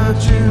 Lion of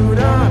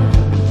Judah,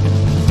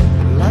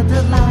 let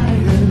the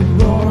lion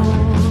roar.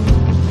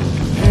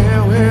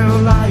 Hail, hail,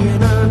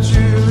 Lion of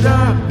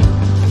Judah,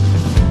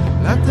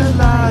 let the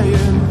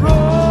lion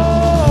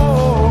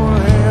roar.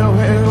 Hail,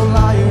 hail,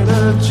 Lion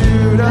of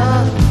Judah,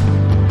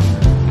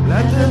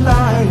 let the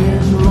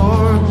lion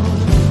roar.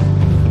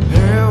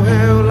 Hail,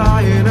 hail,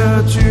 Lion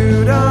of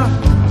Judah,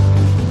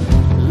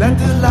 let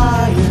the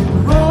lion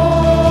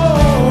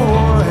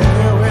roar.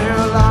 Hail,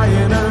 hail,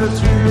 Lion of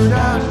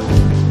Judah,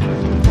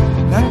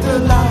 let the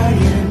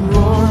lion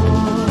roar.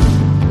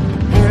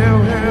 Hail,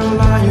 hail,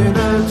 Lion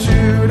of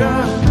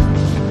Judah,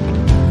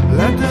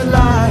 let the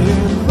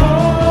lion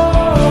roar.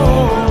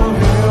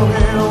 Hail,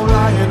 hail,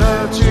 Lion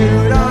of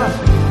Judah,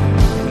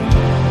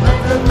 let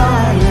the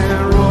lion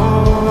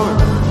roar.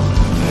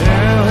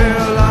 Hail,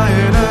 hail,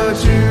 Lion of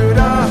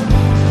Judah,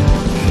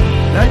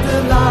 let the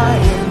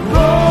lion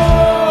roar.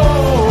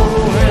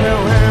 Hail,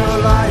 hail,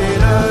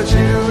 Lion of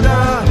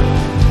Judah,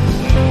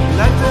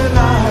 let the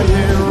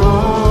lion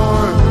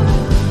roar.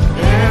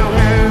 Hail,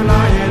 hail,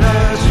 Lion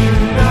of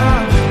Judah,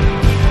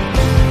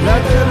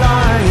 let the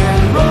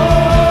lion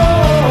roar.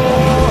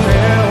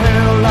 Hail,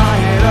 hail,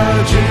 Lion of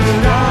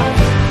Judah,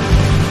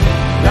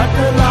 let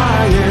the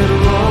lion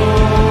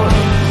roar.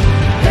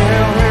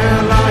 Hail,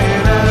 hail,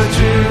 Lion of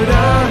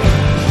Judah,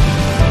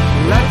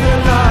 let the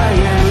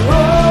lion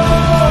roar.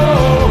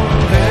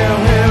 Hail,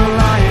 hail,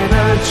 Lion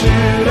of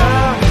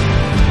Judah,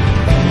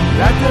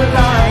 let the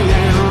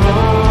lion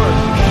roar.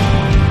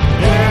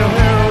 Hail,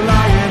 hail,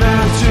 Lion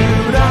of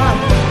Judah,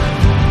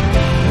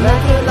 let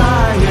the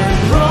lion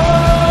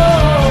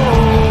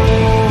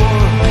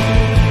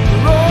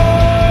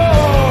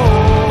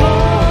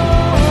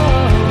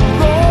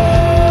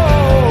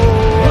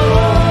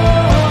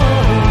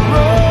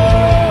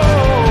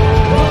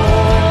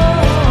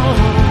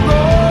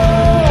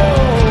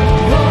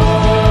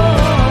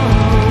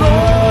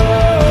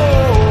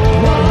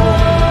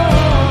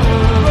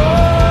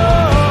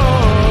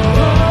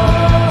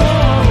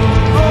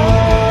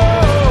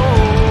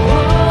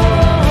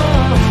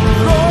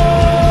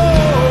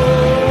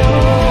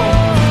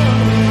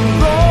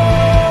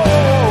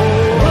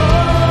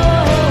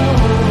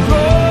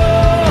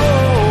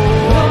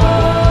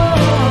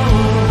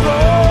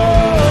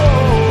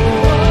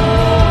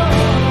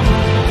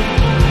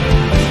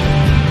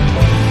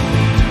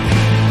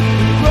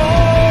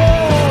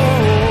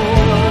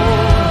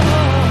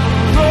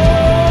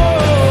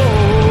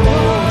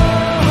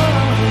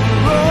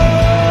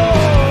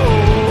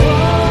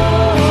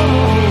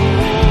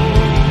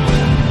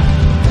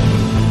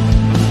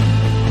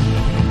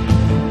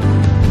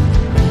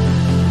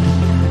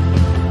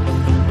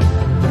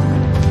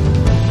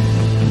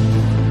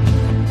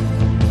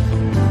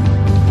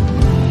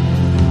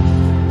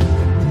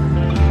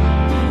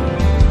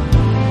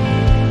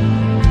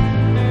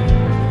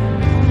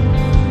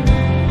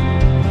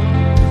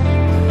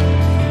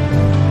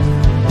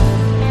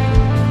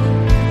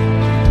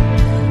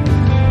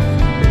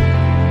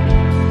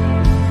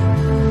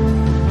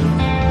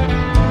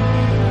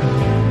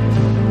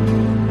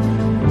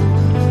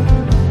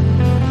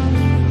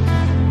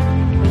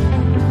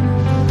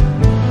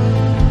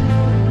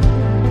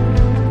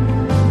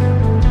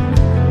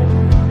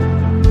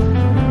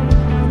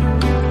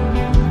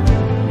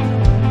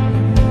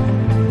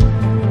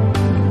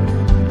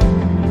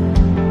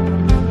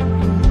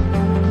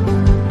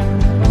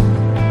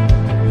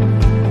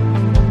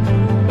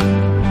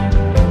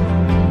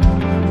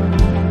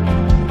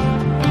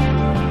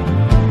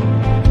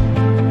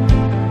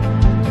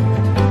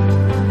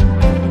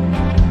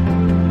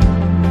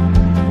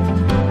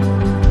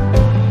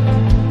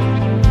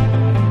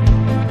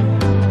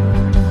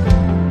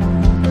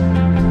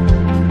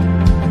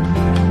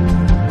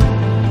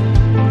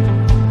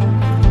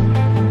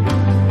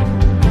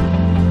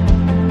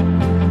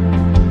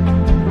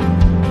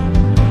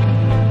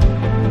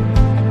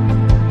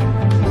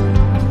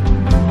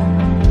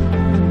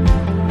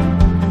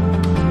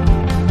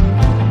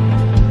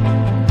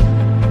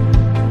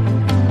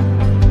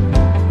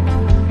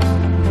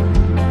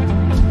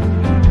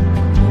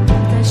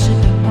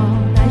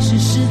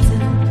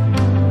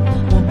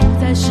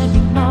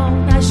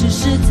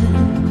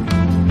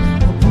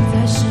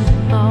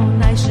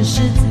是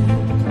狮子。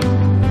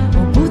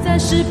再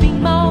是病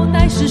猫，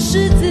乃是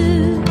狮子。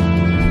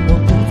我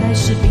不再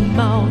是病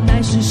猫，乃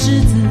是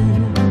狮子。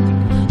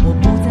我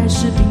不再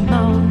是病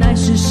猫，乃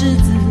是狮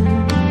子。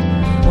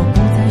我不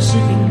再是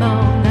病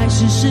猫，乃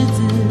是狮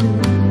子。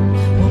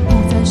我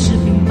不再是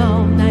病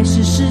猫，乃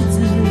是狮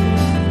子。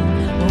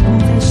我不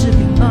再是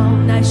病猫，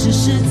乃是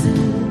狮子。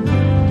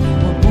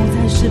我不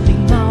再是病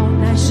猫，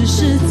乃是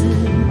狮子。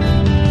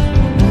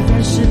我不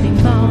再是病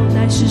猫，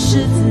乃是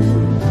狮子。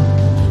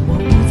我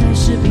不再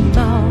是病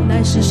猫，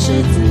乃是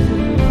狮子。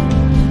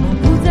我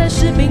不再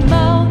是病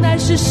猫，乃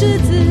是狮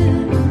子。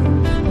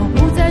我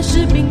不再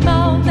是病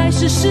猫，乃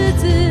是狮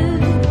子。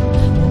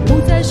我不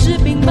再是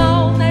病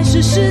猫，乃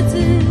是狮子。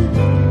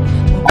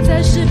我不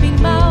再是病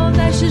猫，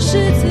乃是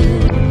狮子。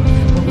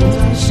我不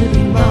再是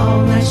病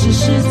猫，乃是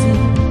狮子。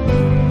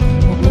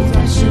我不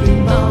再是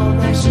病猫，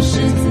乃是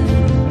狮子。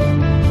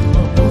我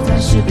不再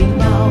是病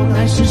猫，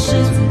乃是狮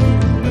子。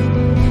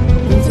我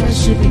不再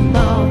是病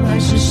猫，乃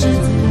是狮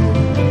子。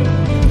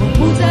我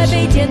不再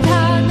被践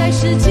踏，乃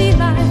是起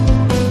来。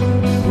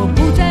我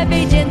不再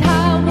被践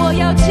踏，我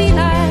要起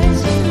来。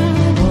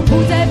我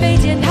不再被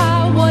践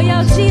踏，我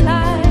要起来。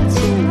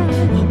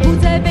我不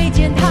再被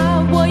践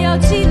踏，我要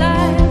起来。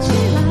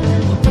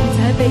我不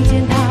再被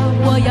践踏，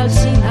我要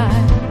起来。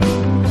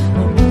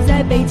我不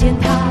再被践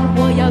踏，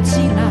我要起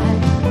来。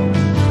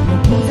我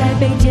不再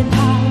被践踏，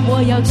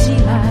我要起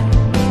来。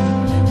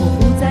我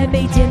不再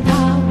被践踏，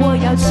我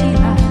要起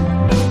来。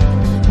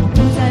我不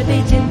再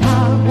被践踏，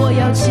我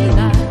要起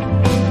来。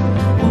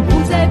我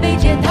不再被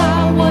践踏，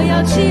我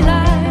要起来。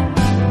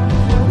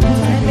我不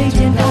再被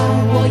践踏，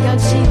我要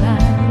起来。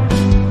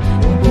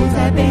我不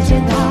再被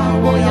践踏，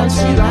我要起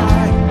来。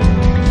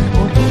我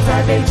不再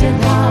被践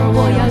踏，我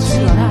要起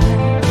来。